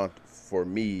come down for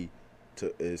me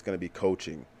it's going to be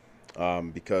coaching.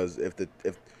 Because if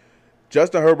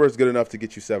Justin Herbert is good enough to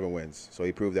get you 7 wins, so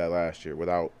he proved that last year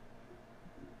without,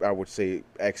 I would say,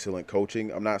 excellent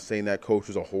coaching. I'm not saying that coach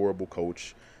was a horrible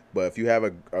coach, but if you have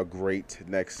a great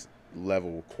next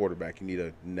level quarterback, you need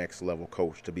a next level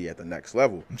coach to be at the next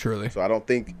level. Truly. So I don't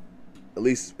think, at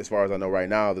least as far as I know right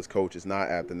now, this coach is not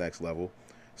at the next level.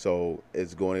 So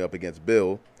it's going up against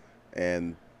Bill,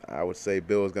 and I would say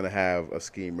Bill is going to have a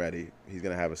scheme ready. He's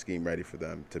going to have a scheme ready for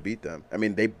them to beat them. I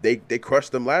mean, they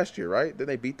crushed them last year, right? Didn't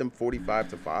they beat them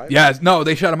 45-5? Yes. No,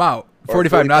 they shut them out.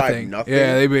 45-0.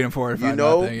 Yeah, they beat them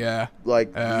 45-0. Yeah.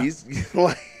 He's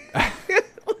like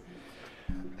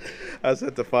I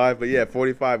said to 5, but yeah,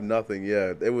 45-0.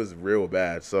 Yeah, it was real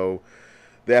bad. So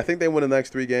I think they win the next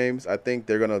 3 games. I think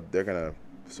they're gonna.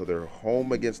 So they're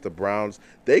home against the Browns.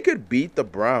 They could beat the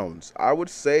Browns. I would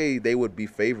say they would be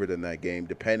favored in that game,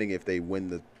 depending if they win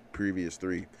the previous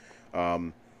 3.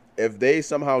 If they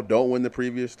somehow don't win the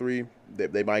previous 3,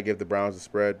 they might give the Browns a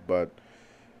spread, but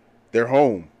they're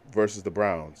home versus the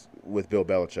Browns with Bill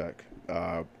Belichick.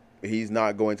 He's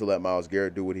not going to let Myles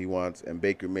Garrett do what he wants, and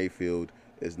Baker Mayfield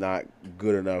is not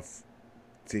good enough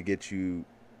to get you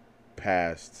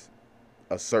past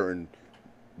a certain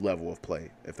level of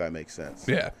play, if that makes sense.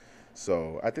 Yeah.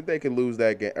 So I think they could lose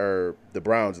that game, or the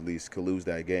Browns at least could lose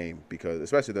that game, because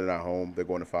especially they're not home, they're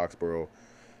going to Foxborough.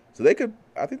 So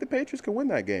I think the Patriots could win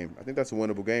that game. I think that's a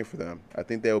winnable game for them. I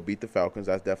think they'll beat the Falcons.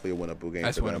 That's definitely a winnable game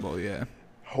for them. That's winnable, yeah.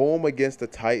 Home against the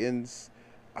Titans,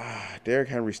 Derrick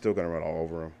Henry's still going to run all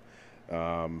over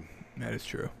them. That is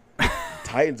true.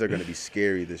 Titans are going to be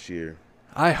scary this year.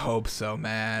 I hope so,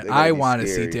 man. I want to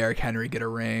see Derrick Henry get a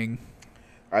ring.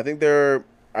 I think they're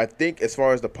I think as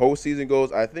far as the postseason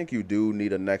goes, I think you do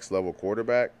need a next level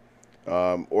quarterback,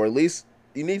 or at least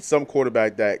you need some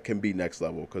quarterback that can be next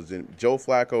level. Because Joe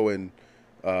Flacco and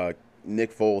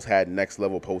Nick Foles had next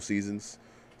level postseasons.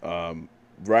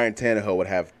 Ryan Tannehill would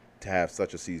have to have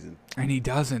such a season, and he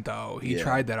doesn't though. He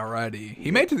tried that already.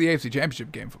 He made it to the AFC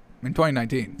Championship game in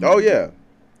 2019. Oh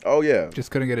yeah.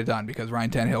 Just couldn't get it done because Ryan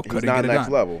Tannehill couldn't get it done. He's not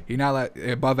next level. He's not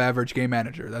above average game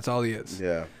manager. That's all he is.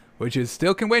 Yeah. Which is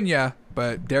still can win you,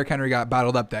 but Derrick Henry got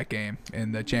bottled up that game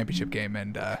in the championship game,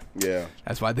 and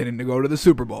that's why they didn't go to the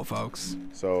Super Bowl, folks.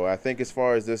 So I think as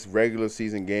far as this regular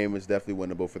season game is definitely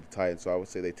winnable for the Titans. So I would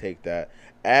say they take that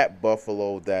at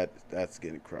Buffalo. That's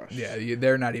getting crushed. Yeah,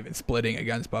 they're not even splitting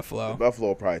against Buffalo. Buffalo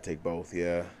will probably take both.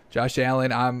 Yeah. Josh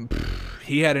Allen,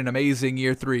 he had an amazing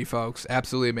year 3, folks.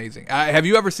 Absolutely amazing. Have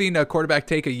you ever seen a quarterback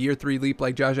take a year 3 leap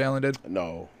like Josh Allen did?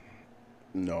 No.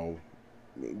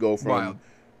 Go from wild.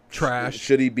 Trash.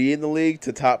 Should he be in the league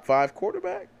to top 5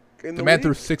 quarterback? The man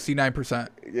threw 69%.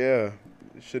 Yeah.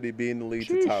 Should he be in the league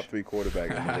to top 3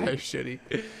 quarterback in the league? Should he?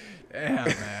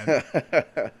 Damn,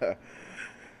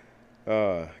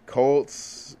 man.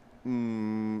 Colts.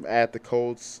 At the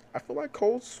Colts, I feel like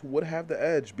Colts would have the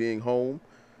edge being home.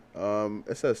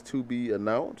 It says to be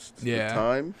announced. Yeah. The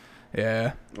time.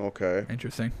 Yeah. Okay.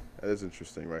 Interesting. That is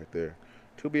interesting right there.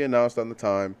 To be announced on the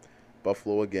time.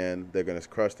 Buffalo again. They're going to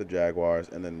crush the Jaguars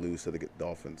and then lose to the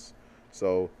Dolphins.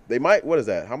 So they might. What is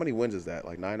that? How many wins is that?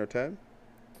 Like 9 or 10?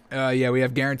 Yeah, we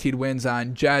have guaranteed wins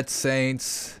on Jets,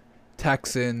 Saints,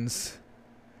 Texans,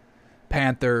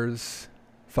 Panthers,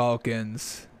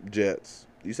 Falcons, Jets.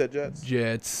 You said Jets?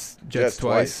 Jets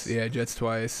twice. Yeah, Jets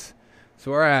twice.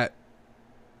 So we're at.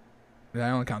 I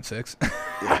only count 6.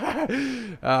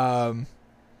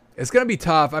 It's gonna be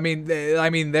tough. I mean,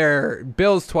 they're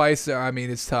Bills twice. I mean,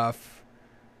 it's tough.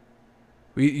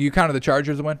 You counted the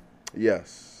Chargers to win?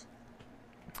 Yes.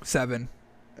 7.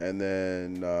 And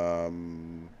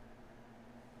then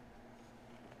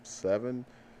 7.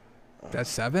 That's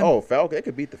 7. Oh, Falcon! It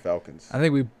could beat the Falcons. I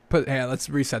think we put. Hey, let's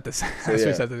reset this.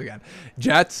 Reset this again.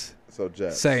 Jets. So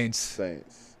Jets. Saints.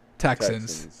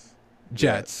 Texans.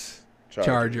 Jets.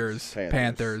 Chargers.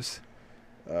 Panthers.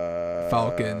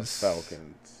 Falcons.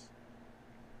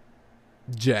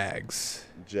 Jags.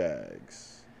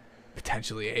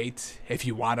 Potentially 8. If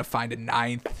you want to find a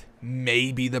 9th,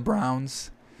 maybe the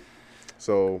Browns.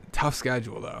 So tough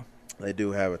schedule though. They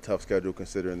do have a tough schedule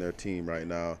considering their team right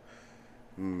now.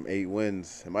 8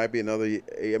 wins. It might be another.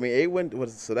 8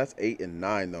 wins. So that's 8 and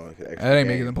 9 though. That ain't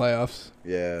making the playoffs.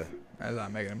 Yeah. That's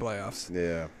not making the playoffs.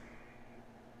 Yeah.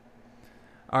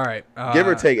 All right. Give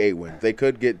or take 8 wins. They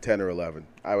could get 10 or 11.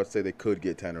 I would say they could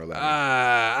get 10 or 11.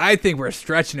 I think we're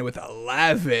stretching it with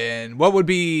 11. What would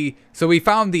be? So we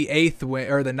found the 8th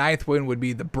win or the 9th win would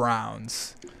be the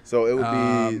Browns. So it would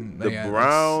be the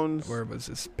Browns. Where was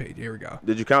this page? Here we go.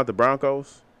 Did you count the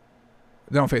Broncos?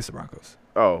 They don't face the Broncos.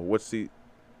 Oh, what's the?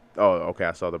 Oh, okay.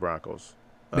 I saw the Broncos.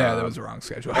 Yeah, that was the wrong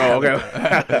schedule. Oh,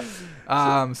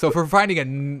 okay. So if we're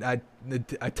finding a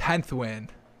 10th win.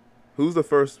 Who's the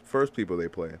first people they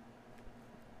play?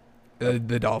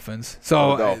 The Dolphins.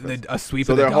 So a sweep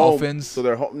so of the Dolphins. So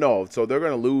they're home. No, so they're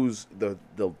going to lose the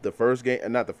first game,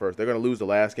 and not the first. They're going to lose the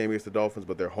last game against the Dolphins,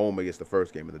 but they're home against the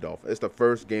first game of the Dolphins. It's the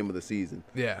first game of the season.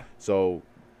 Yeah. So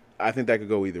I think that could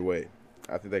go either way.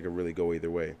 I think that could really go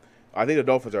either way. I think the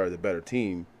Dolphins are the better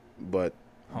team, but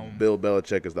Bill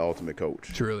Belichick is the ultimate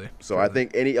coach. Truly. So I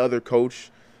think any other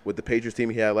coach with the Patriots team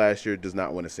he had last year does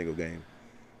not win a single game.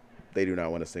 They do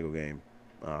not win a single game.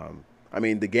 I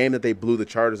mean, the game that they blew the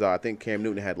Chargers out, I think Cam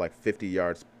Newton had like 50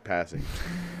 yards passing.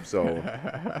 So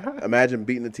imagine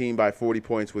beating the team by 40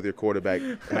 points with your quarterback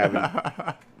having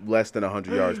less than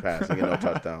 100 yards passing and no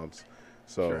touchdowns.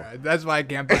 So sure. That's why I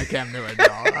can't buy Cam Newton,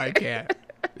 dog. I can't.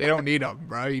 They don't need him,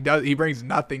 bro. He brings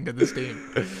nothing to this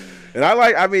team.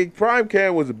 And Prime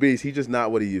Cam was a beast. He's just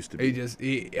not what he used to be.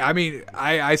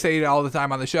 I say it all the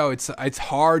time on the show. It's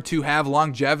hard to have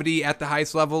longevity at the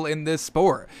highest level in this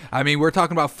sport. I mean, we're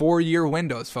talking about 4-year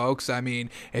windows, folks. I mean,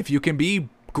 if you can be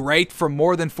great for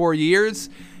more than 4 years,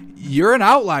 you're an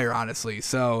outlier, honestly.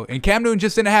 So, and Cam Newton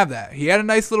just didn't have that. He had a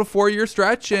nice little 4-year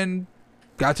stretch and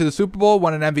got to the Super Bowl,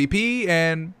 won an MVP,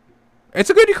 and it's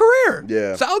a good career.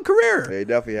 Yeah, solid career. Yeah, he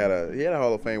definitely had a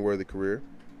Hall of Fame worthy career.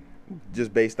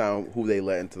 Just based on who they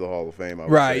let into the Hall of Fame, I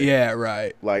would say. Yeah,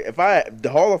 right. Like the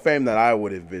Hall of Fame that I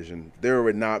would envision, there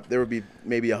would be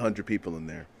maybe 100 people in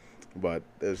there, but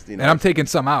there's And I'm taking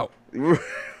some out.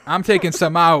 I'm taking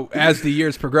some out as the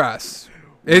years progress.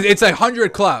 It's a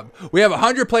 100 club. We have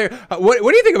 100 players. What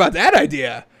do you think about that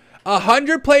idea?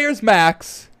 100 players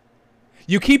max.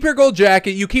 You keep your gold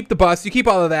jacket. You keep the bus. You keep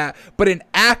all of that. But an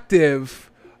active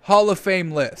Hall of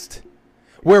Fame list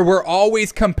where we're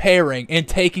always comparing and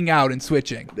taking out and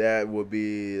switching. That would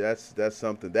be that's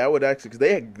something that would actually,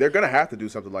 because they're gonna have to do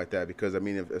something like that, because I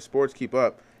mean if sports keep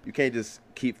up, you can't just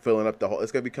keep filling up the hall.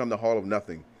 It's gonna become the Hall of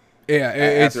Nothing. Yeah,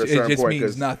 it just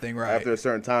means nothing, right? After a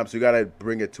certain time, so you got to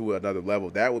bring it to another level.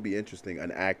 That would be interesting.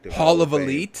 An active Hall of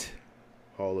Elite.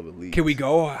 Hall of Elite. Can we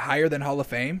go higher than Hall of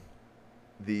Fame?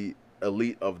 The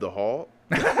elite of the hall.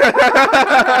 That's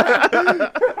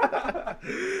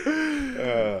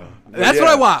what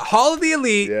I want. Hall of the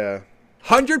Elite. Yeah.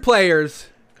 100 players.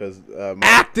 Because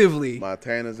actively.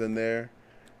 Montana's in there.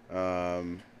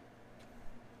 Aaron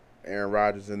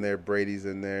Rodgers in there. Brady's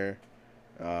in there.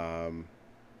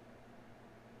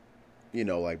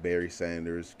 Like Barry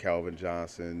Sanders, Calvin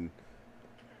Johnson,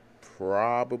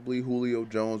 probably Julio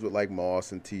Jones with like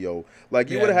Moss and T.O. Like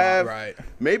you would have, right.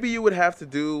 Maybe you would have to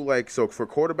do so for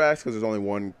quarterbacks, because there's only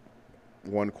one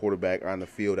quarterback on the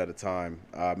field at a time.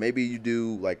 Maybe you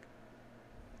do like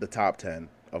the top 10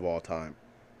 of all time.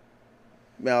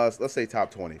 Now let's say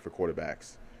top 20 for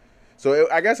quarterbacks. So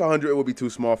I guess 100 would be too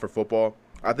small for football.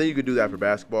 I think you could do that for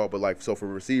basketball, but for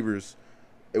receivers,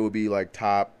 it would be like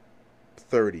top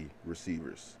 30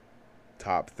 receivers,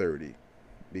 top 30,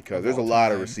 because there's a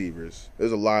lot of receivers.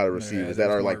 There's a lot of receivers that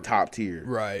are like top tier,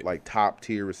 right? Like top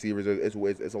tier receivers. It's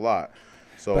a lot.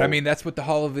 So, but I mean, that's what the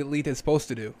Hall of Elite is supposed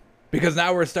to do, because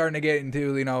now we're starting to get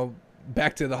into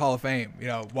back to the Hall of Fame,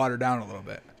 watered down a little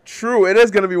bit. True, it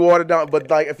is going to be watered down, but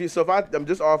like I'm just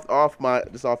off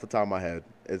the top of my head.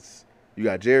 It's you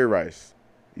got Jerry Rice,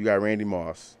 you got Randy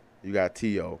Moss, you got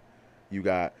T.O., you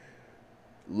got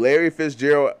Larry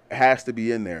Fitzgerald has to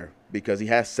be in there because he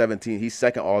has 17. He's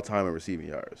second all time in receiving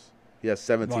yards. He has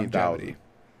 17,000.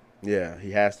 Yeah,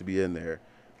 he has to be in there.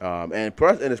 And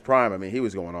plus in his prime, I mean, he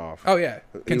was going off. Oh yeah,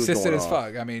 consistent as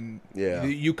fuck. I mean, yeah,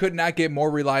 you could not get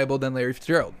more reliable than Larry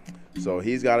Fitzgerald. So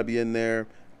he's got to be in there.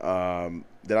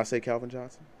 Did I say Calvin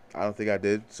Johnson? I don't think I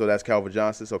did. So that's Calvin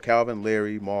Johnson. So Calvin,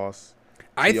 Larry, Moss.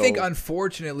 I think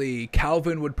unfortunately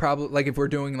Calvin would probably, if we're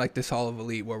doing this Hall of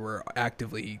Elite where we're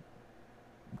actively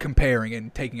comparing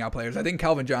and taking out players, I think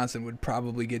Calvin Johnson would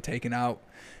probably get taken out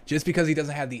just because he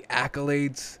doesn't have the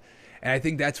accolades, and I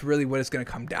think that's really what it's going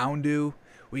to come down to.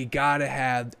 We got to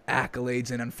have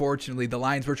accolades, and unfortunately the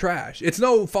Lions were trash. It's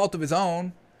no fault of his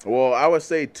own. Well, I would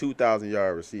say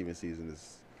 2,000-yard receiving season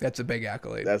is... That's a big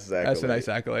accolade. That's a nice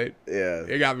accolade. Yeah.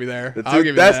 You got me there. I'll give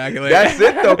you that accolade. That's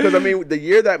it, though, because, I mean, the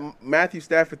year that Matthew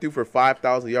Stafford threw for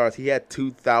 5,000 yards, he had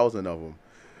 2,000 of them.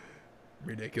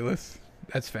 Ridiculous.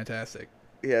 That's fantastic.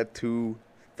 He had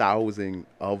 2,000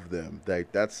 of them.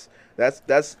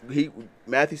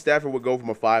 Matthew Stafford would go from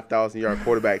a 5,000-yard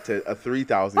quarterback to a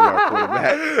 3,000-yard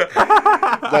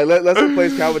quarterback. Let's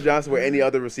replace Calvin Johnson with any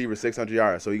other receiver 600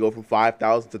 yards. So you go from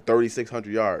 5,000 to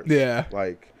 3,600 yards. Yeah.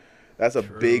 That's a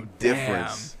big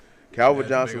difference. Calvin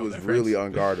Johnson was really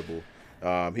unguardable.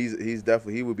 He's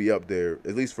definitely, he would be up there.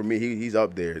 At least for me, he's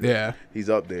up there. Yeah. He's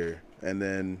up there. And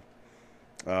then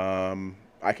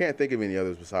I can't think of any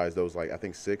others besides those, I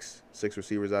think six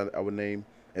receivers I would name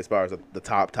as far as the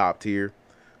top tier.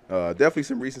 Definitely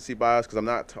some recency bias, because I'm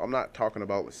not talking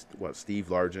about Steve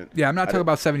Largent. Yeah, I'm not talking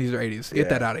about 70s or 80s. Get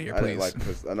that out of here, please.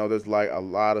 Because I know there's a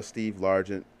lot of Steve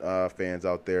Largent fans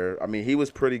out there. I mean, he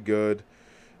was pretty good.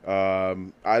 I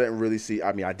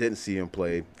didn't see him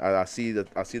play. I see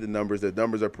the numbers. The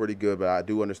numbers are pretty good, but I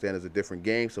do understand it's a different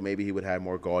game, so maybe he would have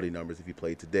more gaudy numbers if he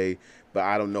played today. But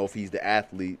I don't know if he's the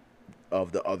athlete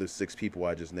of the other six people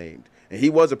I just named. And he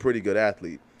was a pretty good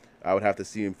athlete. I would have to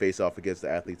see him face off against the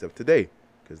athletes of today,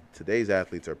 because today's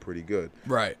athletes are pretty good.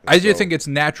 Right. I just think it's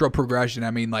natural progression. I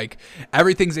mean,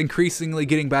 everything's increasingly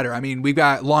getting better. I mean, we've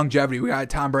got longevity. We got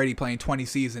Tom Brady playing 20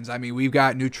 seasons. I mean, we've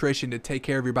got nutrition to take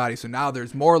care of your body. So now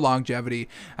there's more longevity.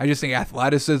 I just think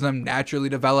athleticism naturally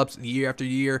develops year after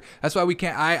year. That's why we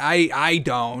can't, I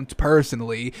don't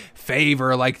personally favor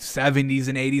 70s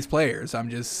and 80s players.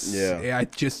 I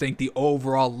just think the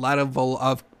overall level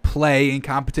of play and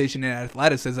competition and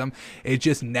athleticism, it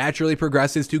just naturally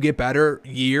progresses to get better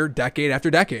year, decade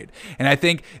after decade. And I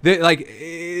think that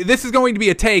this is going to be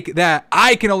a take that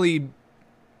I can only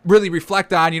really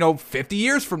reflect on, 50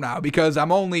 years from now, because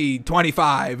I'm only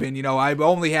 25 and, I've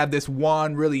only had this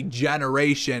one really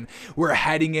generation. We're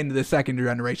heading into the second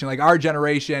generation. Our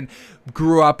generation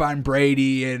grew up on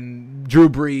Brady and Drew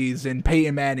Brees and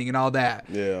Peyton Manning and all that.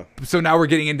 Yeah. So now we're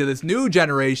getting into this new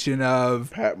generation of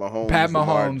Pat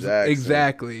Mahomes,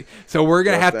 exactly. So we're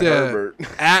going to have to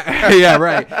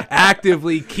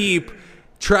actively keep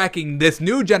tracking this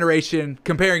new generation,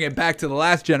 comparing it back to the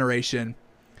last generation.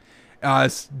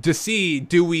 to see,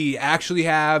 do we actually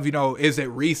have, is it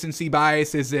recency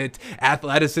bias? Is it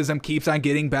athleticism keeps on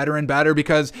getting better and better?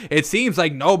 Because it seems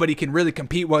like nobody can really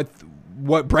compete with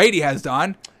what Brady has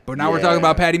done. But now we're talking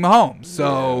about Patty Mahomes.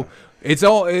 So it's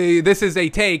all this is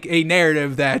a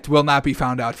narrative that will not be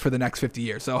found out for the next 50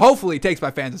 years. So hopefully Takes by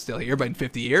Fans is still here, but in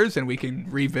 50 years, and we can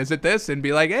revisit this and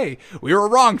be like, hey, we were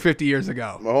wrong 50 years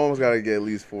ago. Mahomes got to get at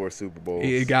least 4 Super Bowls.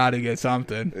 You got to get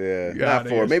something. Yeah, not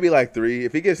 4, maybe like 3.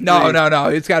 If he gets 3. No,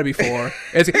 it's got to be 4.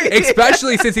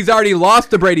 Especially since he's already lost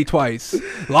to Brady twice.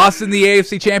 Lost in the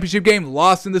AFC Championship game,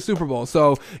 lost in the Super Bowl.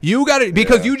 So you got to,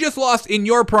 because you just lost in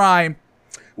your prime.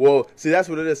 Well, see, that's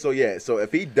what it is. So, so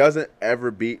if he doesn't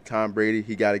ever beat Tom Brady,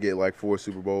 he got to get like 4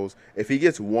 Super Bowls. If he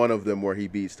gets one of them where he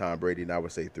beats Tom Brady, then I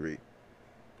would say 3.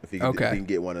 If he can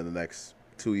get one in the next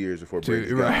 2 years before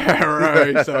Brady's gone.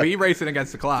 Right. So he's racing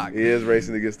against the clock. He is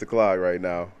racing against the clock right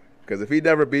now. Because if he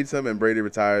never beats him and Brady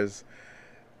retires.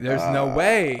 There's no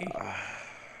way.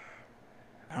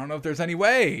 I don't know if there's any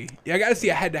way. I got to see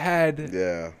a head-to-head.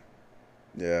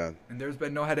 Yeah. And there's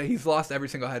been no head-to-head. He's lost every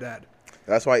single head-to-head.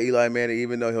 That's why Eli Manning,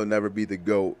 even though he'll never be the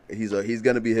GOAT, he's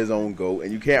going to be his own GOAT.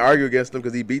 And you can't argue against him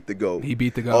because he beat the GOAT. He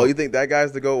beat the GOAT. Oh, you think that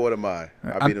guy's the GOAT? What am I?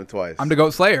 I beat him twice. I'm the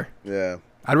GOAT Slayer. Yeah.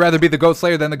 I'd rather be the GOAT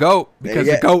Slayer than the GOAT because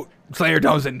the GOAT Slayer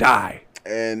doesn't die.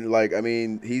 And,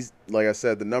 he's, like I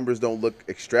said, the numbers don't look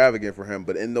extravagant for him.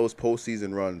 But in those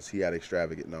postseason runs, he had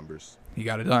extravagant numbers. He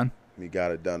got it done. He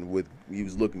got it done. He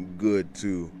was looking good,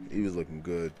 too. He was looking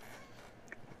good.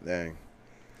 Dang.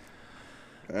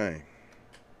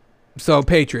 So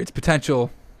Patriots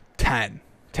potential 10.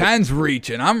 10's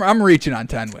reaching. I'm reaching on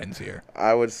 10 wins here.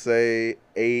 I would say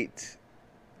 8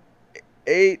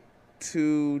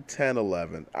 to 10,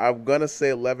 11. I'm gonna say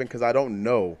 11 because I don't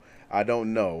know. I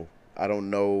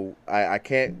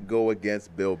can't go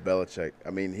against Bill Belichick. I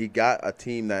mean, he got a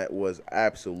team that was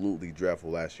absolutely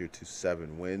dreadful last year to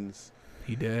 7 wins.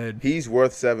 He did. He's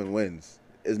worth 7 wins.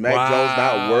 Is Mac Jones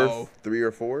not worth 3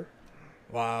 or 4?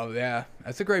 Wow, yeah,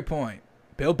 that's a great point.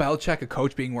 Bill Belichick, a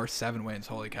coach being worth 7 wins.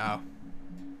 Holy cow.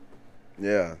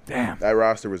 Yeah. Damn. That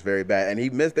roster was very bad.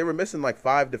 And they were missing like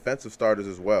 5 defensive starters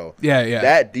as well. Yeah.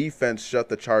 That defense shut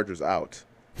the Chargers out.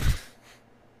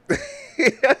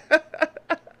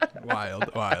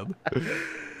 Wild.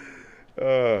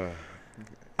 Yeah.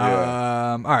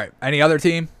 All right. Any other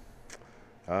team?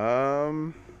 I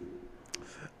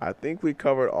think we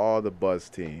covered all the buzz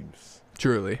teams.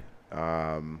 Truly.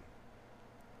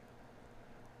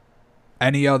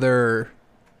 Any other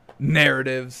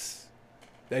narratives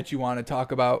that you want to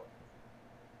talk about?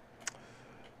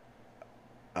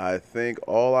 I think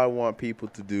all I want people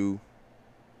to do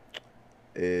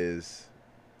is,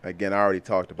 again, I already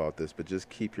talked about this, but just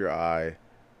keep your eye.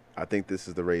 I think this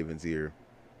is the Ravens' year.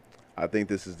 I think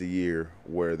this is the year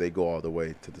where they go all the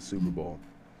way to the Super Bowl.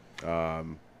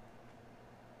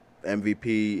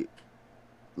 MVP,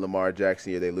 Lamar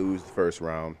Jackson, they lose the first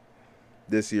round.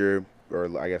 This year,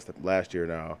 or I guess last year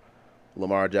now,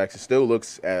 Lamar Jackson still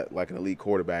looks at like an elite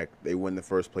quarterback. They win the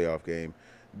first playoff game.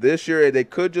 This year, they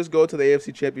could just go to the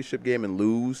AFC Championship game and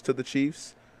lose to the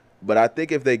Chiefs. But I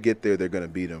think if they get there, they're going to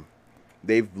beat them.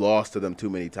 They've lost to them too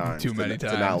many times. To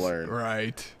not learn.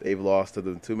 Right. They've lost to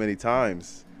them too many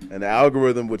times. And the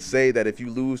algorithm would say that if you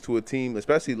lose to a team,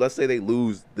 especially let's say they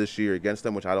lose this year against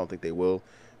them, which I don't think they will.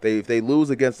 If they lose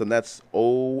against them, that's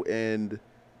 0-4,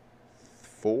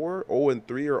 0-3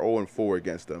 or 0-4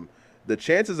 against them. The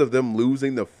chances of them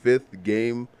losing the 5th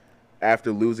game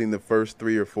after losing the first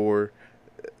 3 or 4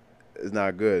 is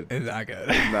not good. It's not good.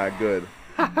 It's not good.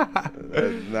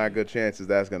 There's not good chances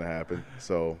that's going to happen.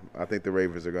 So I think the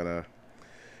Ravens are going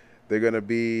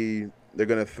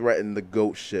to threaten the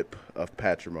GOAT ship of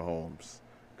Patrick Mahomes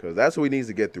because that's what he needs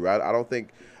to get through. I don't think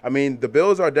 – I mean, the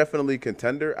Bills are definitely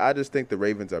contender. I just think the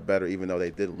Ravens are better even though they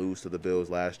did lose to the Bills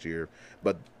last year.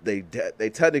 But they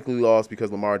technically lost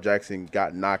because Lamar Jackson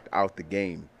got knocked out the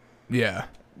game. Yeah.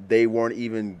 They couldn't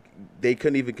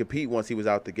even compete once he was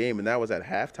out the game, and that was at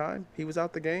halftime he was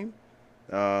out the game.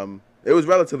 It was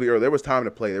relatively early. There was time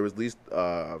to play. There was at least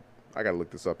I got to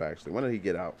look this up, actually. When did he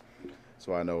get out?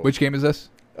 So I know. Which game is this?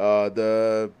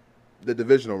 The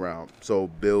divisional round. So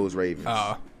Bills Ravens.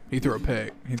 Oh, he threw a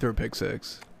pick. He threw a pick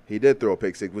 6. He did throw a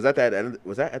pick 6. Was that at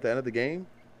the end of the game?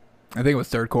 I think it was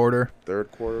third quarter. Third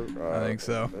quarter. I think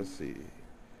so. Let's see.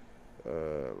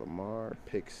 Lamar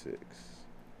pick 6.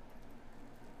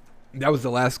 That was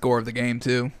the last score of the game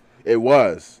too. It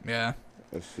was. Yeah.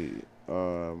 Let's see.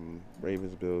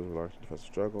 Ravens Bills large defensive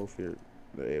struggle feared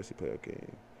the AFC playoff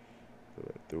game.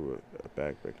 Threw a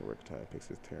back-breaking record time pick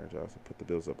 6. Taron Johnson put the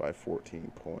Bills up by 14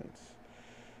 points.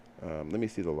 Let me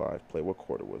see the live play. What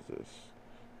quarter was this?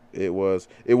 It was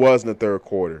in the third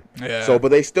quarter. Yeah. So, but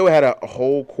they still had a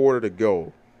whole quarter to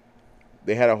go.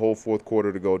 They had a whole fourth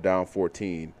quarter to go, down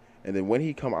 14. And then when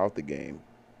he come out the game?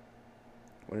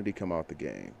 When did he come out the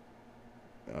game?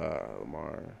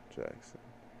 Lamar Jackson.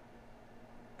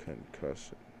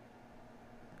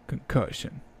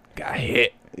 Concussion. Got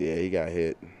hit. Yeah, he got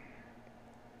hit.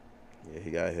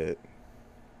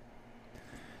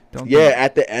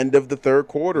 At the end of the third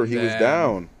quarter, he was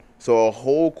down. So a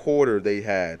whole quarter they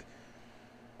had.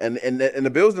 And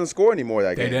the Bills didn't score anymore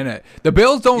that game. They didn't. The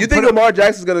Bills don't. You think Lamar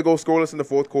Jackson's going to go scoreless in the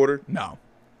fourth quarter? No,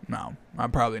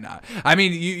 I'm probably not. I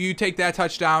mean, you take that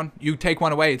touchdown, you take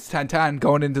one away, it's 10-10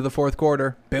 going into the fourth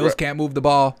quarter. Bills can't move the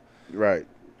ball. Right.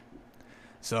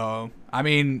 So, I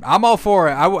mean, I'm all for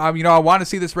it. I want to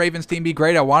see this Ravens team be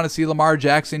great. I want to see Lamar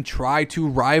Jackson try to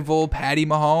rival Patty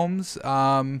Mahomes.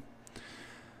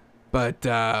 But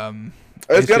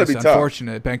it's going to be tough.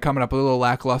 Unfortunate. Been coming up a little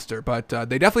lackluster, but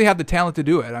they definitely have the talent to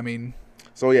do it. I mean,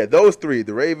 so yeah, those three: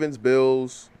 the Ravens,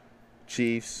 Bills,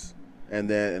 Chiefs, and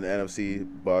then in the NFC,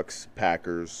 Bucks,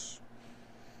 Packers,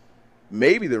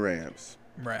 maybe the Rams.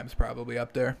 Rams probably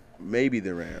up there. Maybe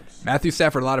the Rams. Matthew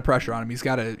Stafford, a lot of pressure on him. He's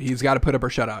got to put up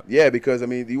or shut up. Yeah, because I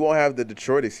mean, you won't have the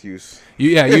Detroit excuse.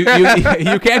 You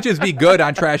can't just be good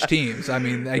on trash teams. I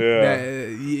mean,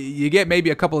 you get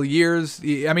maybe a couple of years.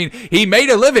 I mean, he made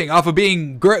a living off of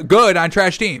being good on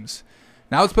trash teams.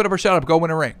 Now it's put up or shut up. Go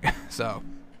win a ring. So.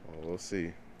 Well, we'll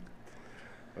see.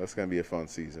 That's gonna be a fun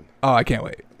season. Oh, I can't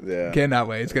wait. Yeah. Cannot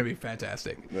wait. It's gonna be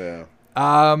fantastic. Yeah.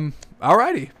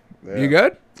 Alrighty. Yeah. You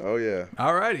good? Oh, yeah.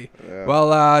 Alrighty. Yeah.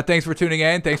 Well, thanks for tuning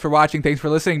in. Thanks for watching. Thanks for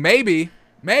listening. Maybe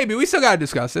we still got to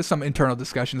discuss this. Some internal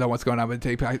discussions on what's going on with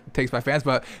Takes by Fans,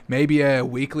 but maybe a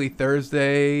weekly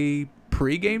Thursday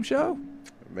pregame show?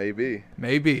 Maybe.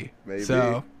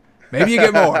 So maybe you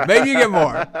get more.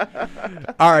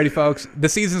 Alrighty, folks. The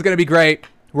season's going to be great.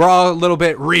 We're all a little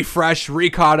bit refreshed,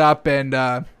 re-caught up,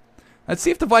 and let's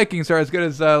see if the Vikings are as good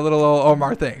as little old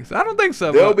Omar thinks. I don't think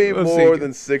so. They'll be more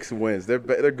than 6 wins. They're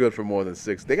good for more than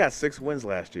 6. They got 6 wins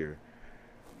last year.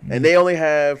 And they only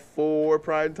have 4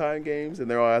 primetime games,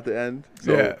 and they're all at the end.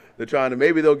 So they're trying to –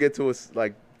 maybe they'll get to a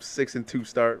 6-2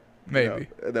 start. Maybe.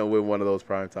 And they'll win one of those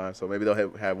prime times. So maybe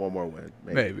they'll have one more win.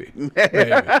 Maybe.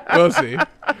 We'll see. All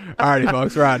righty,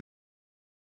 folks. We're on.